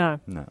fact? No.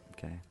 No,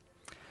 okay.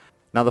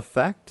 Another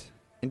fact,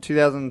 in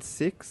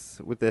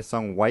 2006, with their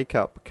song Wake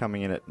Up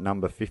coming in at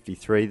number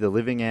 53, The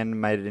Living End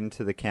made it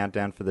into the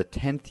countdown for the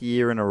 10th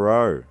year in a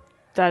row.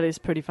 That is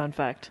pretty fun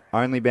fact.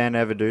 Only band to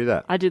ever do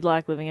that. I did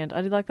like Living End.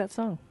 I did like that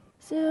song.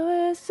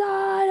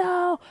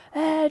 Suicidal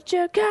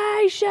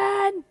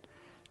education.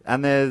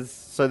 And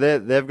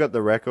they've got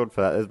the record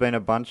for that. There's been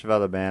a bunch of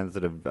other bands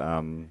that have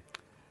been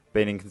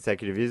in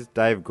consecutive years.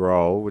 Dave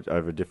Grohl, which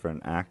over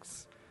different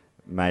acts,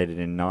 made it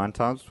in 9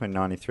 times between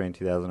 93 and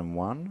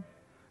 2001.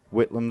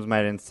 Whitlam's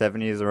made it in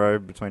 7 years in a row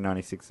between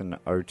 96 and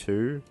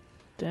 02.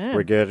 Damn.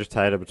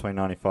 Regurgitator between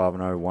 95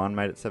 and 01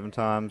 made it 7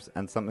 times.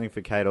 And Something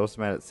for Kate also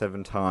made it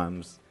 7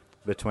 times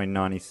between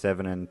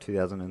 97 and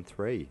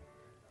 2003.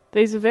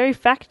 These are very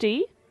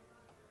facty.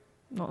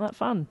 Not that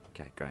fun.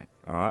 Okay, great.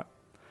 All right.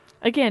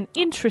 Again,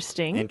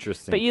 interesting.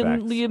 Interesting But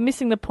facts. you're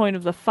missing the point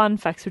of the fun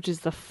facts, which is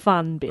the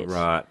fun bit.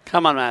 Right.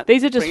 Come on, Matt.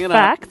 These are just Bring it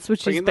facts, up.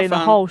 which Bring has in the been the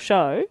fun. whole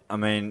show. I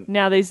mean...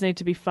 Now these need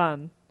to be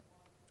fun.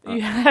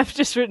 You have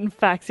just written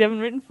facts. You haven't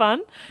written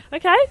fun.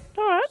 Okay,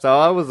 all right. So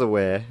I was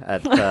aware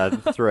at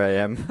 3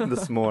 a.m.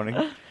 this morning.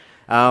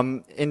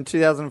 In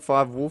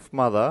 2005,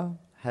 Wolfmother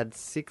had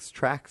 6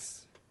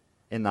 tracks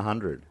in the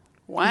 100.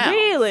 Wow.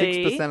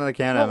 Really? 6% of the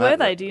countdown. What were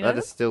they? Do you know? That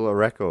is still a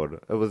record.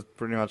 It was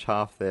pretty much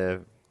half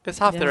their It's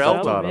half their it's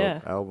album. album,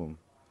 self-titled yeah. album.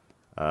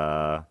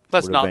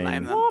 Let's Would not have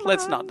name been- them.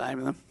 Let's not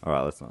name them. All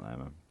right, let's not name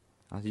them.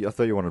 I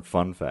thought you wanted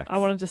fun facts. I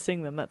wanted to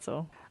sing them, that's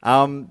all.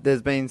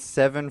 There's been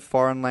 7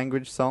 foreign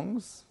language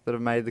songs that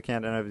have made the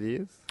countdown over the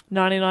years.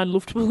 99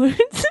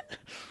 Luftballoons.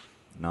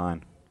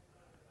 9.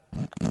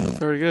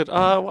 Very good.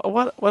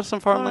 What are some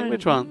foreign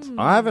language ones?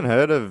 I haven't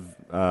heard of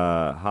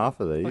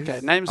half of these. Okay,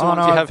 name some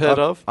ones you have heard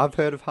of. I've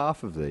heard of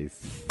half of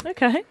these.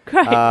 Okay,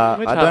 great.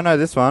 I don't know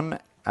this one.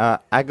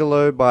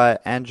 Agalo by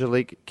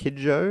Angelique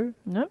Kidjo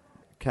Nope.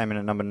 came in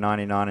at number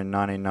 99 in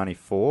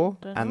 1994,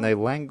 and the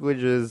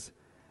language is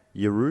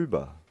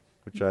Yoruba,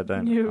 which I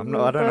don't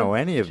know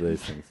any of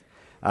these things.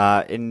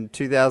 In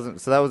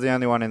 2000, so that was the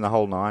only one in the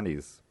whole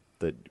 90s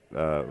that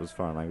was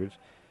foreign language.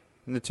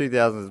 In the 2000s,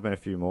 there's been a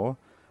few more.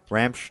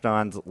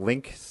 Rammstein's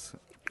Links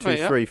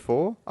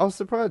 234. I was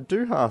surprised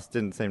Du Hast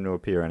didn't seem to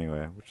appear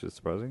anywhere, which is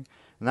surprising.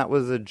 And that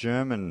was a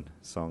German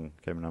song,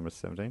 came in number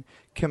 17.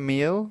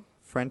 Camille,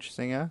 French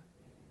singer,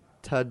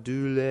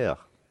 Tadouleur.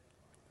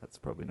 That's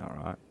probably not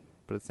right,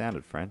 but it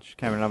sounded French.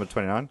 Came in number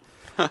 29.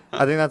 I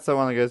think that's the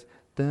one that goes...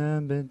 Oh,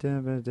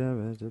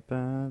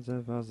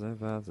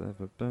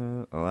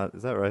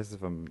 is that racist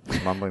if I'm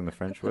mumbling the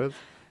French words?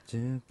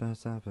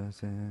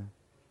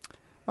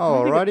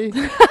 Oh, alrighty.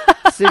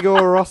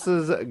 Sigur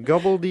Ros's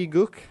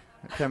Gobbledygook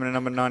came in at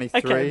number 93.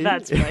 Okay,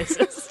 that's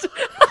racist.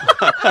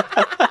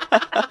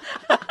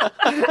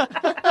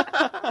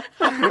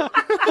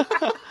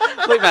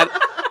 Look, Matt,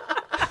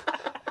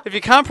 if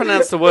you can't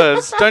pronounce the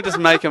words, don't just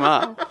make them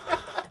up.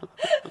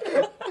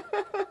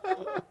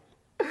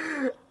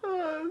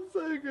 Oh,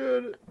 so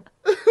good.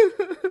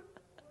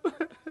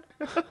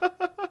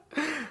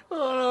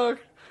 Oh,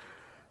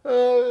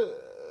 no.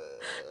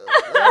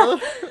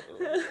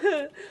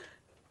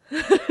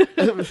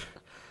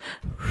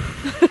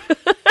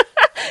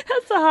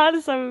 That's the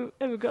hardest I've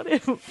ever got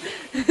him.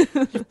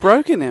 You've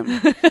broken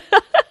him.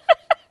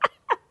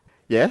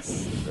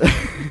 Yes.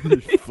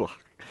 Fuck.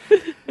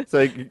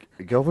 So,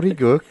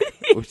 Gobbledygook,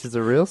 which is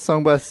a real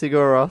song by Sigur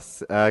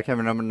Rós, came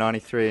in number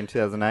 93 in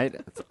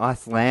 2008. It's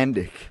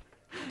Icelandic.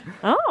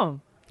 Oh.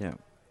 Yeah.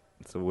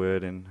 It's a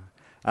word in...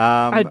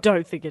 I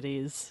don't think it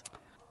is.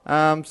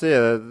 So,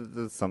 yeah,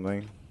 there's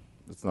something.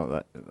 It's not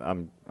that...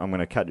 I'm going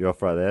to cut you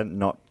off right there.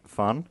 Not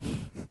fun.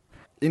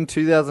 In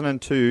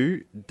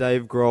 2002,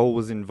 Dave Grohl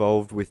was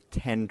involved with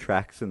 10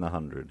 tracks in the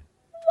 100.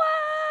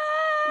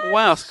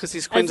 Wow, because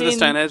he's Queens of the in-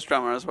 Stone Age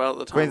drummer as well at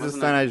the time, Queens of the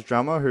wasn't Stone he? Age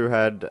drummer who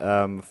had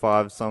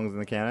 5 songs in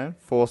the countdown,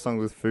 4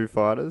 songs with Foo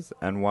Fighters,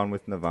 and 1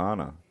 with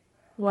Nirvana.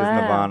 Because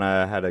Wow.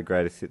 Nirvana had a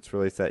greatest hits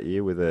release that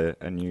year with a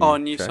new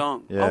New track.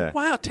 song. Yeah. Oh,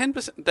 wow,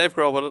 10%. Dave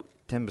Grohl,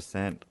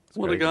 10%. It's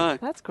what a crazy. guy.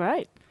 That's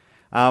great.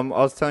 I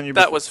was telling you...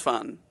 That was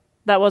fun.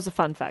 That was a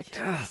fun fact.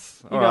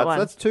 Yes. You All got right, one. so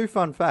that's 2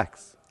 fun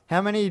facts.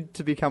 How many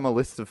to become a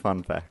list of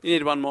fun facts? You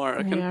need one more, I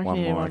reckon. Yeah, I reckon One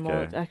you need more, one more.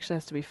 okay. It actually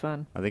has to be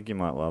fun. I think you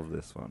might love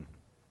this one.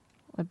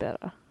 I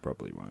better.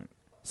 Probably won't.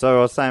 So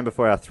I was saying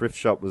before, our thrift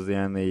shop was the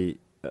only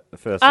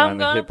first I'm and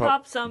gonna only hip hop.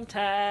 pop some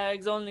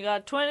tags. Only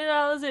got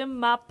 $20 in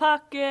my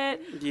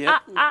pocket.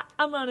 Yep.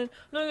 I'm running,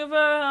 looking for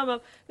a hum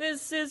up.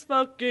 This is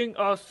fucking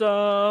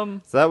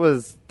awesome. So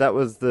that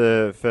was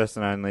the first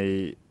and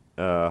only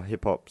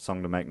hip hop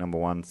song to make number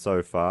one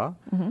so far.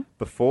 Mm-hmm.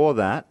 Before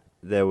that,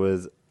 there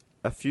was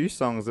a few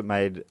songs that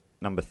made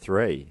number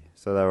 3.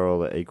 So they were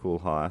all at equal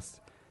highest.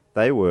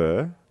 They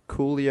were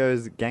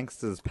Coolio's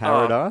 "Gangsta's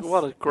Paradise"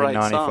 what a great in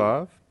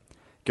 '95.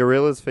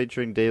 Gorillaz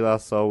featuring De La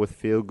Soul with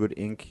 "Feel Good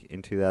Inc."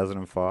 in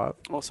 2005.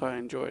 Also I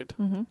enjoyed.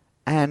 Mm-hmm.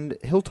 And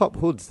Hilltop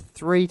Hoods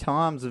 3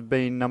 times have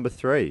been number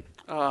 3.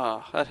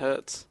 Ah, that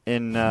hurts.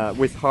 In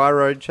with High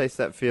Road, Chase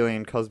That Feeling,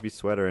 and Cosby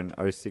Sweater in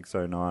 06,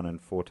 09,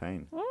 and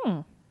 14.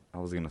 I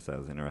was going to say it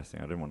was interesting.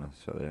 I didn't want to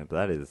show that. But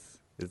that is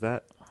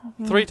that?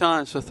 3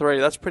 times for 3.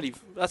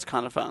 That's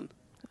kind of fun.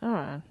 All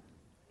right.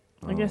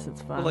 I guess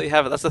it's fun. Well, there you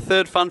have it. That's the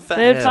third fun fact.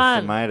 Third Yes,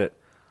 fun. I made it.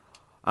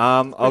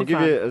 I'll give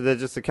fun. you, there's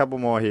just a couple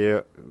more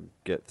here.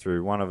 Get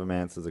through. One of them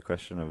answers a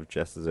question of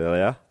Jess's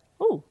earlier.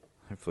 Ooh.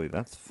 Hopefully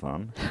that's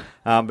fun.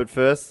 But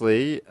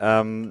firstly,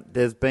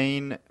 there's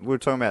been, we were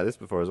talking about this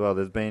before as well,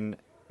 there's been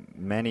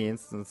many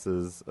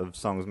instances of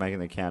songs making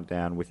the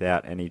countdown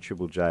without any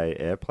Triple J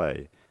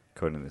airplay,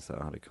 according to this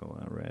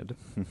article I read.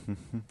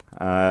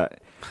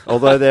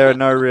 Although there are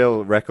no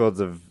real records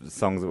of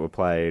songs that were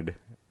played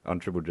on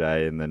Triple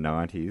J in the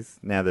 90s.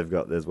 Now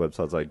there's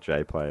websites like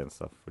JPlay and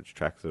stuff which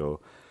tracks it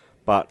all.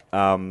 But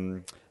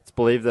it's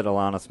believed that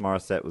Alanis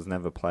Morissette was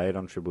never played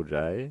on Triple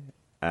J,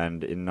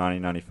 and in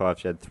 1995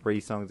 she had 3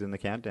 songs in the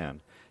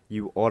countdown.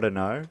 You ought to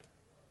know.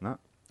 No.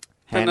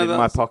 Hand in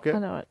my pocket. I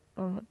know it.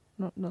 I'm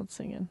not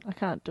singing. I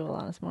can't do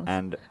Alanis Morissette.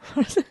 And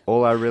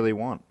All I Really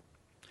Want.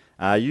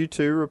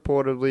 U2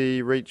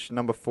 reportedly reached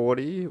number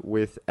 40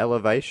 with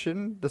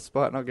Elevation,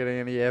 despite not getting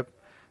any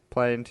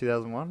airplay in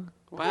 2001.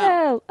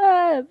 Wow.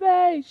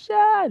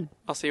 Elevation.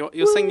 I'll see.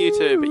 You'll sing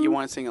U2, but you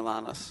won't sing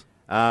Alanis.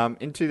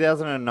 In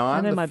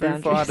 2009, my the Foo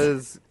boundaries.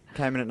 Fighters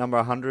came in at number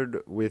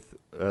 100 with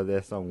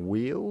their song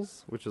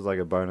Wheels, which was like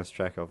a bonus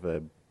track off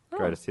their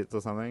greatest hits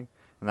or something,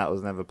 and that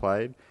was never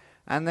played.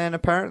 And then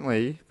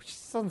apparently, which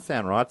doesn't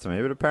sound right to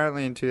me, but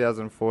apparently in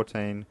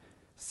 2014,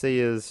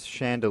 Sia's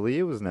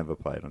Chandelier was never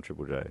played on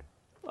Triple J.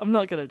 I'm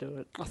not going to do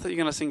it. I thought you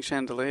were going to sing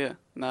Chandelier.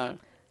 No.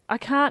 I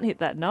can't hit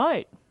that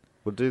note.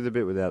 We'll do the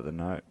bit without the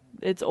note.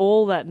 It's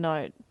all that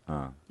note.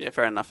 Oh, Yeah,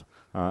 fair enough.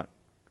 all right.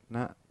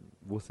 Nah,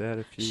 without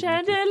a few.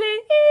 Chandelier.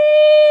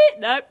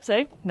 Nope.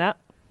 See? No.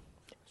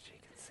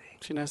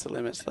 She knows the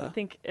limits, though. I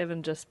think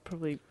Evan just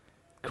probably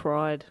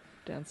cried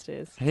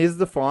downstairs. Here's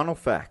the final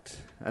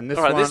fact, and this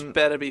All right, one, this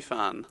better be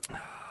fun.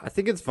 I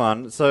think it's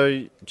fun.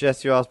 So,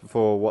 Jess, you asked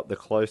before what the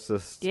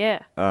closest Yeah.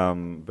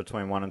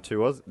 between 1 and 2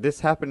 was.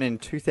 This happened in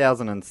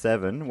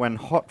 2007 when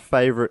hot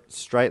favourite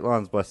Straight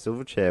Lines by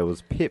Silverchair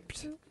was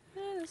pipped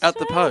At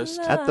the post.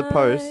 at the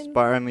post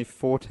by only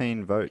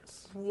 14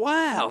 votes.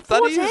 Wow,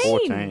 that is.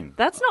 14.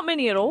 That's not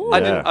many at all.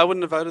 Yeah. I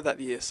wouldn't have voted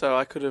that year, so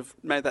I could have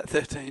made that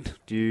 13.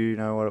 Do you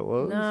know what it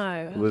was?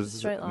 No, It was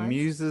Straight Lines.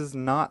 Muses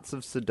Knights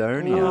of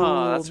Sidonia.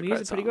 Oh, that's a great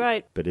Music's pretty song.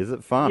 great. But is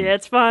it fun? Yeah,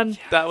 it's fun.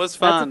 That was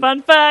That's fun. a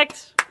fun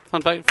fact.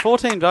 Fun fact.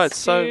 14 votes.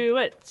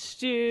 So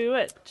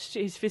Stuart.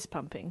 He's fist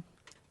pumping.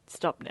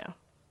 Stop now.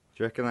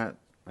 Do you reckon that?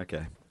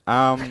 Okay.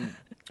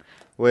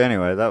 Well,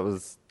 anyway, that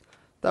was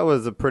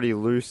a pretty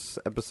loose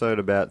episode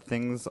about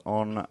things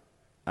on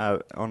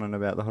and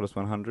about the Hottest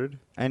 100.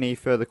 Any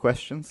further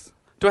questions?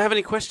 do I have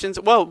any questions?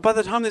 Well, by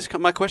the time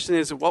my question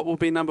is what will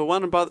be number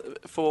one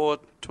for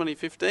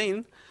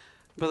 2015?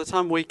 By the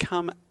time we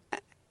come...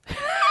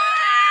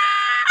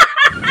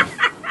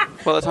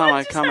 By the time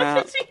I come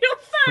out...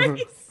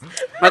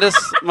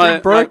 He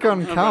broke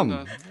on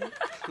cum.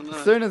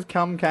 As soon as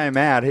cum came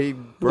out, he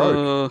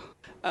broke.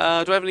 Do I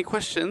have any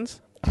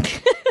questions?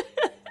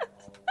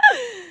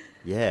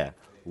 Yeah.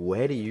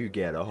 Where do you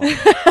get off?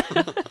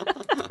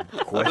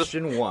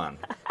 Question 1.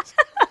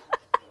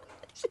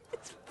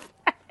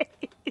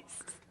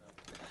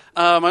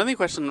 My only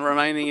question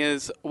remaining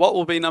is, what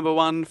will be number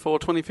one for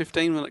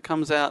 2015 when it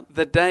comes out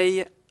the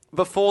day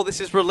before this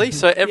is released?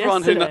 So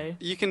everyone Yesterday.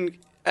 you can,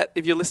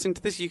 if you're listening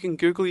to this, you can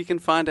Google, you can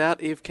find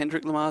out if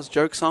Kendrick Lamar's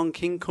joke song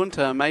King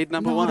Kunta made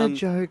number Not one. a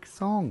joke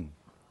song.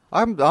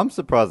 I'm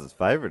surprised it's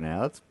favourite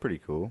now. That's pretty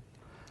cool.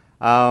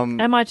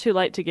 Am I too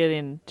late to get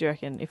in, do you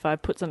reckon, if I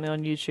put something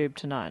on YouTube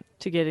tonight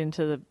to get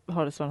into the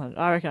Hottest 100?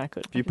 I reckon I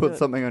could. If you put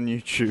something on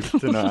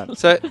YouTube tonight.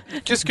 So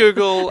just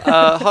Google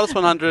Hottest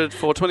 100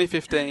 for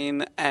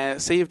 2015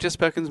 and see if Jess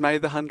Perkins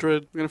made the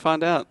 100. We're going to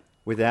find out.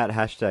 Without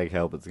hashtag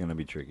help, it's going to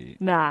be tricky.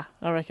 Nah,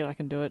 I reckon I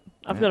can do it.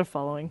 I've got a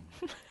following.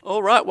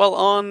 All right. Well,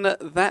 on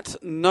that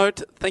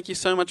note, thank you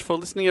so much for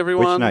listening,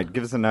 everyone. Which note?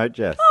 Give us a note,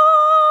 Jess.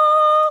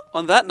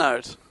 On that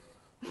note,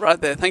 right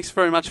there, thanks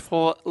very much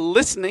for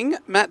listening.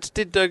 Matt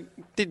did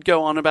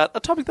go on about a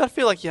topic that I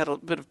feel like you had a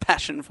bit of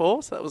passion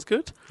for, so that was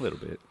good. A little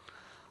bit.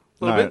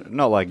 Little No, bit?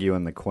 not like you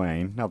and the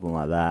Queen. Nothing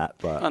like that.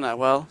 But I know,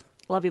 well,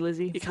 Love you,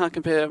 Lizzie. You can't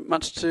compare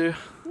much to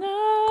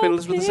No, Queen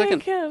Elizabeth II.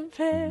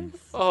 compares.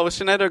 Oh, was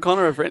Sinead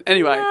O'Connor a friend?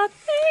 Anyway,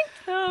 Nothing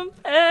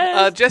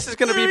compares. Jess is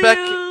going to be back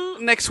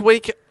next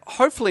week.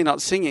 Hopefully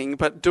not singing,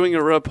 but doing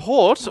a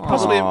report.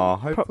 Possibly,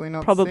 hopefully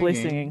not probably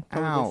singing.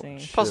 Probably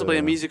singing. possibly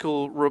a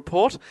musical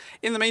report.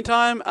 In the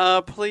meantime,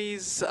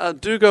 please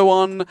do go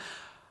on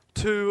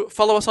to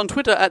follow us on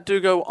Twitter at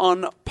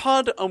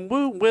DoGoOnPod, and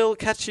we will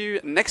catch you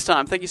next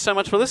time. Thank you so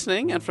much for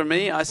listening, and from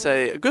me, I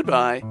say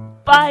goodbye.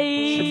 Bye.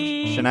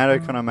 Sinead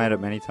O'Connor made it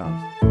many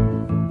times.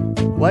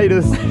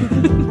 Latest.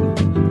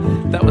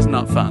 That was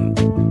not fun.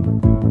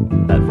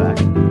 That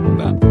fact.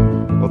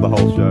 No, Or the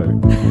whole show.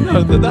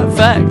 no that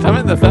fact. I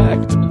meant the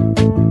fact.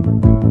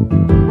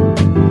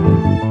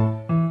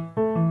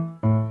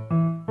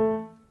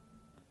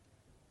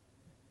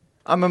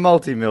 I'm a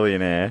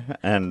multi-millionaire,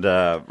 and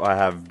I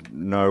have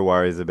no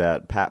worries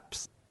about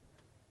PAPS.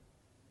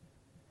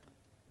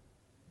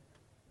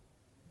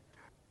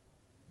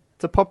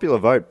 It's a popular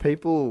vote.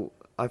 People,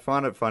 I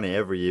find it funny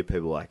every year.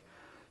 People are like,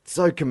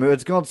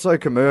 it's gone so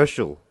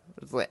commercial.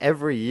 It's like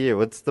every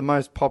year. It's the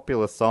most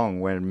popular song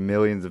when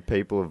millions of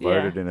people have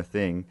voted in a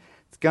thing.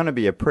 It's going to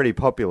be a pretty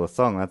popular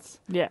song. That's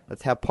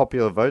how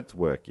popular votes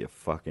work. You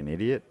fucking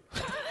idiot.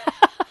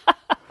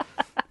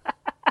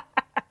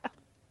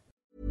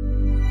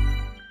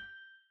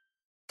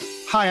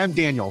 Hi, I'm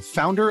Daniel,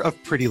 founder of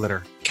Pretty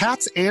Litter.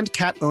 Cats and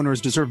cat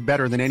owners deserve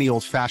better than any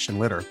old-fashioned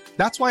litter.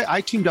 That's why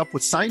I teamed up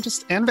with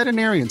scientists and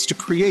veterinarians to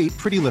create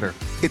Pretty Litter.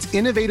 Its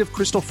innovative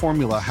crystal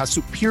formula has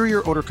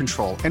superior odor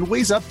control and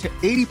weighs up to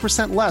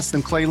 80% less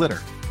than clay litter.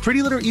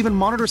 Pretty Litter even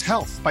monitors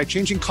health by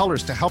changing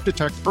colors to help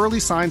detect early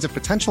signs of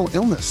potential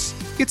illness.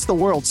 It's the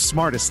world's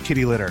smartest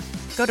kitty litter.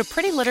 Go to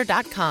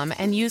prettylitter.com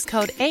and use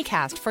code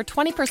ACAST for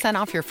 20%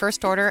 off your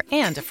first order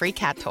and a free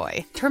cat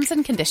toy. Terms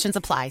and conditions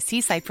apply.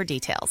 See site for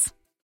details.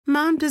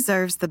 Mom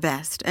deserves the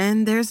best,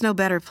 and there's no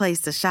better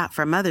place to shop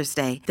for Mother's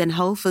Day than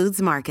Whole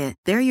Foods Market.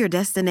 They're your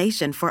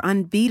destination for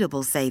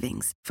unbeatable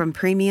savings, from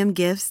premium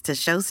gifts to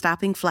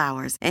show-stopping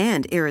flowers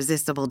and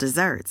irresistible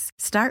desserts.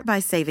 Start by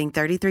saving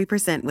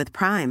 33% with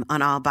Prime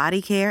on all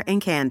body care and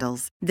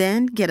candles.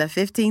 Then get a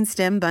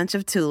 15-stem bunch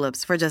of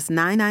tulips for just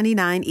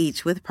 $9.99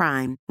 each with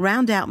Prime.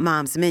 Round out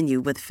Mom's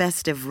menu with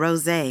festive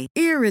rosé,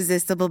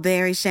 irresistible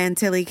berry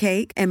chantilly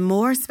cake, and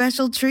more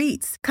special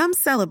treats. Come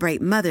celebrate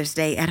Mother's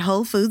Day at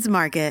Whole Foods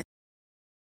Market